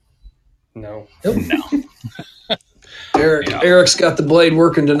 No. No. Eric's got the blade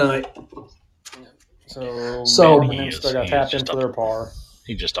working tonight. So So- Manning still got tapped in for their par.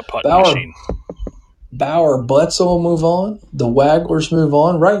 He's just a putt Bauer. machine. Bauer, Bledsoe will move on. The Wagglers move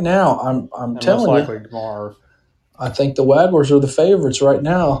on. Right now, I'm And most telling you, likely Marv. I think the Wagglers are the favorites right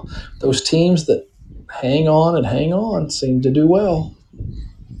now. Those teams that hang on seem to do well.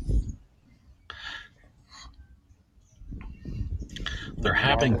 They're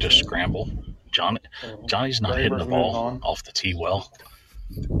having to scramble. Johnny's not hitting the Graber's ball moving on. off the tee well,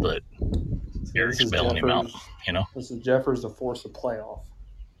 but Eric's This is bailing him out. Jeffers. This is Jeffers to force a playoff.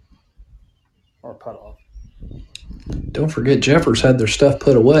 Or putt off. Don't forget, Jeffers had their stuff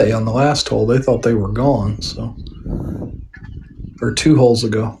put away on the last hole. They thought they were gone, or 2 holes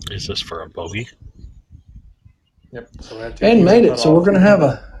ago, Is this for a bogey? Yep. So we have two and teams made to it. putt So we're off.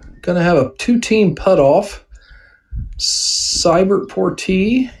 gonna have a 2-team putt off. Seibert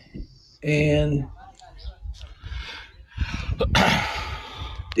Portee and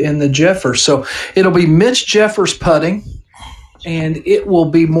the Jeffers. So it'll be Mitch Jeffers putting, and it will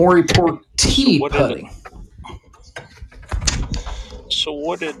be Maury Portee So what did putting. So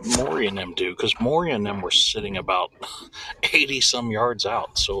what did Maury and them do? Because Maury and them were sitting about 80-some yards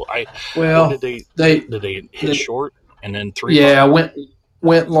out. So Well, what did they they hit short and then 3? yeah went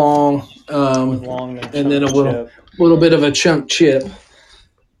long, Went long and then a chunk chip. little bit of a chunk chip,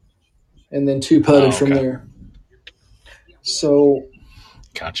 and then 2 putted from okay. there. So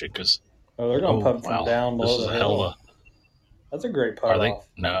Gotcha. Because Oh, they're going to putt from down this below is the a hell hill. of That's a great putt Are they? off.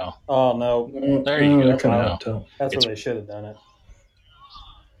 No. Oh, no. There you go. they're kinda No. up to- That's It's- where they should have done it.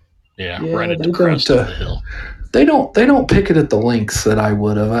 Yeah, Yeah, right at they the crest don't, of the hill. They don't pick it at the lengths that I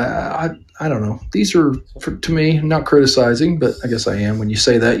would have. I don't know. These are, to me, not criticizing, but I guess I am. When you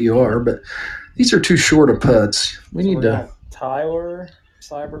say that, you are. But these are too short of putts. We So need we're gonna to. have Tyler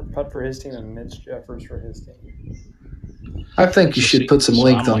Seibert putt for his team and Mitch Jeffers for his team. I think you So should see- put some so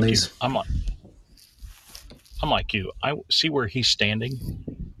length I'm on like these. You. I'm like you. I see where he's standing.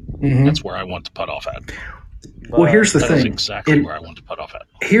 Mhm. That's where I want to putt off at. Well, here's the That is thing. exactly And where I want to putt off at.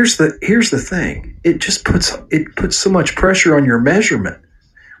 here's the thing. It just puts so much pressure on your measurement.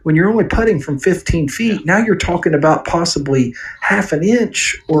 When you're only putting from 15 feet, now you're talking about possibly half an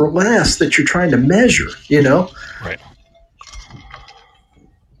inch or less that you're trying to measure. Right.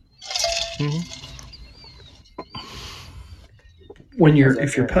 Mm-hmm.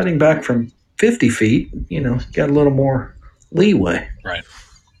 if you're putting back from 50 feet, you got a little more leeway. Right.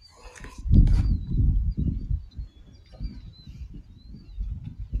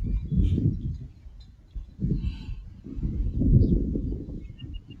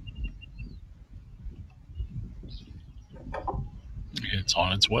 It's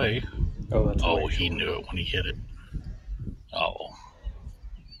on its way. Oh, he knew it when he hit it. Oh.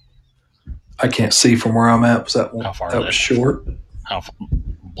 I can't see from where I'm at. Was that one? How far that was short.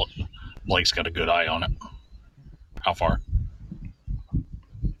 Blake's got a good eye on it. How far?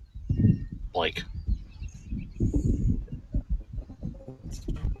 Blake.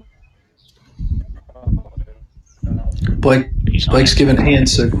 Blake's giving hand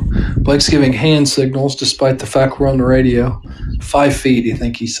signals despite the fact we're on the radio. 5 feet, I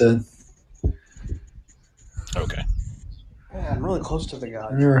think he said. Okay. Yeah, I'm really close to the guy.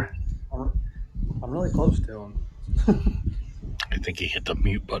 I'm really close to him. I think he hit the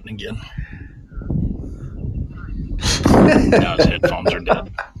mute button again. Now his headphones are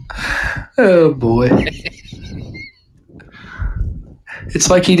dead. Oh boy. It's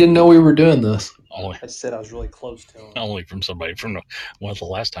like he didn't know we were doing this. I said I was really close to him. Only from somebody from the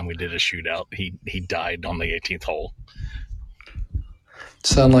last time we did a shootout, he died on the 18th hole.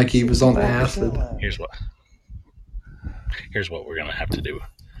 Sound like he was on acid. Here's what we're gonna have to do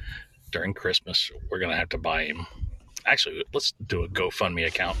during Christmas. We're gonna have to buy him. Actually, let's do a GoFundMe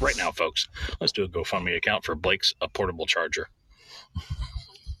account right now, folks. Let's do a GoFundMe account for Blake's a portable charger.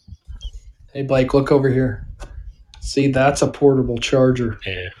 Hey Blake, look over here. See, that's a portable charger.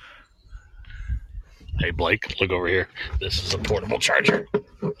 Yeah. Hey Blake, look over here. This is a portable charger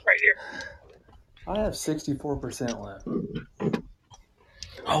right here. I have 64% left.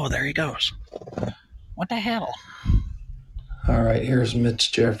 Oh, there he goes. What the hell? All right, here's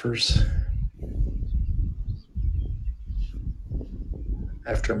Mitch Jeffers.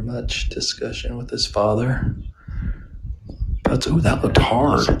 After much discussion with his father. That looked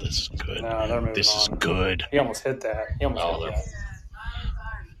hard. This is good. No, this is good. He almost hit that.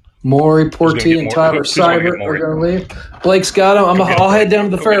 Maury Porty and Tyler Seibert are going to leave. Blake's got him. I'll head down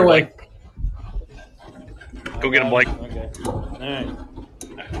to the fairway. Go get him, Blake. Okay. All right.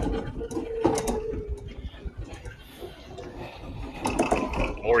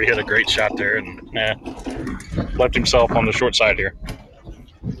 Maury hit a great shot there and left himself on the short side here.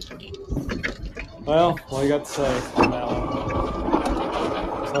 Well, what do you got to say on that one?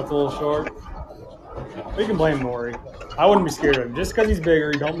 It's not a little short. We can blame Maury. I wouldn't be scared of him. Just because he's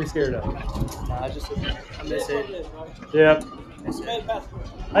bigger, don't be scared of him. I miss it. Yep.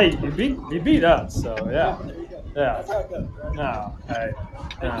 Hey, you beat us, so yeah. Yeah. No, hey.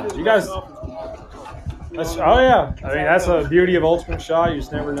 No. You guys. That's the beauty of Ultimate Shot. You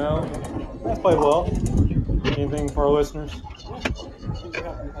just never know. That's played well. Anything for our listeners?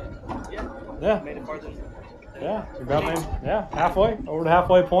 Yeah. Yeah, we got halfway, over the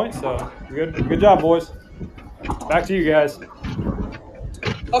halfway point. So good job, boys. Back to you guys.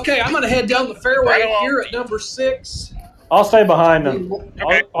 Okay, I'm going to head down the fairway here at number 6. I'll stay behind them.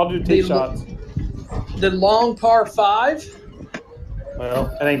 I'll do tee shots. The long par 5.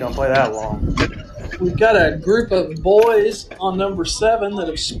 Well, it ain't gonna play that long. We've got a group of boys on number 7 that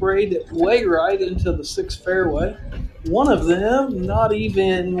have sprayed it way right into the 6th fairway. One of them not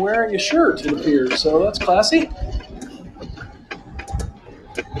even wearing a shirt, it appears, so that's classy.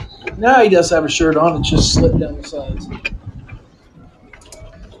 Now he does have a shirt on, it's just slipped down the sides.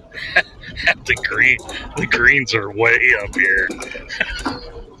 The greens are way up here.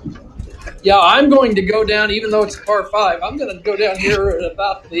 Yeah, I'm going to go down, even though it's a par 5, I'm going to go down here at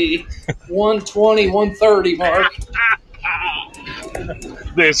about the 120, 130 mark.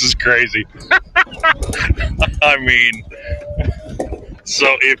 This is crazy. I mean,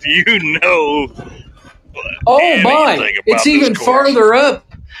 so if you know it's even farther up.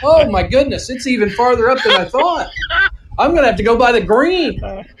 Oh my goodness, it's even farther up than I thought. I'm going to have to go by the green.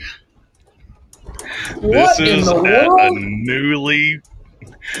 What in the world?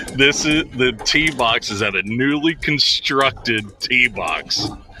 The tee box is at a newly constructed tee box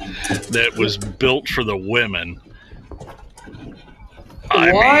that was built for the women.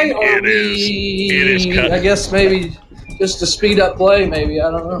 I guess maybe just to speed up play, maybe.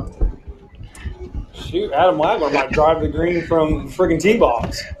 I don't know. Shoot, Adam Wagler might drive the green from friggin' tee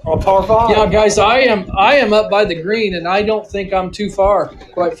box on par 5. Yeah, guys, I am up by the green, and I don't think I'm too far,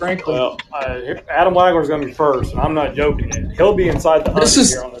 quite frankly. Well, Adam Wagler's going to be first, and I'm not joking. He'll be inside the 100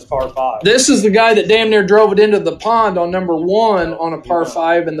 here on this par 5. This is the guy that damn near drove it into the pond on number 1 on a par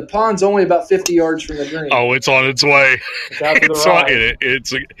 5, and the pond's only about 50 yards from the green. Oh, it's on its way. It's out to the right.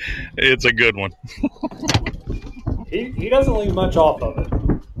 It's a good one. He doesn't leave much off of it.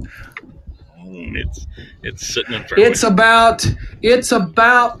 It's sitting in front. It's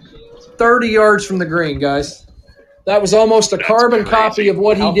about 30 yards from the green, guys. That was almost a carbon copy of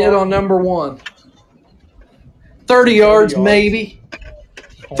what he did on number 1. 30 yards, maybe,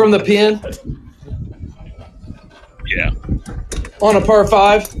 from the pin. Yeah. On a par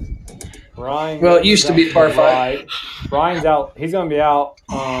 5. Ryan. Well, it used to be par 5. Right. Ryan's out. He's going to be out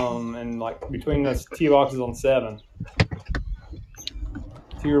and like between the tee boxes on 7.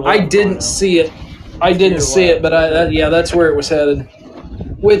 I didn't see it. But that's where it was headed.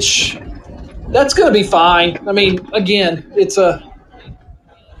 Which, that's going to be fine. I mean, again, it's going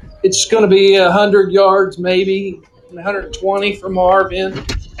to be 100 yards, maybe 120 from Marvin.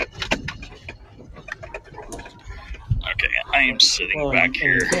 Okay, I am sitting back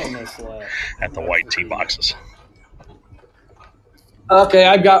here at the white tee boxes. Okay,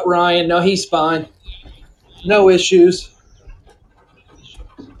 I've got Ryan. No, he's fine. No issues.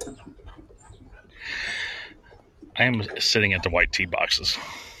 I am sitting at the white tee boxes.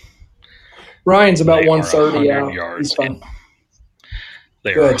 Ryan's about They 130 are 100 out. yards. He's fine.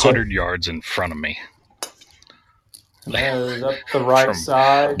 They Go are ahead, sir. 100 yards in front of me. There's up the right From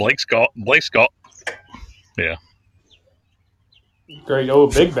side. Blake's golf. Yeah. Great. Oh,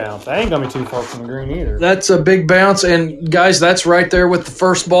 big bounce. That ain't going to be too far from the green either. That's a big bounce. And, guys, that's right there with the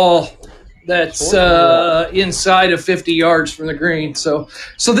first ball. That's inside of 50 yards from the green. So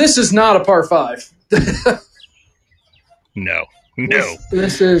this is not a par 5. No.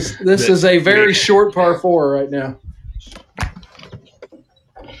 This is a very short par 4 right now.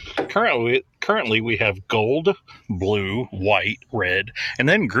 Currently, we have gold, blue, white, red, and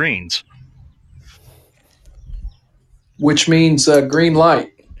then greens. Which means green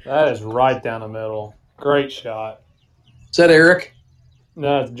light. That is right down the middle. Great shot. Is that Eric?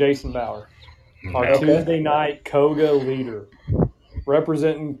 No, it's Jason Bauer. Our No. Tuesday night Koga leader.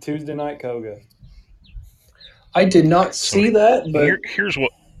 Representing Tuesday night Koga. I did not see that, but Here's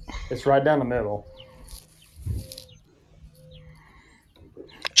what. It's right down the middle.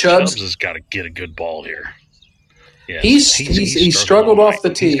 Chubbs has got to get a good ball here. Yeah, he struggled off the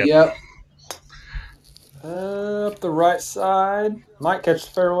tee. Yep. Up the right side. Might catch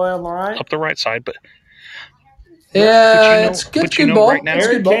the fairway on the right. Up the right side, but Yeah, it's good. but you Good know, ball. right now- It's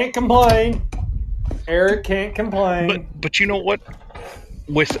Eric good ball. can't complain. Eric can't complain. but you know what?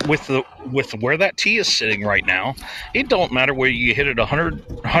 With where that tee is sitting right now, it don't matter whether you hit it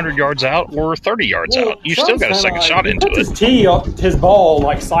 100 yards out or 30 yards out. You still got a second shot into His it. his ball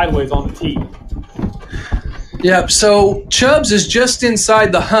like sideways on the tee. Yep. So Chubbs is just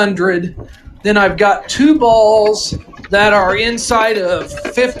inside the 100. Then I've got 2 balls that are inside of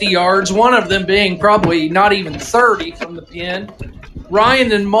 50 yards. One of them being probably not even 30 from the pin.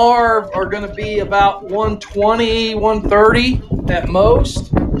 Ryan and Marv are going to be about 120, 130 at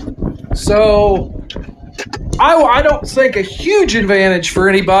most. So I don't think a huge advantage for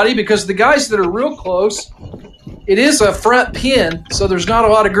anybody because the guys that are real close, it is a front pin, so there's not a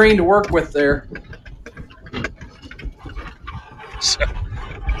lot of green to work with there.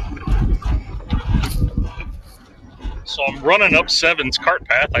 So I'm running up 7's cart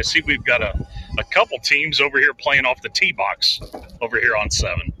path. I see we've got a couple teams over here playing off the tee box over here on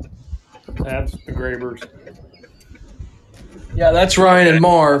 7. That's the Grabers. Yeah, that's Ryan and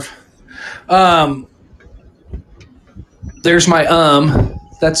Marv. There's my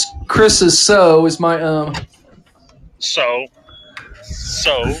That's Chris's is my So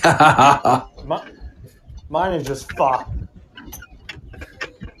Mine is just fa.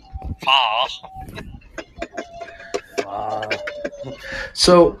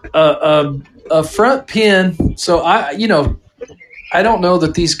 So a front pin. So I don't know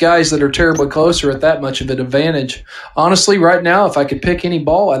that these guys that are terribly close are at that much of an advantage. Honestly, right now, if I could pick any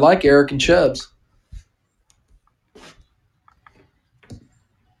ball, I like Eric and Chubbs.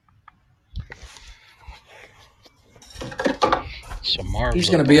 So Marv's He's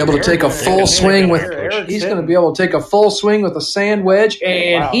going to be able to take a full swing with. He's going to be able to take a full swing with a sand wedge,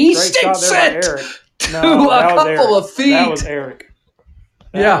 and he sticks it to a couple of feet. That was Eric.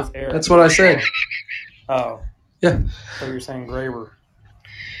 Yeah, that's what I said. Oh. Yeah. So you're saying Graber.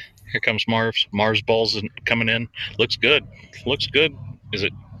 Here comes Marv's. Marv's ball's coming in. Looks good. Is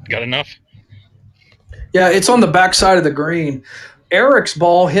it got enough? Yeah, it's on the back side of the green. Eric's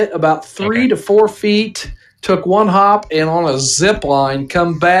ball hit about 3 to 4 feet, took one hop, and on a zip line,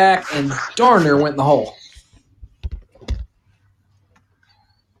 come back, and darn near went in the hole.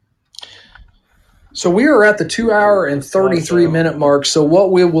 So we are at the 2 hour and 33 minute mark. So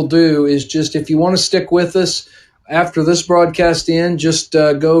what we will do is just, if you want to stick with us after this broadcast ends, just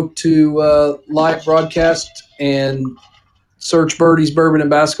go to live broadcast and search Birdie's Bourbon and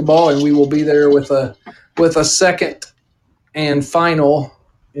Basketball, and we will be there with a second and final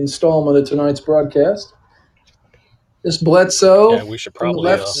installment of tonight's broadcast. This Bledsoe Yeah, we should on the probably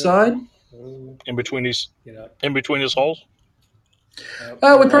left side. in between his holes. We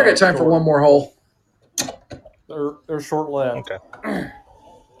probably got time for one more hole. They're short left. Okay.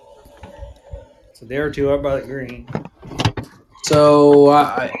 So they're 2 up by the green. So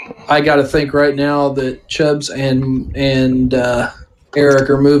I got to think right now that Chubbs and Eric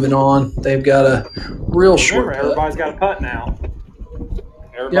are moving on. They've got a real short Remember, putt. everybody's got a putt now.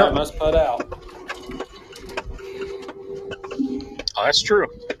 Everybody must putt out. Oh, that's true.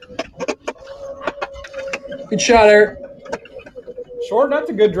 Good shot, Eric. Short, that's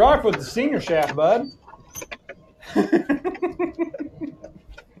a good drive with the senior shaft, bud.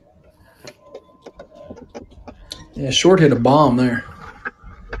 Yeah, Short hit a bomb there.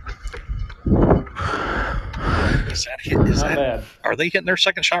 Is that bad. Are they hitting their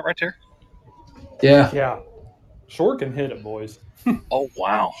second shot right there? Yeah. Yeah. Short can hit it, boys. Oh,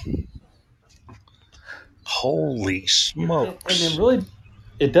 wow. Holy And smokes. it really,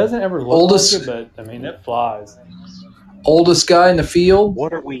 it doesn't ever look Oldest- like it, but, I mean, it flies. Oldest guy in the field.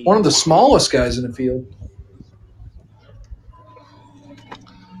 What are we? One of the smallest guys in the field.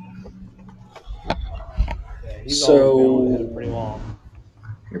 Yeah, he's So- always been able to hit it pretty long.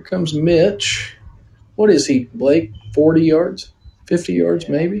 Here comes Mitch. What is he, Blake? 40 yards? 50 yards,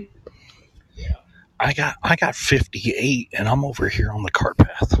 maybe? I got 58, and I'm over here on the cart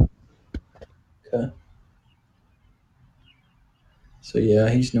path. Okay. So, yeah,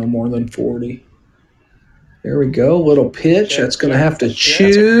 he's no more than 40. There we go. Little pitch. That's going to have to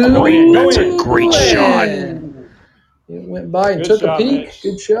chew. That's a great shot. It went by and Good took shot, a peek. Mitch.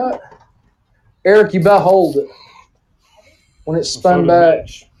 Good shot. Eric, you about hold it when it spun So did back.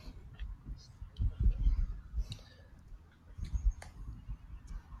 Mitch.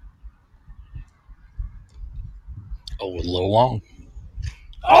 Oh, a little long.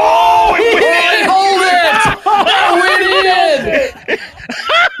 Oh, he hold it!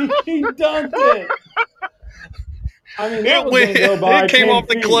 He dunked it. I mean, that was going to go by It came 10 off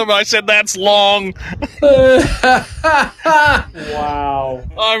the feet. cliff. I said, that's long. Wow.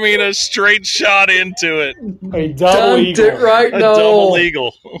 I mean, a straight shot into it. A double Dunked eagle. it right A now. double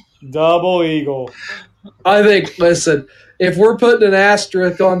eagle. Double eagle. I think, listen, if we're putting an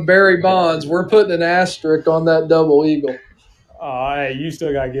asterisk on Barry Bonds, we're putting an asterisk on that double eagle. Oh, hey, you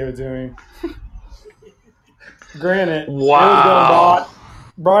still got to give it to him. Granted, Wow. it was going by.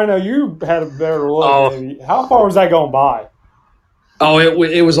 Brian, you had a better look. Oh. Maybe. How far was that going by? Oh,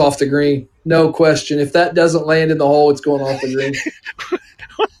 it was off the green. No question. If that doesn't land in the hole, it's going off the green.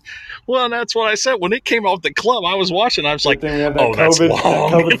 Well, that's what I said. When it came off the club, I was watching. I was like, Then we have that oh, that's COVID,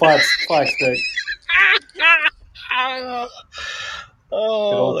 long. that COVID flag stick. Good Oh,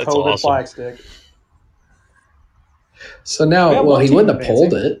 old that's COVID awesome. flag stick. So now, Yeah, well, one he team wouldn't have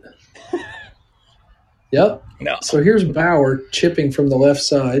pulled advancing. it. Yep. No. So here's Bauer chipping from the left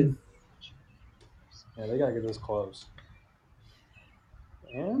side. Yeah, they got to get this close.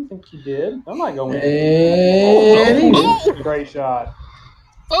 And I think he did. I might go in. And Oh. Great shot.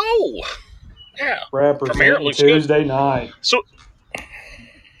 Oh, yeah. From here, it Representing looks good. Tuesday night. So,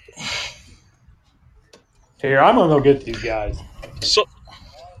 Here, I'm going to go get these guys. so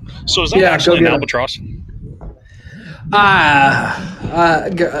is that Yeah, actually go an get 'em. albatross?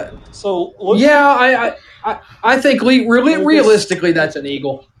 So, look, yeah, I think realistically that's an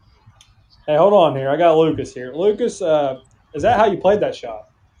eagle. Hey, hold on here. I got Lucas here. Lucas, is that how you played that shot?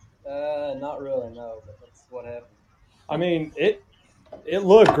 Not really, no, but that's what happened. I mean, it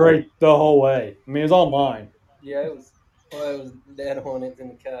looked great the whole way. I mean, it was online. Yeah, it was dead on. It's in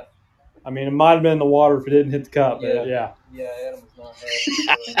the cup. I mean, it might have been in the water if it didn't hit the cup. But yeah. Yeah, Adam was not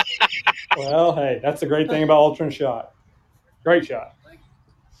happy. Well, hey, that's the great thing about alternate shot. Great shot.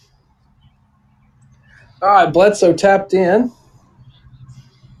 All right, Bledsoe tapped in.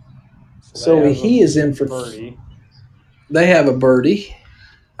 So they have he a is in for birdie. They have a birdie,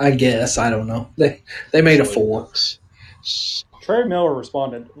 I guess. I don't know. They made a 4. Trey Miller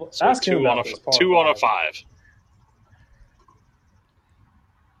responded. So Ask him two on about a this par 2 on a 5. 5.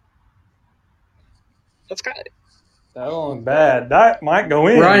 That's kind of, That don't look bad. That might go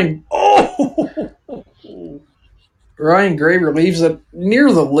in. Ryan Graver leaves it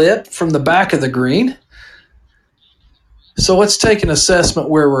near the lip from the back of the green. So let's take an assessment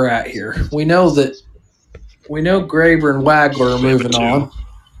where we're at here. We know Graver and Wagler are moving on.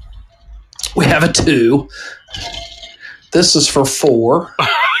 We have a 2. This is for 4.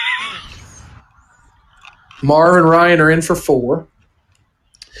 Marv and Ryan are in for 4.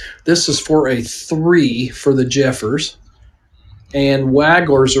 This is for a 3 for the Jeffers. And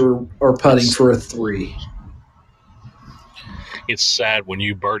Wagglers are putting for a 3. It's sad when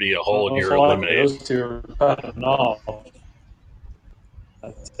you birdie a hole and you're Most likely eliminated. Those two are putting off.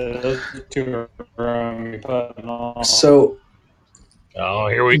 Those two are putting off. So, Oh,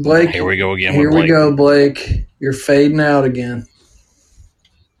 here we Blake, go again. Here with Blake. we go, Blake. You're fading out again.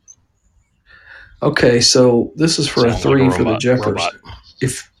 Okay, so this is for a Sounds 3 like a for the Jeffers. robot.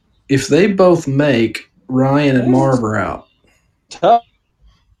 If they both make, Ryan and Marv are out. Tough.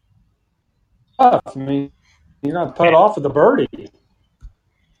 I mean, you're going to put off with the birdie.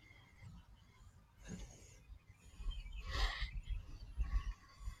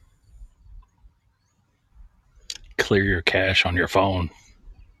 Clear your cache on your phone.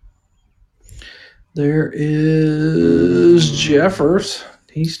 There is Jeffers.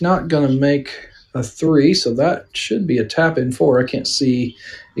 He's not going to make a 3, so that should be a tap-in 4. I can't see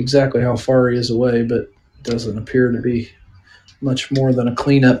exactly how far he is away, but it doesn't appear to be much more than a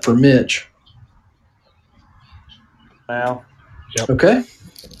cleanup for Mitch. Now. Yep. Okay.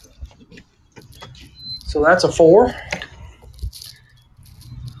 So that's a 4.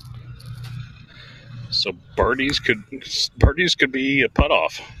 So birdies could be a putt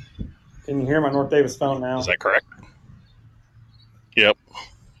off. Can you hear my North Davis phone now? Is that correct? Yep.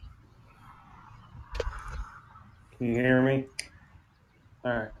 Can you hear me?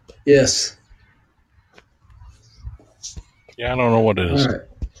 All right. Yes. Yeah, I don't know what it is. All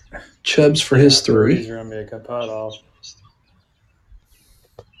right. Chubbs for his 3. These are going to be a putt off.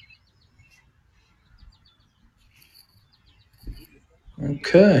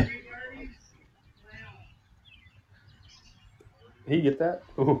 Okay. Did he get that?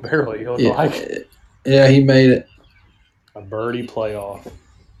 Ooh, barely. It looked Yeah. like Yeah, he made it. a birdie playoff.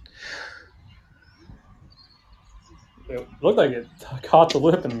 It looked like it caught the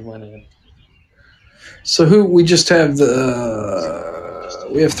lip and went in. So we just have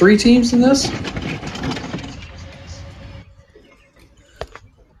we have 3 teams in this?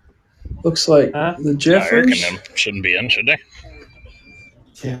 Looks like the Jeffers. Them shouldn't be in, should they?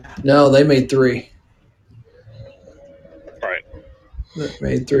 Yeah. No, they made 3. Right. They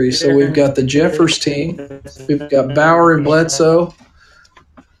made 3. So we've got the Jeffers team. We've got Bauer and Bledsoe.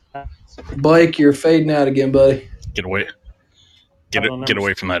 Blake, you're fading out again, buddy. Get away. Get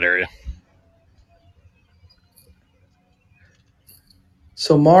away from that area.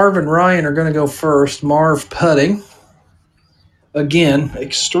 So Marv and Ryan are going to go first. Marv putting. Again,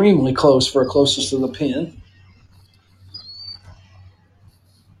 extremely close for a closest to the pin.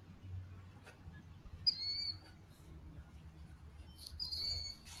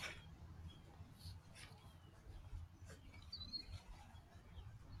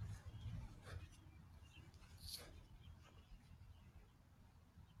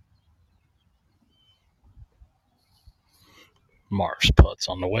 Marv's putt's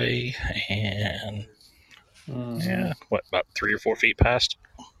on the way, and yeah, what, about 3 or 4 feet past?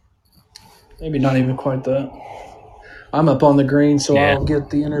 Maybe not even quite that. I'm up on the green, so Yeah. I'll get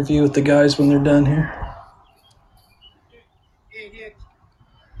the interview with the guys when they're done here.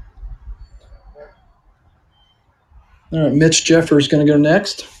 All right, Mitch Jeffers going to go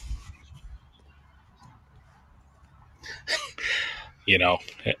next. You know,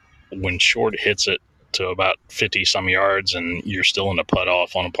 when short hits it to about 50-some yards and you're still in a putt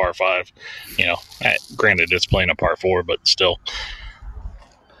off on a par 5, you know, granted it's playing a par 4, but still.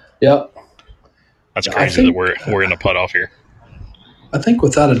 Yep. That's crazy that we're in a putt off here. I think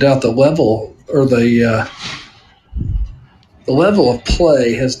without a doubt the level or the level of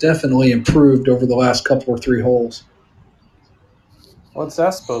play has definitely improved over the last couple or 3 holes. What's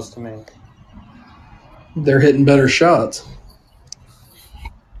that supposed to mean? They're hitting better shots.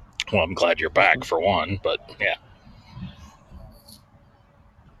 Well, I'm glad you're back for one, but yeah.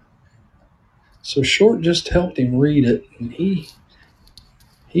 So Short just helped him read it, and he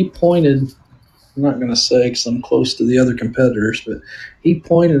pointed. I'm not going to say because I'm close to the other competitors, but he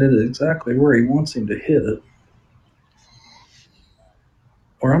pointed it exactly where he wants him to hit it.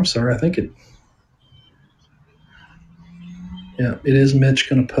 Or I'm sorry, I think it. Yeah, it is Mitch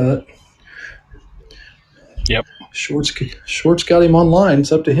going to putt. Yep. Short's got him online.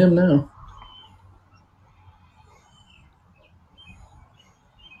 It's up to him now.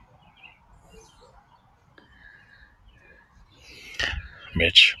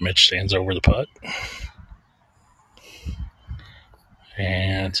 Mitch stands over the putt.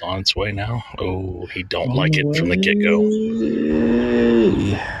 And it's on its way now. Oh, he don't like it from the get-go.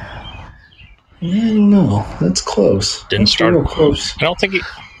 I don't know. That's close. Didn't That's start real close. I don't think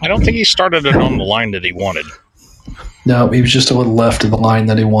he started it on the line that he wanted. No, he was just a little left of the line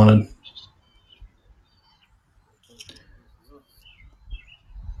that he wanted.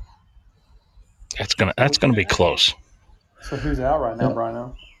 That's gonna be close. So who's out right now,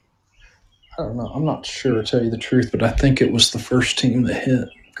 Brino? I don't know. I'm not sure, to tell you the truth, but I think it was the first team that hit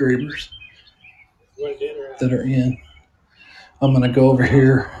Grabers that are in. I'm going to go over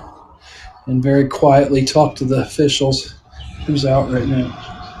here and very quietly talk to the officials. Who's out right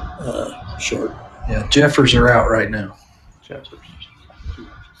now? Short. Yeah, Jeffers are out right now. Jeffers.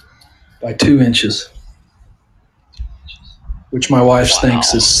 By 2 inches, which my wife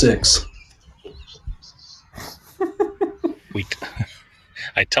thinks is 6.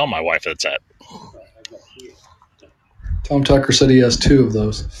 I tell my wife that's that. Tom Tucker said he has 2 of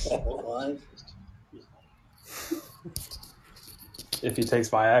those. If he takes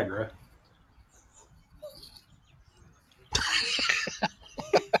Viagra.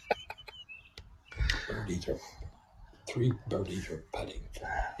 Three birdies are putting.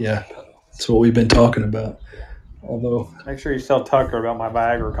 Yeah, that's what we've been talking about. Although Make sure you tell Tucker about my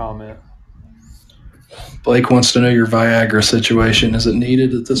Viagra comment. Blake wants to know your Viagra situation. Is it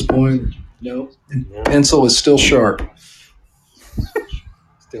needed at this point? No. Pencil is still sharp.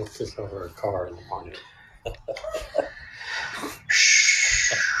 Still sits over a car in the morning.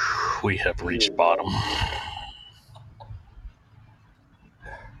 We have reached bottom.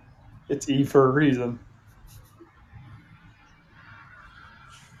 It's E for a reason.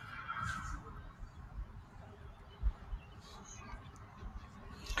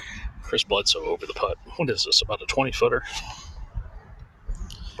 Chris Bledsoe over the putt. What is this? About a 20-footer?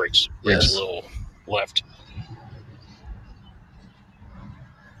 Breaks Yes. a little left.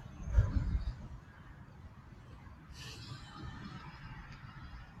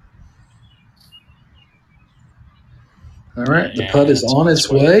 All right, the putt is on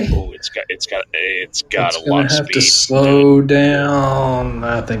its way. Oh, it's got It's a going lot to of have speed. to slow down.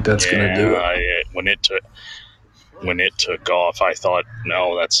 I think that's going to do it. When it took off, I thought,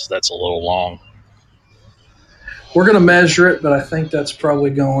 no, that's a little long. We're going to measure it, but I think that's probably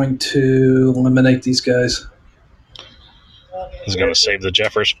going to eliminate these guys. Is it going to save the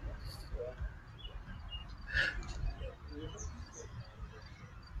Jeffers?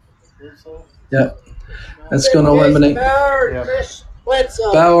 Yep. That's going to eliminate. Bauer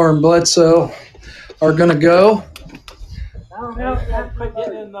and Bledsoe are going to go.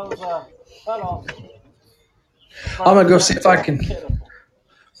 I'm going to go see if I can. I'm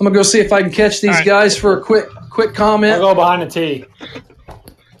going to go see if I can catch these guys for a quick comment. I'll go behind the tee.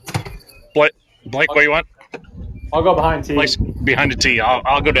 Blake, what you want? I'll go behind tee. Blake's behind the tee.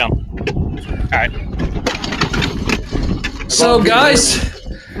 I'll go down. All right. So, guys,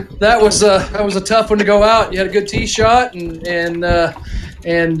 that was a tough one to go out. You had a good tee shot and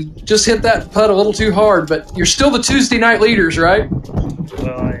just hit that putt a little too hard. But you're still the Tuesday night leaders, right?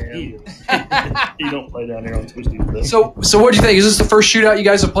 Well, I am. You don't play down here on Tuesday. So what do you think? Is this the first shootout you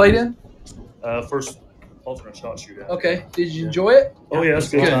guys have played in? First alternate shot shootout. Okay. Did you enjoy it? Oh yeah, that's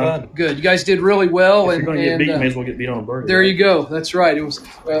good. Fun. Good. You guys did really well. If you're going to get beat, you may as well get beat on a birdie. There you go. That's right. It was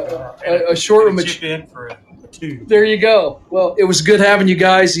a short one. Chip in for a 2. There you go. Well, it was good having you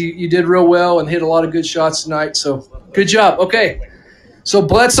guys. You did real well and hit a lot of good shots tonight. So good job. Okay. So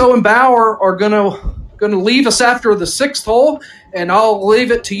Bledsoe and Bauer are gonna leave us after the 6th hole, and I'll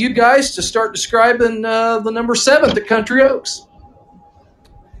leave it to you guys to start describing the number 7th at Country Oaks.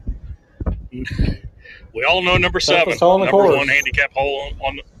 We all know number 7. Toughest hole on the number course. 1 handicap hole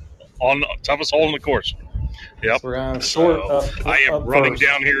on toughest hole in the course. Yep. We're gonna So short I am up running first.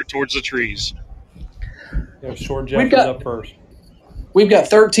 down here towards the trees. Yeah, short Jeffers up first. We've got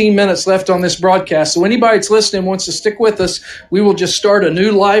 13 minutes left on this broadcast, so anybody that's listening wants to stick with us, we will just start a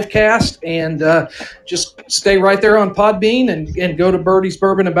new live cast and just stay right there on Podbean and go to Birdie's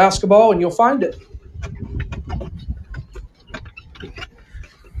Bourbon and Basketball, and you'll find it.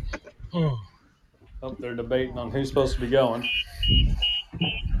 Oh, they're debating on who's supposed to be going.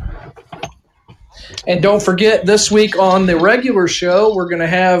 And don't forget, this week on the regular show, we're going to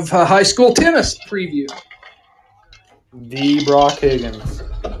have high school tennis preview. The Brock Higgins.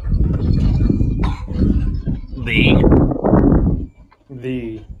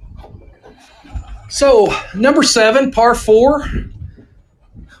 The. So, number 7, par 4,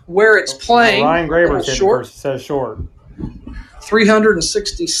 where it's playing. Ryan Graber's hitting short, first. It says short.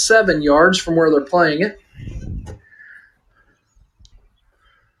 367 yards from where they're playing it.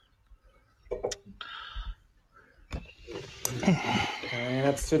 And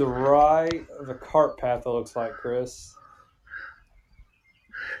that's to the right of the cart path, it looks like, Chris.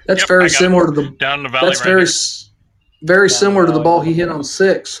 That's Yep, very I got similar it. to the. Down the valley That's right very here. very Down similar the to the valley. ball he hit on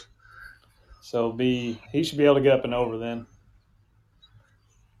 6. So he should be able to get up and over then.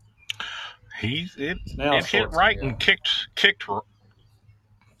 It Now hit short's right in the and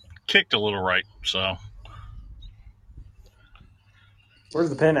kicked a little right. So Where's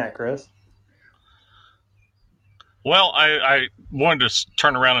the pin at, Chris? well, I wanted to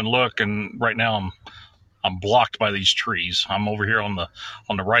turn around and look, and right now I'm blocked by these trees. I'm over here on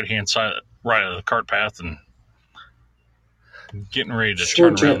the right hand side, right of the cart path, and getting ready to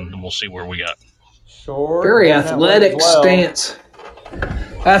Short turn around, jump. and we'll see where we got. Short. Very doing that way athletic as well. stance.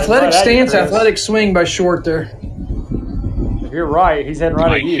 Athletic right at you, stance, Chris. athletic swing by Short there. If you're right, he's heading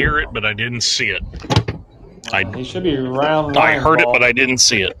right I at you. hear it, but I didn't see it. He should be around. I Ryan's heard it, ball. but I didn't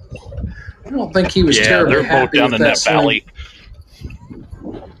see it. I don't think he was Yeah, terribly they're both happy down with in that swing. valley.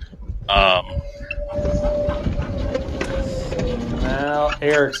 Now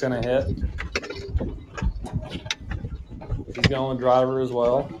Eric's gonna hit. He's going with driver as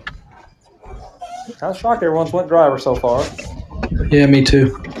well. Kind of shocked everyone's went driver so far. Yeah, me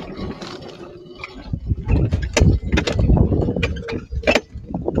too.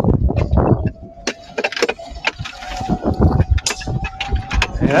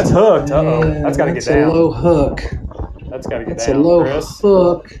 Hey, that's hooked. Uh-oh. Yeah, That's got to get that's down. a low hook. That's got to get That's down, a low Chris.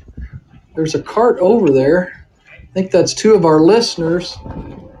 hook. There's a cart over there. I think that's two of our listeners.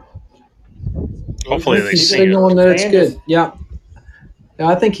 Hopefully they He's see signaling it. that it's And good. just- Yeah.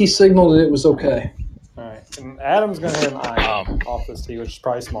 I think he signaled that it was okay. All right. And Adam's going to hit an iron off this tee, which is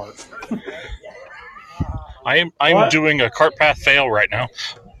probably smart. I'm What? doing a cart path fail right now,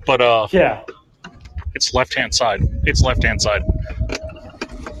 but Yeah. it's left hand side. It's left hand side.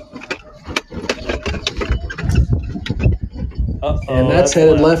 And that's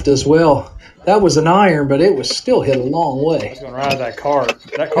headed left as well. That was an iron, but it was still hit a long way. He's going to ride that cart.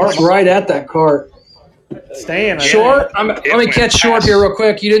 That cart It's right at that cart. staying. Short, let me catch Short here real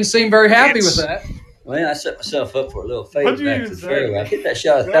quick. You didn't seem very happy with that. Well, I set myself up for a little What'd fade you back even to the say? fairway. I hit that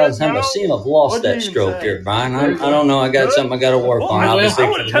shot 1,000 times. I seem I've lost What'd you that even stroke say? here, Brian. I don't know. I got something I got to work on, Well, obviously, I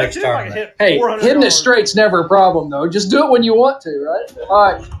for would've the touched next him. I could tournament. hit Hey, 400 hitting it yards. straight's never a problem, though. Just do it when you want to, right?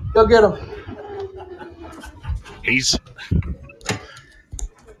 All right, go get him.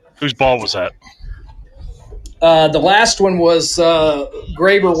 Whose ball was that? The last one was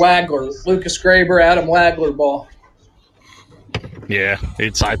Graber Wagler, Lucas Graber, Adam Wagler ball. Yeah,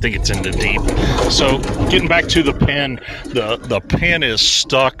 I think it's in the deep. So getting back to the pin, the pin is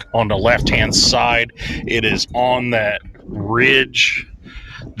stuck on the left hand side. It is on that ridge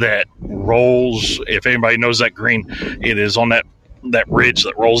that rolls. If anybody knows that green, it is on that ridge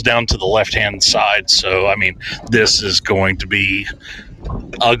that rolls down to the left hand side. So I mean, this is going to be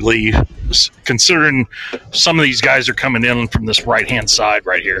ugly, considering some of these guys are coming in from this right hand side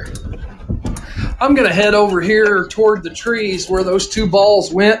right here. I'm going to head over here toward the trees where those two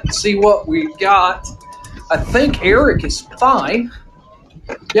balls went and see what we got. I think Eric is fine.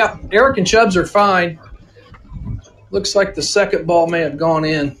 Yeah, Eric and Chubbs are fine. Looks like the second ball may have gone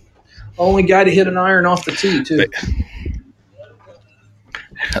in. Only guy to hit an iron off the tee, too.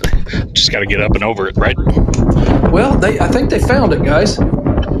 Just got to get up and over it, right? Well, I think they found it, guys.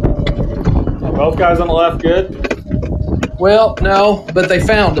 Both guys on the left good? Well, no, but they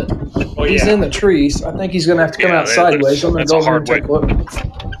found it. Oh, He's yeah. in the trees. I think he's going to have to come Yeah, out sideways. I'm going to that's go a over hard and take a look.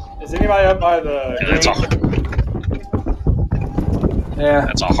 Is anybody up by the Yeah.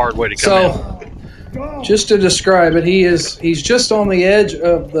 That's a hard way to come So, just to describe it, he's just on the edge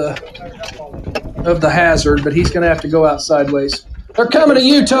of the hazard, but he's going to have to go out sideways. They're coming at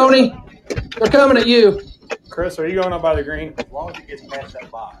you, Tony. They're coming at you. Chris, are you going up by the green? As long as it gets past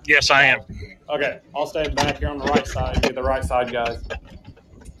that box. Yes, I am. Okay, I'll stay back here on the right side. Get the right side, guys.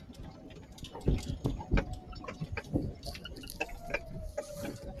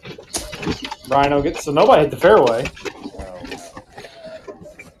 Brian, so nobody hit the fairway.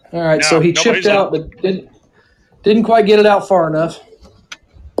 All right, No, so he nobody's chipped out, but didn't quite get it out far enough.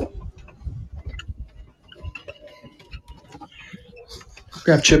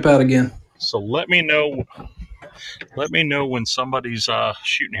 Grab chip out again. So let me know when somebody's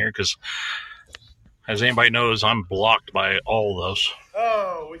shooting here, because as anybody knows, I'm blocked by all of those.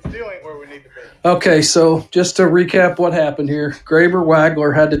 Oh, we still ain't where we need to be. Okay, so just to recap what happened here. Graber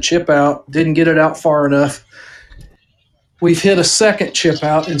Wagler had to chip out, didn't get it out far enough. We've hit a second chip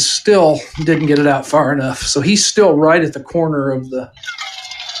out and still didn't get it out far enough. So he's still right at the corner of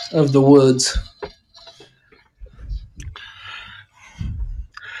the woods.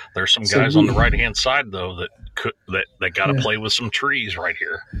 There's some So guys on the right hand side though that got to Yeah. play with some trees right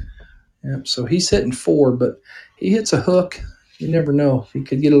here. Yep, so he's hitting 4, but he hits a hook. You never know. He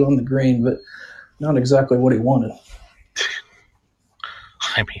could get it on the green, but not exactly what he wanted.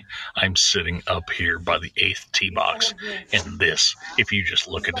 I mean, I'm sitting up here by the 8th tee box, and this, if you just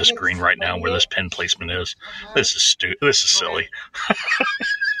look at this green right now where this pin placement is, this is this is silly.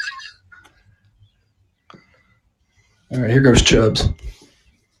 All right, here goes Chubbs.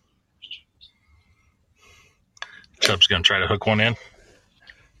 Chubb's going to try to hook one in.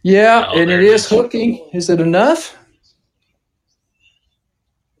 Yeah, and it is hooking. Is it enough?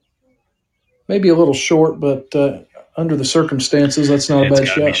 Maybe a little short, but under the circumstances, that's not a bad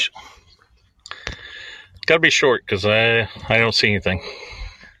shot. Got to be short because I don't see anything.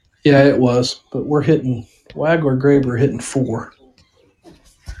 Yeah, it was, but we're hitting Wagler Graber hitting 4.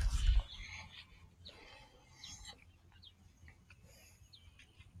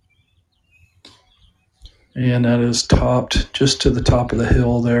 And that is topped just to the top of the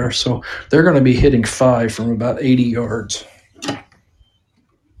hill there. So they're going to be hitting 5 from about 80 yards.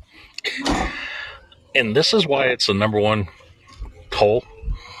 And this is why it's the number 1 hole.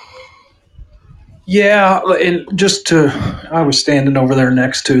 Yeah, and I was standing over there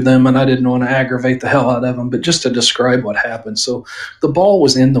next to them, and I didn't want to aggravate the hell out of them, but just to describe what happened. So the ball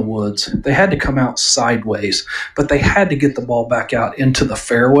was in the woods. They had to come out sideways, but they had to get the ball back out into the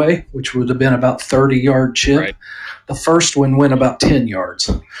fairway, which would have been about 30-yard chip. Right. The first one went about 10 yards.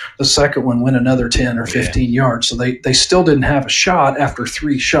 The second one went another 10 or 15 yards. So they still didn't have a shot after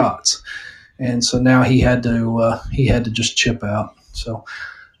 3 shots. And so now he had to just chip out. So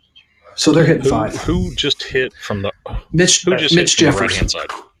they're hitting 5. Who just hit from the Mitch Jeffers. Right-hand side?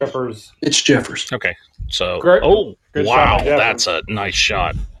 Jeffers. It's Jeffers. Okay. So Great. Good wow, that's a nice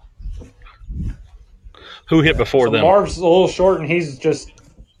shot. Who hit before them? Marv's a little short, and he's just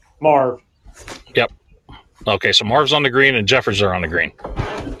Marv. Yep. Okay, so Marv's on the green and Jeffers are on the green.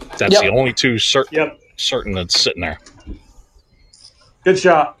 That's the only 2 certain that's sitting there. Good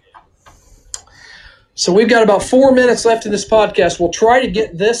shot. So we've got about 4 minutes left in this podcast. We'll try to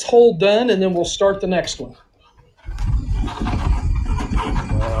get this hole done, and then we'll start the next one.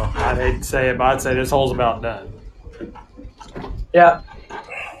 Well, I'd hate to say it, but I'd say this hole's about done. Yeah.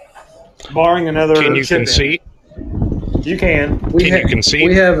 Barring another Can you chip concede? You can. You concede?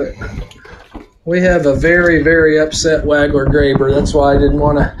 We have a very, very upset Wagler Graber. That's why I didn't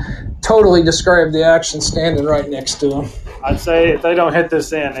want to totally describe the action standing right next to him. I'd say if they don't hit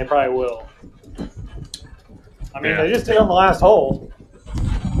this in, they probably will. I mean, they just did on the last hole.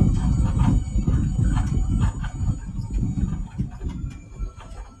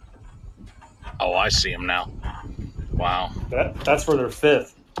 Oh, I see him now. Wow. That's for their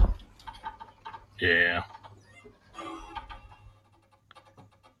 5th. Yeah.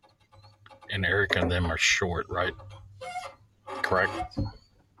 And Eric and them are short, right? Correct?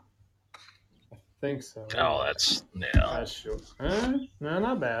 I think so. Oh, that's short. No,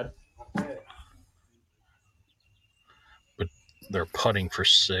 not bad. But they're putting for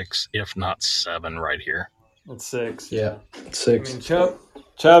 6, if not 7, right here. It's 6. Yeah, 6. I mean,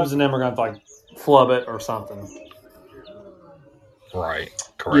 Chubbs and them are going to flub it or something. Right.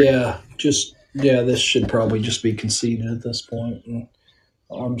 Correct. Yeah, this should probably just be conceded at this point. And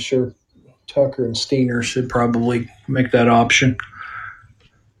I'm sure Tucker and Steiner should probably make that option.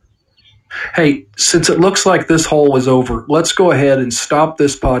 Hey, since it looks like this hole is over, let's go ahead and stop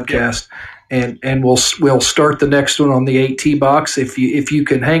this podcast, and we'll start the next one on the 8 tee box. If you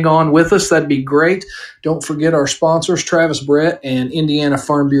can hang on with us, that'd be great. Don't forget our sponsors, Travis Brett and Indiana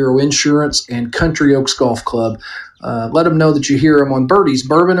Farm Bureau Insurance and Country Oaks Golf Club. Let them know that you hear them on Birdies,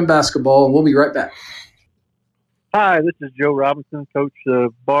 Bourbon, and Basketball, and we'll be right back. Hi, this is Joe Robinson, coach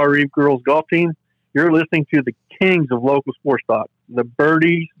of Bar Reeve girls golf team. You're listening to the kings of local sports talk, the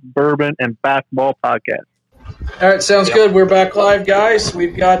Birdies, Bourbon, and Basketball podcast. All right, sounds good. We're back live, guys.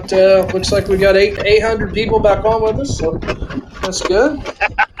 We've got looks like we got 800 people back on with us, so that's good.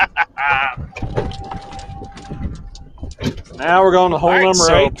 Now we're going to hole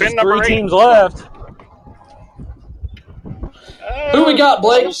number 8. There's 3 teams left. Who we got,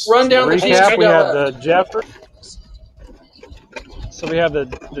 Blake? Run down the teams. We have the Jeffers. So we have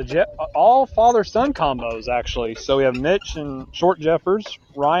all father-son combos, actually. So we have Mitch and Short Jeffers,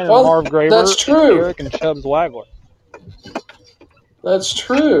 Ryan and Marv Graber, that's true. Eric and Chubbs Wagler. That's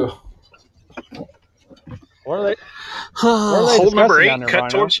true. What are they Hole number 8, there,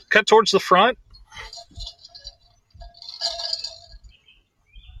 cut towards the front.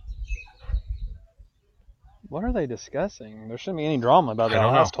 What are they discussing? There shouldn't be any drama about that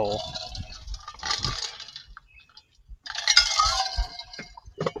last hole.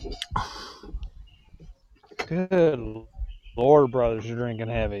 Good Lord, brothers, you're drinking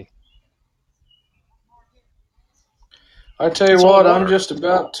heavy. I tell you what, I'm just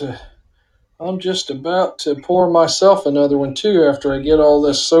about I'm just about to pour myself another one too after I get all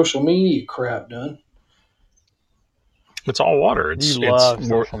this social media crap done. It's all water. It's social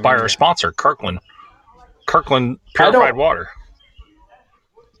by media. our sponsor, Kirkland Purified Water.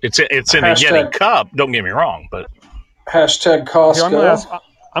 It's in a Yeti cup. Don't get me wrong, but hashtag Costco. Here,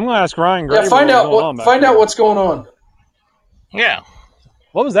 I'm gonna ask Ryan Graber. Yeah, find out what's going on. Yeah.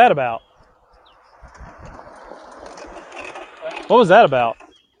 What was that about? What was that about?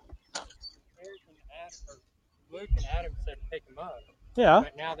 Luke and Adam said pick him up. Yeah.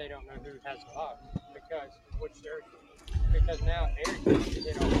 But now they don't know who has the box because now Eric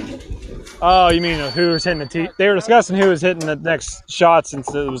hit on. Oh, you mean who was hitting the tee? They were discussing who was hitting the next shot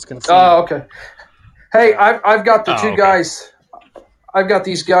since it was conceded. Oh, okay. Hey, I've got the two guys. I've got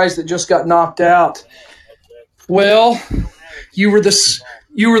these guys that just got knocked out. Well, you were the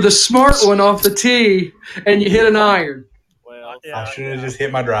smart one off the tee, and you hit an iron. Well, I should have just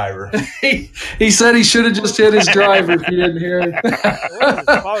hit my driver. He said he should have just hit his driver if you didn't hear it. What was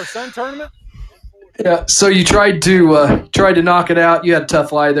it, father-son tournament? Yeah, so you tried to knock it out. You had a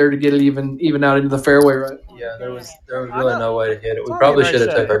tough lie there to get it even out into the fairway, right? Yeah, there was really no way to hit it. We probably should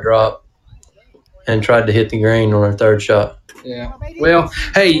have took our drop and tried to hit the green on our third shot. Yeah. Well,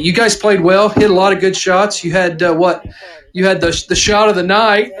 hey, you guys played well. Hit a lot of good shots. You had You had the shot of the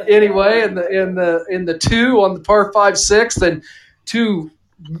night anyway, in the two on the par 5/6, and two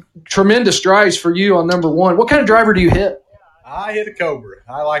tremendous drives for you on number one. What kind of driver do you hit? I hit a Cobra.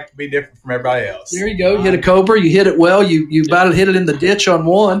 I like to be different from everybody else. There you go. You hit a Cobra. You hit it well. You about hit it in the ditch on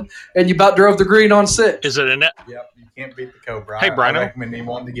one, and you about drove the green on 6. Is it a net? Yep. You can't beat the Cobra. Hey, Brian. I recommend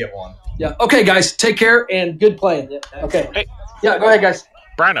anyone to get one. Yeah. Okay, guys. Take care and good playing. Okay. Hey. Yeah. Go ahead, guys.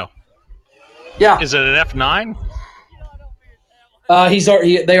 Brino. Yeah. Is it an F9?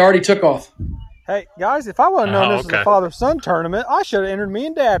 They already took off. Hey guys, if I would have known this was a father-son tournament, I should have entered me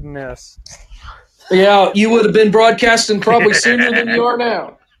and Dad in this. Yeah, you would have been broadcasting probably sooner than you are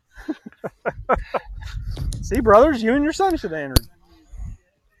now. See, brothers, you and your son should have entered.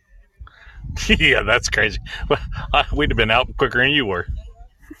 Yeah, that's crazy. We'd have been out quicker than you were.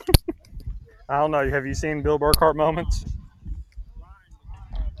 I don't know. Have you seen Bill Burkhart moments?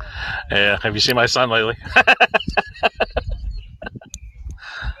 Yeah. Have you seen my son lately?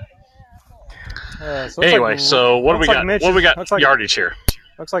 Anyway, so what do we got? What do we got? Yardage here.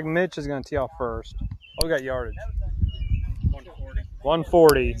 Looks like Mitch is going to tee off first. What we got yardage?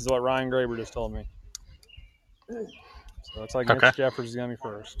 140 is what Ryan Graber just told me. So it looks like Mitch Jeffers is going to be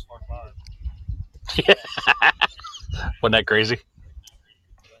first. Wasn't that crazy?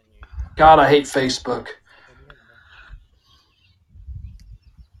 God, I hate Facebook.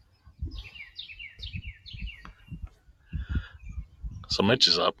 So Mitch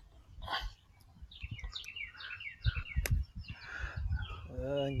is up.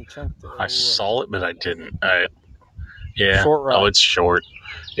 I saw it, but I didn't. Yeah. Short right. Oh, it's short.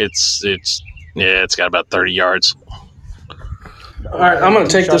 It's got about 30 yards. All right, I'm going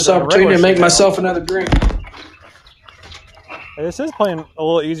to take this opportunity to make myself another drink. Hey, this is playing a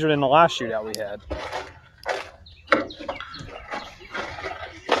little easier than the last shootout we had.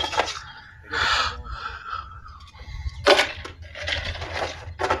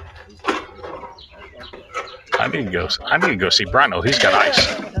 I need to go see Brino. He's got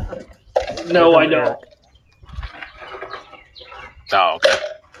ice. No, I don't. Oh, okay.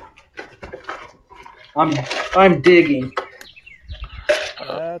 I'm digging.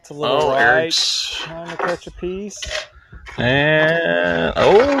 That's a little right. Trying to catch a piece. And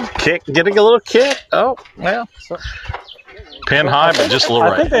kick, getting a little kick. Oh, well, pin high, but just a little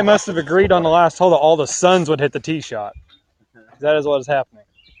right. I think they must have agreed on the last hole that all the Suns would hit the tee shot. That is what is happening.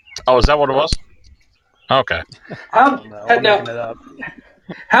 Oh, is that what it was? Okay. How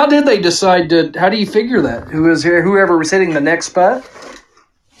did they decide to? How do you figure that? Whoever was hitting the next putt?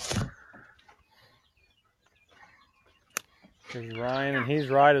 There's Ryan, and he's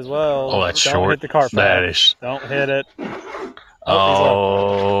right as well. Oh, that's Don't short. Hit the carpet. That is. Don't hit it.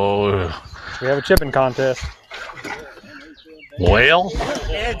 Oh. We have a chipping contest. Well,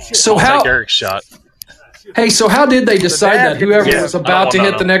 so I'll take Eric's shot. Hey, so how did they decide that? Whoever was about to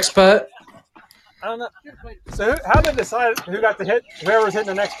hit the next putt? I don't know. So how did they decide who got the hit? Whoever's hitting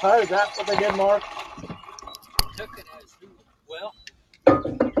the next putt? Is that what they did, Mark?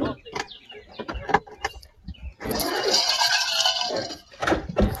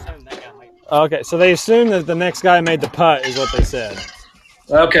 Okay, so they assumed that the next guy made the putt is what they said.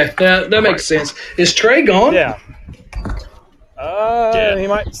 Okay, that makes sense. Is Trey gone? Yeah. He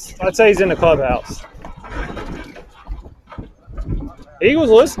might. I'd say he's in the clubhouse. He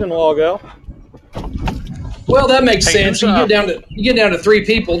was listening a while ago. Well, that makes Hey, sense. You get down to 3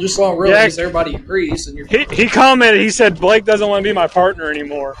 people, just long really, Yeah. because everybody agrees, and you're. He commented. He said Blake doesn't want to be my partner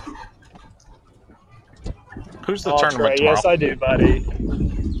anymore. Who's the Oh, tournament Trey, tomorrow? yes, I do, buddy.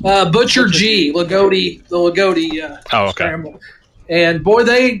 Butcher G, Lagodi, the Lagodi Oh, okay. scramble. And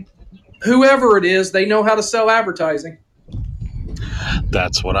boy, whoever it is, they know how to sell advertising.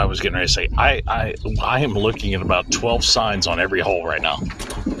 That's what I was getting ready to say. I am looking at about 12 signs on every hole right now.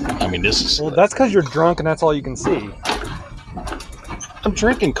 I mean, this is. Well, that's because you're drunk and that's all you can see. I'm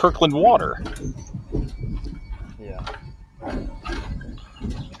drinking Kirkland water. Yeah.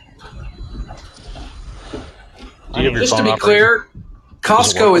 Do you have your Just to phone be operating? clear,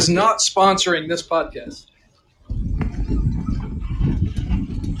 Costco is not sponsoring this podcast.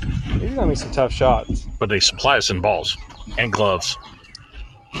 These are gonna be some tough shots. But they supply us in balls and gloves.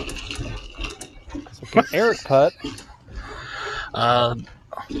 Eric putt.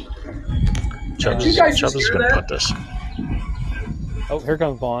 Chubb you guys is just hear going to that? put this. Oh, here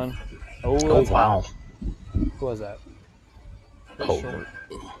comes Vaughn. Oh, Oh, that's wow. Who was that? Oh. Short.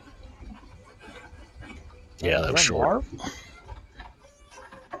 Yeah, that was short.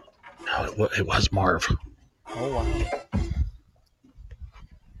 Marv? No, it was Marv. Oh, wow.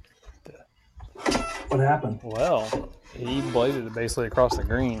 What happened? Well, he bladed it basically across the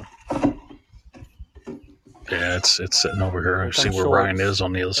green. Yeah, it's sitting over here. Here See comes where short. Ryan is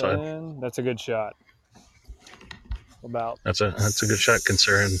on the other side. And that's a good shot. That's a good shot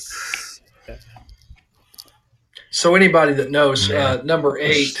considering. So anybody that knows, number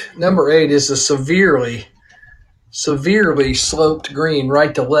 8 is a severely sloped green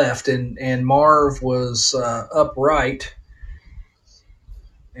right to left, and Marv was upright,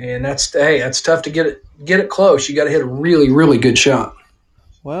 and that's tough to get it close. You got to hit a really, really good shot.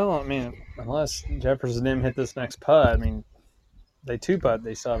 Well, I mean, unless Jefferson didn't hit this next putt, I mean, they 2-putt,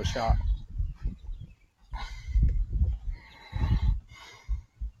 they still have a shot.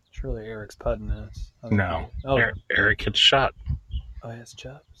 Surely Eric's putting this. No. Oh, Eric hit a shot. Oh, yeah, it's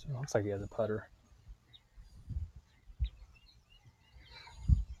Chubb. So it looks like he has a putter.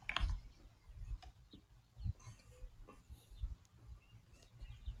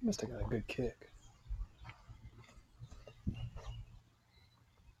 He must have got a good kick.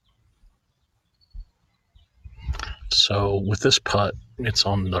 So with this putt, it's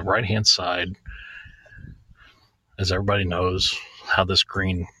on the right-hand side. As everybody knows how this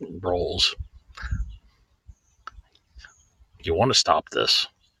green rolls. You want to stop this.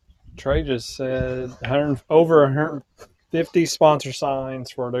 Trey just said over 150 sponsor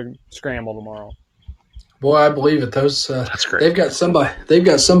signs for the scramble tomorrow. Boy, I believe it. That's great. They've got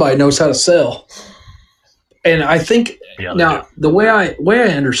somebody knows how to sell. And I think the way I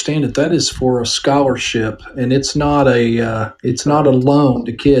understand it, that is for a scholarship, and it's not a loan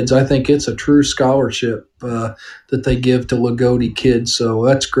to kids. I think it's a true scholarship that they give to Lagodi kids. So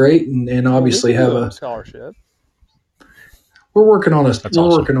that's great, and obviously have a scholarship. We're working on an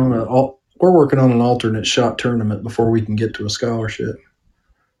alternate shot tournament before we can get to a scholarship.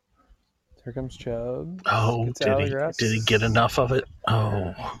 Here comes Chubb. Oh, did he get enough of it?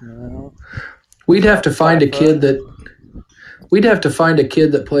 Oh, no. We'd have to find a kid that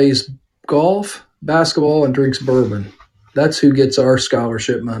plays golf, basketball, and drinks bourbon. That's who gets our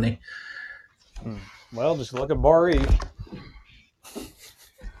scholarship money. Well, just look at Bar Eve.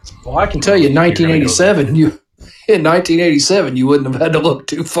 Well, I can tell you, in 1987, you wouldn't have had to look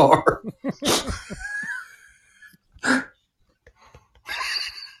too far.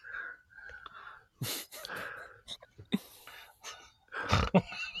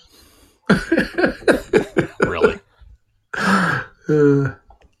 Really?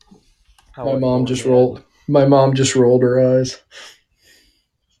 My mom just rolled her eyes.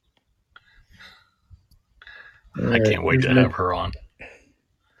 I can't wait to have her on.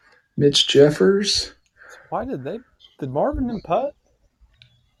 Mitch Jeffers. Why did Marvin and putt?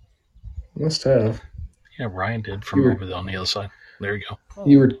 Must have. Yeah, Ryan did from over on the other side. There you go. Oh,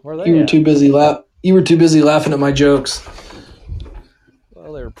 You were too busy laughing at my jokes.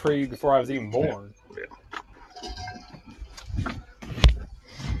 Well, they were before I was even born. Yeah.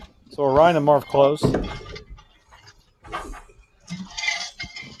 So are Ryan and Marv close?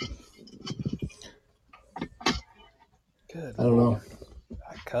 Good. I don't know.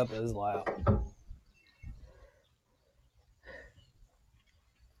 That cup is loud.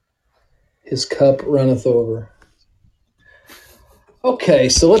 His cup runneth over. Okay,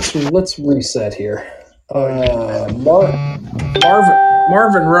 so let's reset here.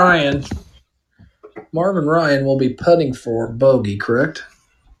 Marvin Ryan will be putting for bogey, correct?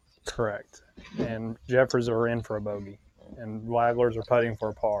 Correct. And Jeffers are in for a bogey. And Wagglers are putting for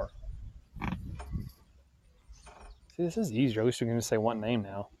a par. See, this is easier. At least we can just say one name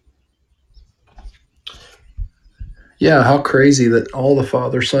now. Yeah, how crazy that all the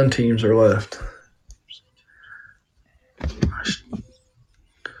father-son teams are left.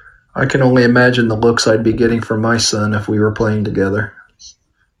 I can only imagine the looks I'd be getting from my son if we were playing together.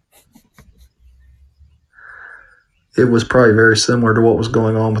 It was probably very similar to what was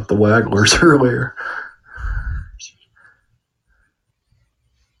going on with the Wagglers earlier.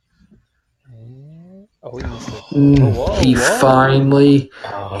 Oh, He finally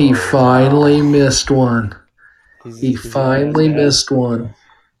missed one. He finally missed one.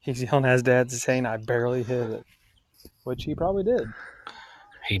 He's yelling at his dad saying, "I barely hit it," which he probably did.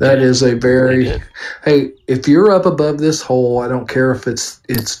 That is a very hey. If you're up above this hole, I don't care if it's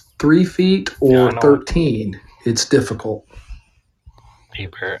 3 feet or 13. It's difficult. He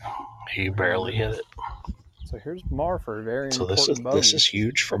barely hit it. So here's Marv for a very So important bogey. this is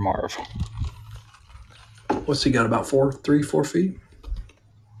huge for Marv. What's he got? About 4 feet.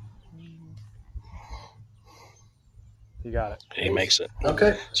 You got it. He makes it.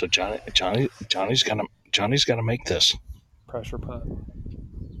 Okay. So Johnny's gonna make this. Pressure putt.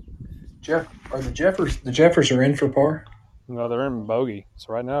 Jeff, are the Jeffers are in for par? No, they're in bogey.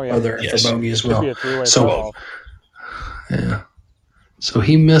 So right now we have they're in for bogey as well. Could be a three-way So- putt-off. Yeah. So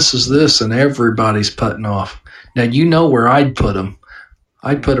he misses this, and everybody's putting off. Now you know where I'd put him.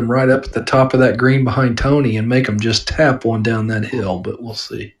 I'd put him right up at the top of that green behind Tony and make him just tap one down that hill. But we'll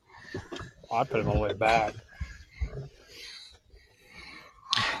see. I put him all the way back.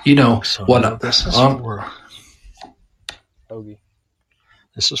 You know So what? this is for Bogey.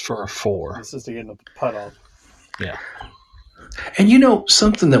 this is for a 4. This is to get the putt off. Yeah. And you know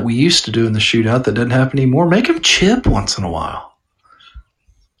something that we used to do in the shootout that doesn't happen anymore? Make him chip once in a while.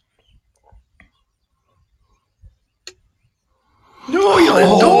 No,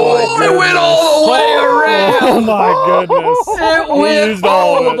 it went all the way around. Oh my goodness! It He went used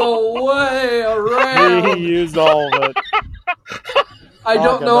all all of it. the way around. He used all of it. I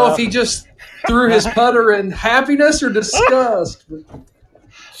don't know if he just threw his putter in happiness or disgust.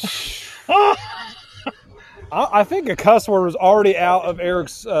 I think a cuss word was already out of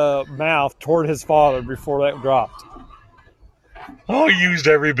Eric's mouth toward his father before that dropped. Oh, he used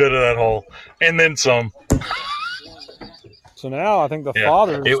every bit of that hole, and then some. So now I think the Yeah.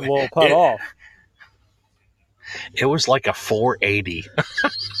 father's will putt off. It was like a 480.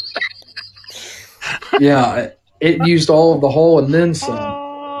 Yeah, it used all of the hole and then some.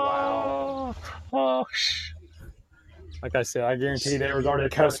 Like I said, I guarantee there was already a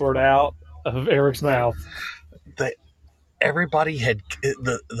cuss word out of Eric's mouth. Everybody had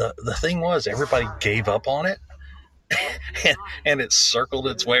the thing was everybody gave up on it, and it circled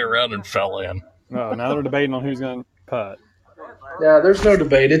its way around and fell in. No, now they're debating on who's going to putt. Yeah, there's no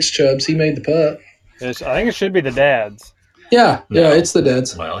debate. It's Chubbs. He made the putt. I think it should be the dads. Yeah, it's the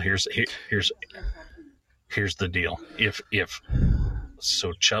dads. Well, here's the deal. If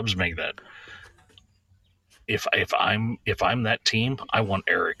so, Chubbs make that. If I'm that team, I want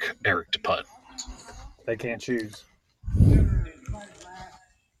Eric to putt. They can't choose.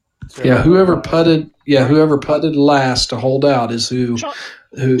 Yeah, whoever putted last to hold out is who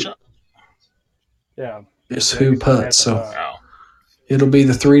Yeah. is who putts. So it'll be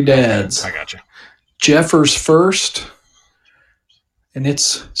the 3 dads. I got you. Jeffers first, and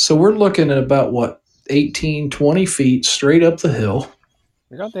we're looking at about 18, 20 feet straight up the hill.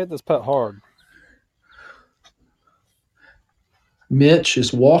 You're going to hit this putt hard. Mitch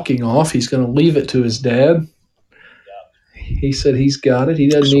is walking off. He's going to leave it to his dad. He said he's got it. He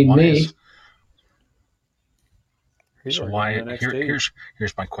doesn't need me. So why? Here's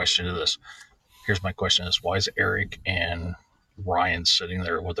my question to this. Here's my question: is why is Eric and Ryan sitting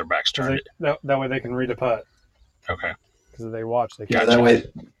there with their backs turned? That way they can read the putt. Okay. Because if they watch, they Yeah, can. that way.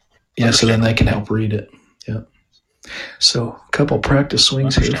 Yeah, so then they can help read it. Yeah. So a couple practice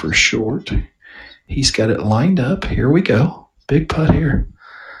swings here for short. He's got it lined up. Here we go. Big putt here.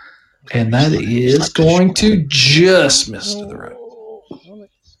 And that is going to just miss to the right.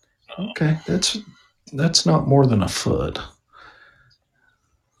 Okay, that's not more than a foot.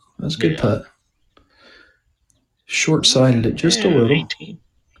 That's a good putt. Short-sighted it just a little. 18.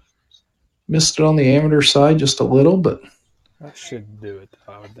 Missed it on the amateur side just a little, but That should do it,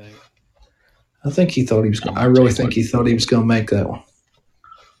 I would think. I think he thought he was going. I really think he thought he was going to make that one.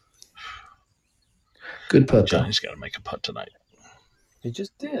 Good putt, though. Johnny's got to make a putt tonight. He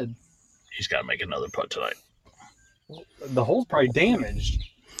just did. He's got to make another putt tonight. The hole's probably damaged.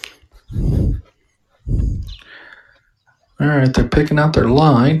 All right, they're picking out their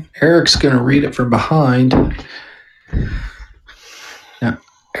line. Eric's going to read it from behind. Now,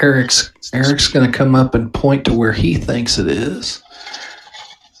 Eric's going to come up and point to where he thinks it is.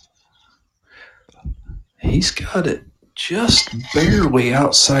 He's got it just barely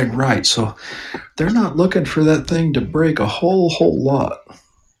outside right, so they're not looking for that thing to break a whole lot.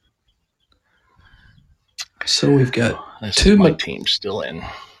 So we've got my team still in.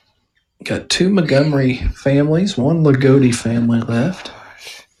 Got 2 Montgomery families, 1 Lagodi family left.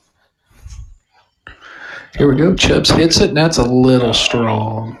 Here we go. Chubbs hits it, and that's a little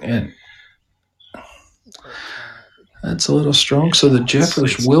strong. And that's a little strong. So the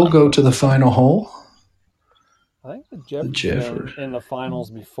Jeffers will go to the final hole. I think the Jeffers been in the finals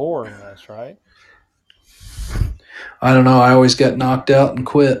before in this, right? I don't know. I always got knocked out and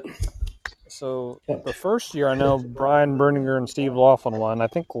quit. So the first year, I know Brian Berninger and Steve Laughlin won. I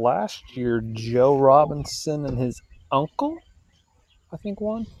think last year, Joe Robinson and his uncle, I think,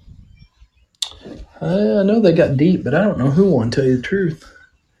 won. I know they got deep, but I don't know who won, to tell you the truth.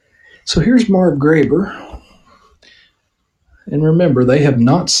 So here's Marv Graber. And remember, they have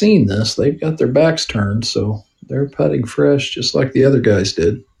not seen this. They've got their backs turned, so they're putting fresh just like the other guys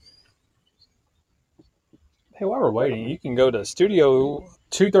did. Hey, while we're waiting, you can go to Studio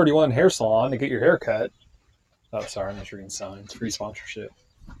 231 Hair Salon to get your hair cut. Oh, sorry, I'm just reading signs. Free sponsorship.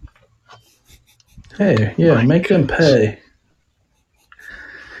 Hey, yeah, make them pay.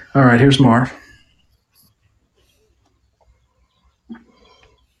 All right, here's Marv.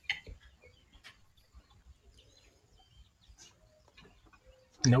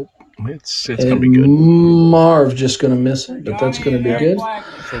 Nope. It's going to be good. Marv's just going to miss it, but that's going to be good.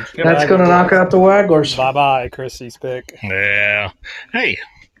 That's going to knock out the Wagglers. Bye-bye, Chrissy's pick. Yeah. Hey,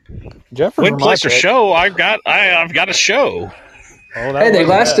 Jeffers win, place, or show. I've got a show. Oh, hey, they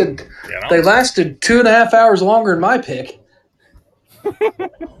lasted 2.5 hours longer than my pick.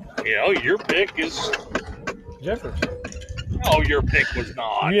 Your pick is Jeffers. Oh, your pick was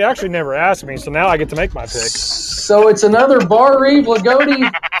not. You actually never asked me, so now I get to make my pick. So it's another Bar Reeve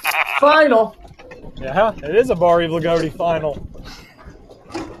Lagodi final. Yeah, it is a Bar Reeve Lagodi final.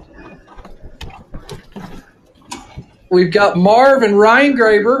 We've got Marv and Ryan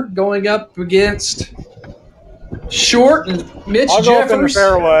Graber going up against Short and Mitch I'll go up in the Jeffers.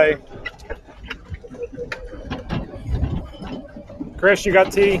 fairway. Chris, you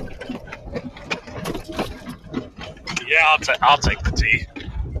got tee? Yeah, I'll take the tee.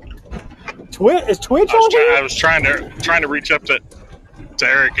 Is Twitch on here? I was trying to reach up to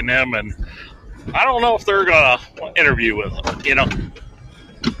Eric and them, and I don't know if they're gonna interview with them. You know,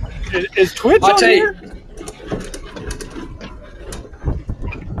 is Twitch on here?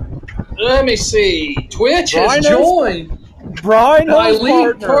 Let me see. Twitch has joined. Brian, my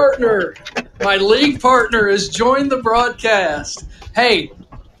league partner. My league partner has joined the broadcast. Hey,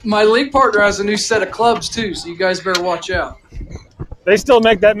 my league partner has a new set of clubs too, so you guys better watch out. They still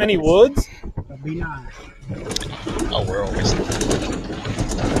make that many woods? That'd be nice. Oh, we're always.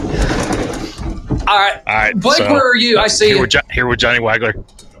 All right. Blake, so, where are you? I see you. Here with Johnny Wagler.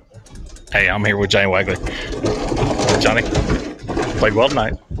 Hey, I'm here with Johnny Wagler. Johnny, played well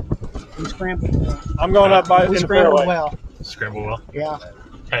tonight. He scrambled. I'm going up by He in the scrambled fairway. well. Scramble well. Yeah.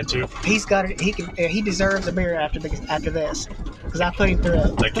 Had to. He's got it. He deserves a beer after this because I put him through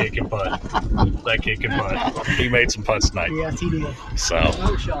it. That kid can putt. That kid can putt. He made some putts tonight. Yes, he did. So,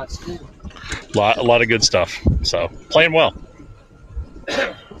 No shots too. a lot of good stuff. So, playing well.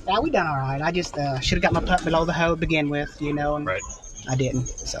 Yeah, we done all right. I just should have got my putt below the hole to begin with, and right. I didn't.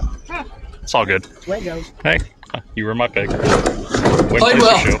 So it's all good. that's the way it goes. Hey, you were my pick. Played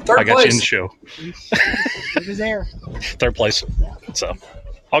well. Third I got place. you in the show. He was there. Third place. So,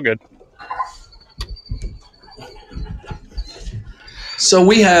 all good. So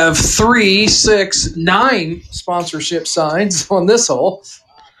we have 3, 6, 9 sponsorship signs on this hole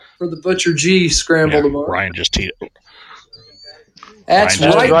for the Butcher G scramble tomorrow. Ryan just teed it. That's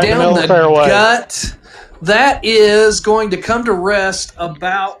Ryan right down the fairway. gut. That is going to come to rest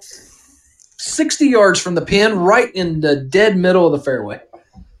about 60 yards from the pin, right in the dead middle of the fairway.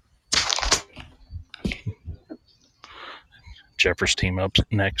 Jeffers team up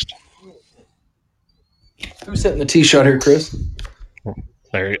next. Who's hitting the tee shot here, Chris?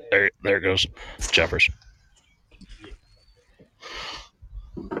 There it goes. Jeffers.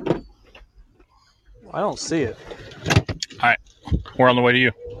 I don't see it. All right. We're on the way to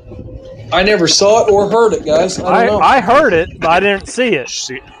you. I never saw it or heard it, guys. I don't know. I heard it, but I didn't see it.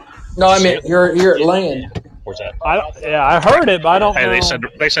 No, I mean you're at land. Where's that? I heard it, but I don't know.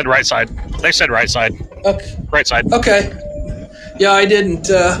 They said right side. They said right side. Okay. Right side. Okay. Yeah, I didn't.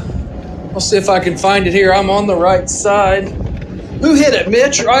 I'll see if I can find it here. I'm on the right side. Who hit it,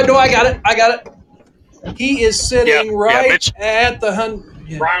 Mitch? No, I got it. He is sitting right Mitch. at the 100.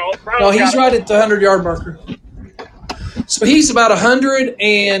 No, he's right at the 100-yard marker. So he's about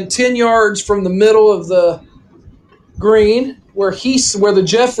 110 yards from the middle of the green, where the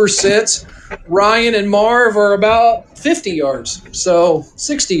Jeffers sits. Ryan and Marv are about 50 yards, so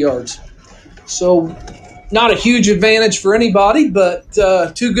 60 yards. So not a huge advantage for anybody, but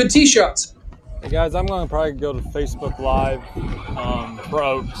 2 good tee shots. Hey guys, I'm going to probably go to Facebook Live for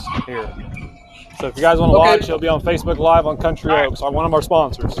Oaks here. So if you guys want to watch, it'll be on Facebook Live on Country Oaks, on one of our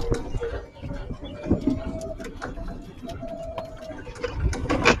sponsors.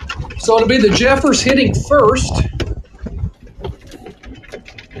 So it'll be the Jeffers hitting first.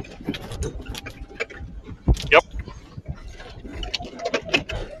 Yep.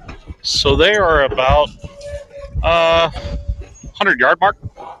 So they are about 100-yard mark.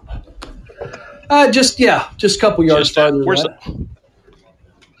 Just a couple yards farther. Where's than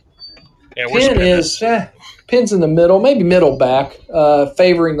that. Where's Pin is pin's in the middle, maybe middle back,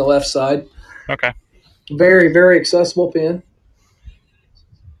 favoring the left side. Okay. Very, very accessible pin.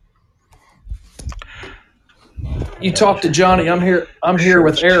 You talk to Johnny. I'm here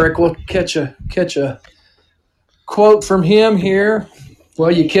with Eric. We'll catch a quote from him here.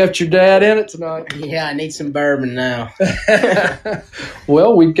 Well, you kept your dad in it tonight. Yeah, I need some bourbon now.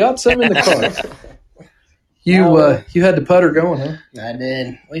 Well, we've got some in the car. You had the putter going, huh? I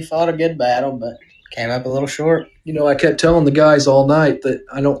did. We fought a good battle, but came up a little short. You know, I kept telling the guys all night that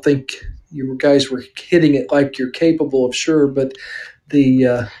I don't think you guys were hitting it like you're capable of, sure, but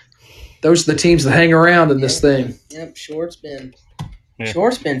those are the teams that hang around in this thing. Yep, Short's been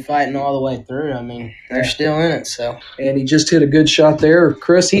fighting all the way through. I mean, they're still in it, so. And he just hit a good shot there.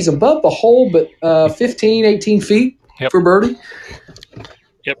 Chris, he's above the hole, but 15, 18 feet for birdie.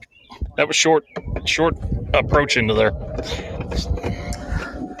 Yep. That was short approach into there.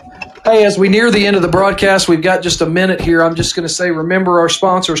 Hey, as we near the end of the broadcast, we've got just a minute here. I'm just going to say, remember our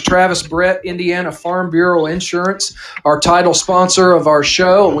sponsors, Travis Brett, Indiana Farm Bureau Insurance, our title sponsor of our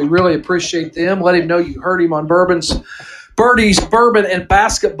show, and we really appreciate them. Let him know you heard him on Birdies, Bourbon, and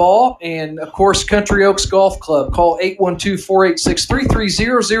Basketball, and, of course, Country Oaks Golf Club. Call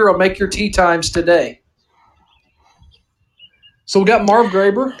 812-486-3300. Make your tee times today. So we got Marv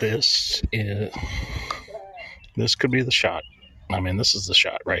Graber. This could be the shot. I mean, this is the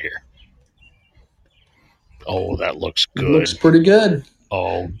shot right here. Oh, that looks good. It looks pretty good.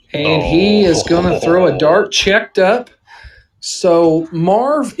 And he is going to throw a dart checked up. So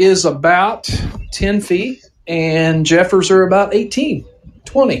Marv is about 10 feet, and Jeffers are about 18,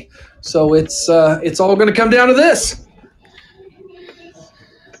 20. So it's all going to come down to this.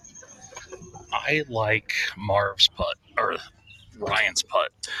 I like Marv's putt, or Ryan's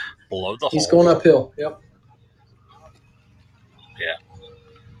putt, below the hole. He's going uphill. Yep. Yeah.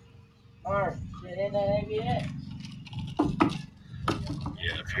 Marv, get in that ABS.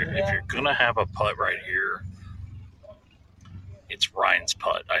 Yeah, if you're gonna have a putt right here, it's Ryan's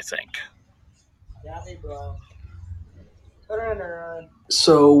putt, I think. Got me, bro. Put her in there, Ryan.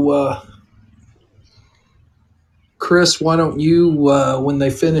 So, Chris, why don't you, when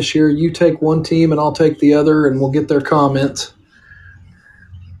they finish here, you take one team and I'll take the other, and we'll get their comments.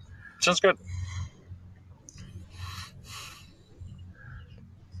 Sounds good.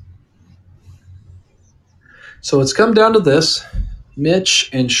 So it's come down to this: Mitch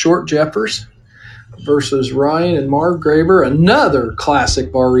and Short Jeffers versus Ryan and Marv Graber. Another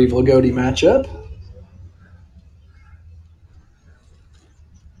classic Bar Reeve Lagodi matchup.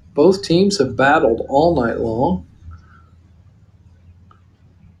 Both teams have battled all night long.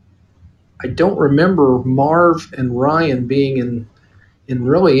 I don't remember Marv and Ryan being in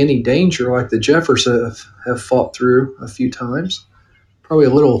really any danger like the Jeffers have fought through a few times. Probably a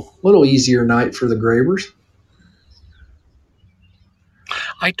little easier night for the Grabers.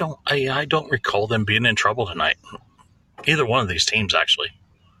 I don't recall them being in trouble tonight. Either one of these teams, actually.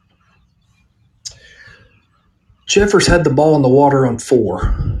 Jeffers had the ball in the water on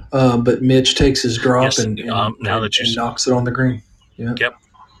 4, but Mitch takes his drop and knocks it on the green. Yeah. Yep.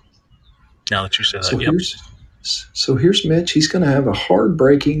 Now that you say that, So here's Mitch. He's going to have a hard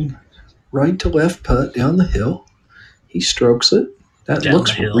breaking right to left putt down the hill. He strokes it. That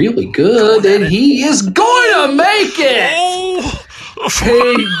looks really good, and he is going to make it. Oh!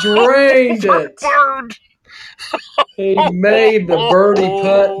 He drained it. He made the birdie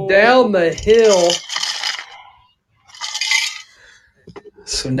putt down the hill.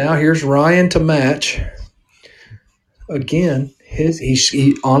 So now here's Ryan to match. Again,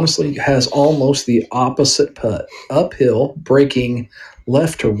 he honestly has almost the opposite putt. Uphill, breaking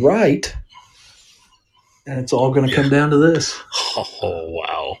left to right. And it's all going to come down to this. Oh,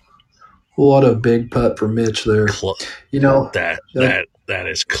 wow. What a big putt for Mitch there. You know, that That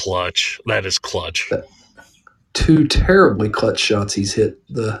is clutch. That is clutch. 2 terribly clutch shots he's hit.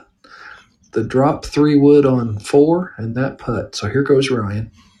 The drop 3 wood on 4 and that putt. So here goes Ryan.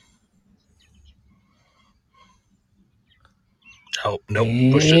 Oh, nope.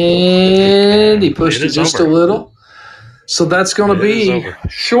 And he pushed it just a little. So that's going to be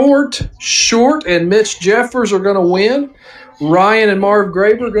short, and Mitch Jeffers are going to win. Ryan and Marv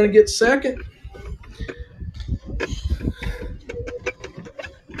Graber are going to get second.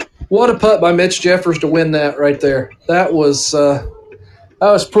 What a putt by Mitch Jeffers to win that right there. That was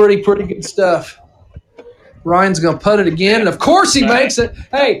pretty good stuff. Ryan's going to putt it again, and of course he makes it.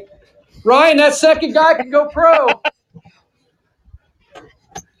 Hey, Ryan, that second guy can go pro.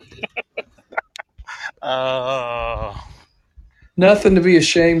 Nothing to be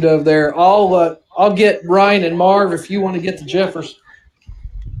ashamed of there. I'll get Ryan and Marv if you want to get the Jeffers.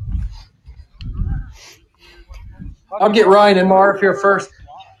 I'll get Ryan and Marv here first.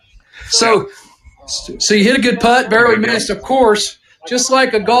 So you hit a good putt, barely missed, of course. Just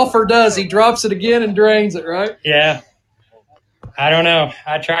like a golfer does, he drops it again and drains it, right? Yeah. I don't know.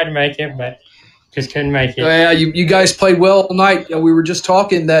 I tried to make it, but just couldn't make it. Yeah, you guys played well all night. We were just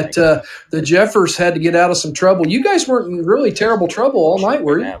talking that the Jeffers had to get out of some trouble. You guys weren't in really terrible trouble all night,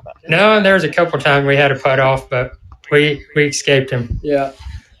 were you? No, there was a couple times we had to putt off, but we escaped him. Yeah.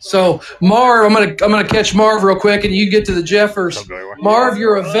 So Marv, I'm gonna catch Marv real quick, and you get to the Jeffers. Marv,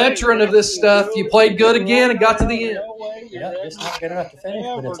 you're a veteran of this stuff. You played good again and got to the end. Yeah, it's not good enough to finish,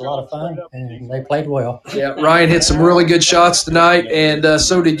 but it's a lot of fun, and they played well. Yeah, Ryan hit some really good shots tonight, and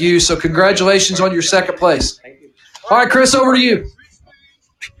so did you. So congratulations on your second place. All right, Chris, over to you.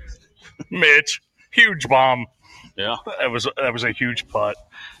 Mitch, huge bomb. Yeah. That was a huge putt.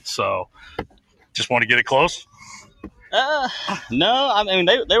 So just want to get it close. No, I mean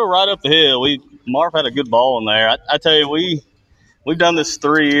they were right up the hill. Marv had a good ball in there. I tell you, we've done this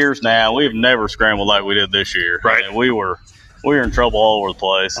 3 years now. We've never scrambled like we did this year. Right. I mean, we were in trouble all over the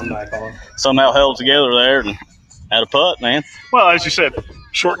place. Somehow held together there and had a putt, man. Well, as you said,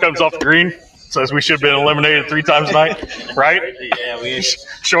 short comes off the green. Says we should have been eliminated 3 times tonight, right? Yeah, we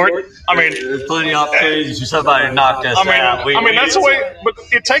short. I mean, there's plenty of opportunities for somebody knocked us out. I mean that's the way, but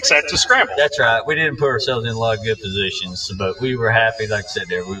it takes that to scramble. That's right. We didn't put ourselves in a lot of good positions, but we were happy. Like I said,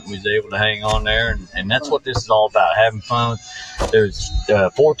 there we was able to hang on there, and that's what this is all about: having fun. There's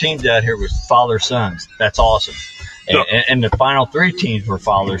 4 teams out here with father-sons. That's awesome. And the final 3 teams were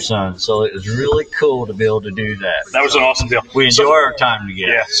father-sons, so it was really cool to be able to do that. That was an awesome deal. We enjoy our time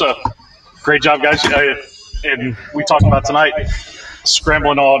together. Yeah. So. Great job, guys. And we talked about tonight,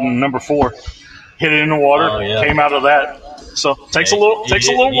 scrambling on number 4. Hit it in the water, Came out of that. So takes a little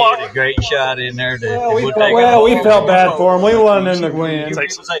luck. A great shot in there. We felt bad for him. We wanted him to win.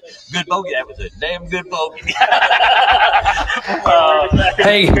 Good bogey. That was a damn good bogey.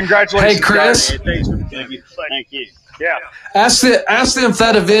 Hey, congratulations, hey, Chris. Thank you. Yeah. Ask them if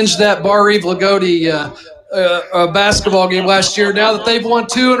that avenged that Bar Eve Lagodi basketball game last year. Now that they've won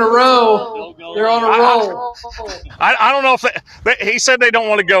 2 in a row, they're on a roll. I don't know if he said they don't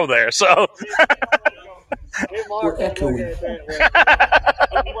want to go there. So we're echoing. We played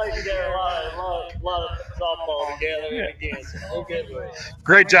together a lot of softball together and again. So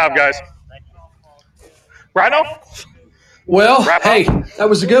great job, guys. Rhino? Well, hey, that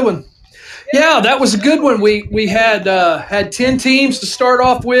was a good one. Yeah, that was a good one. We had 10 teams to start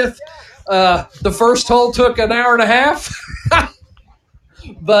off with. The first hole took an hour and a half.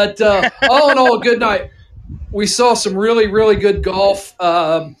 But all in all, a good night. We saw some really, really good golf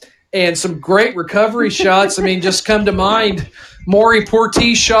and some great recovery shots. I mean, just come to mind, Maury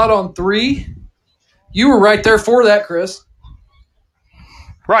Portis shot on 3. You were right there for that, Chris.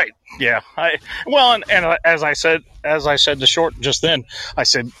 Right. Yeah. And as I said to Short just then, I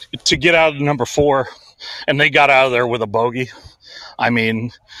said to get out of number 4, and they got out of there with a bogey. I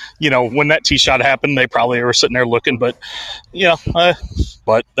mean, when that tee shot happened, they probably were sitting there looking, but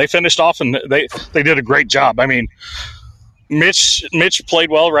but they finished off and they did a great job. I mean, Mitch played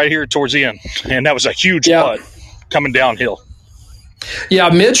well right here towards the end, and that was a huge putt coming downhill. Yeah,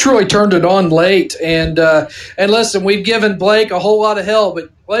 Mitch really turned it on late, and listen, we've given Blake a whole lot of hell, but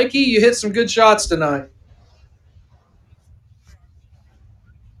Blakey, you hit some good shots tonight.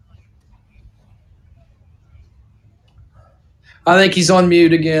 I think he's on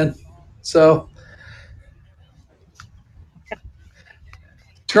mute again. So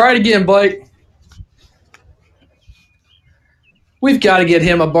try it again, Blake. We've got to get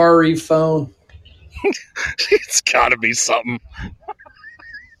him a Bar Eve phone. It's got to be something.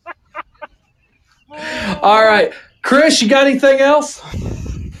 All right. Chris, you got anything else?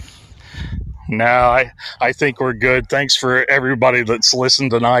 No, I think we're good. Thanks for everybody that's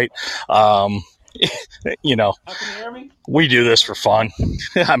listened tonight. You know, we do this for fun.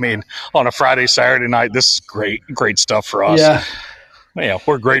 I mean, on a Friday, Saturday night, this is great stuff for us. Yeah. Yeah,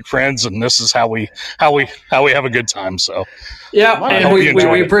 we're great friends, and this is how we have a good time. So, yeah, I and hope we you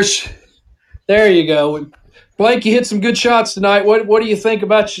enjoyed it. appreciate. There you go, Blake. You hit some good shots tonight. What do you think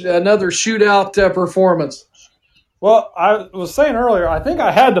about another shootout performance? Well, I was saying earlier, I think I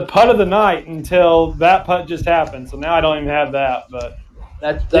had the putt of the night until that putt just happened. So now I don't even have that. But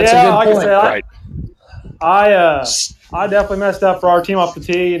that's a good point. I said, I definitely messed up for our team off the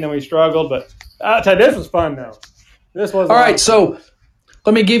tee, and then we struggled. But I tell you, this was fun though. This was all right. So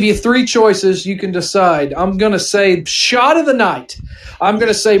let me give you three choices. You can decide. I'm going to say shot of the night. I'm going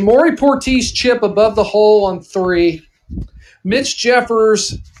to say Maury Porte's chip above the hole on 3. Mitch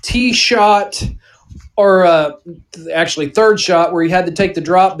Jeffers' tee shot, or actually third shot where he had to take the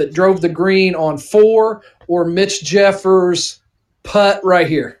drop but drove the green on 4, or Mitch Jeffers' putt right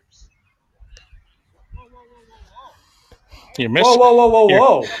here. You missed.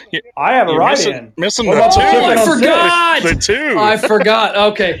 Whoa! I have a right-in. Missing What the about 2. I forgot. The 2. I forgot.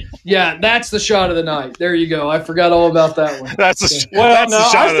 Okay, yeah, that's the shot of the night. There you go. I forgot all about that one. That's the shot I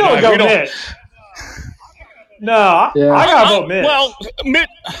of the night. Go Mitch. No, I gotta vote Mitch. Well,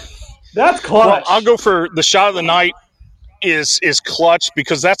 that's clutch. Well, I'll go for the shot of the night. Is clutch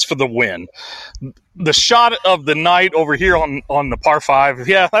because that's for the win. The shot of the night over here on the par 5.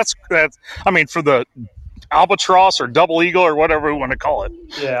 Yeah, that's. I mean, for the albatross or double eagle or whatever we want to call it.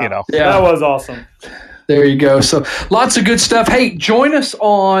 Yeah, you know. Yeah, that was awesome. There you go. So lots of good stuff. Hey, join us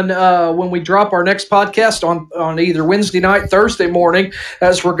on when we drop our next podcast on either Wednesday night, Thursday morning,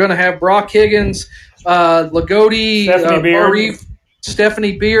 as we're going to have Brock Higgins, Lagodi,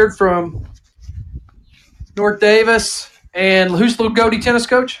 Stephanie Beard from North Davis, and who's the Lagodi tennis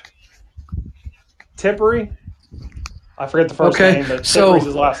coach? Tippery. I forget the first name, but Tippery's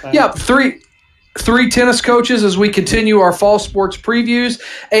his last name. Yeah, three tennis coaches as we continue our fall sports previews.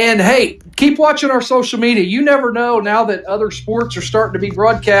 And, hey, keep watching our social media. You never know now that other sports are starting to be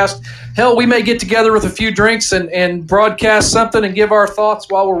broadcast. Hell, we may get together with a few drinks and broadcast something and give our thoughts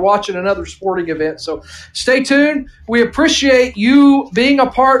while we're watching another sporting event. So stay tuned. We appreciate you being a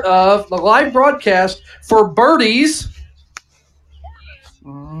part of the live broadcast for Birdies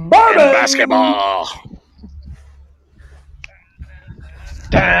Bourbon Basketball.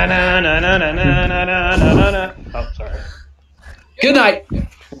 Oh, sorry. Good night.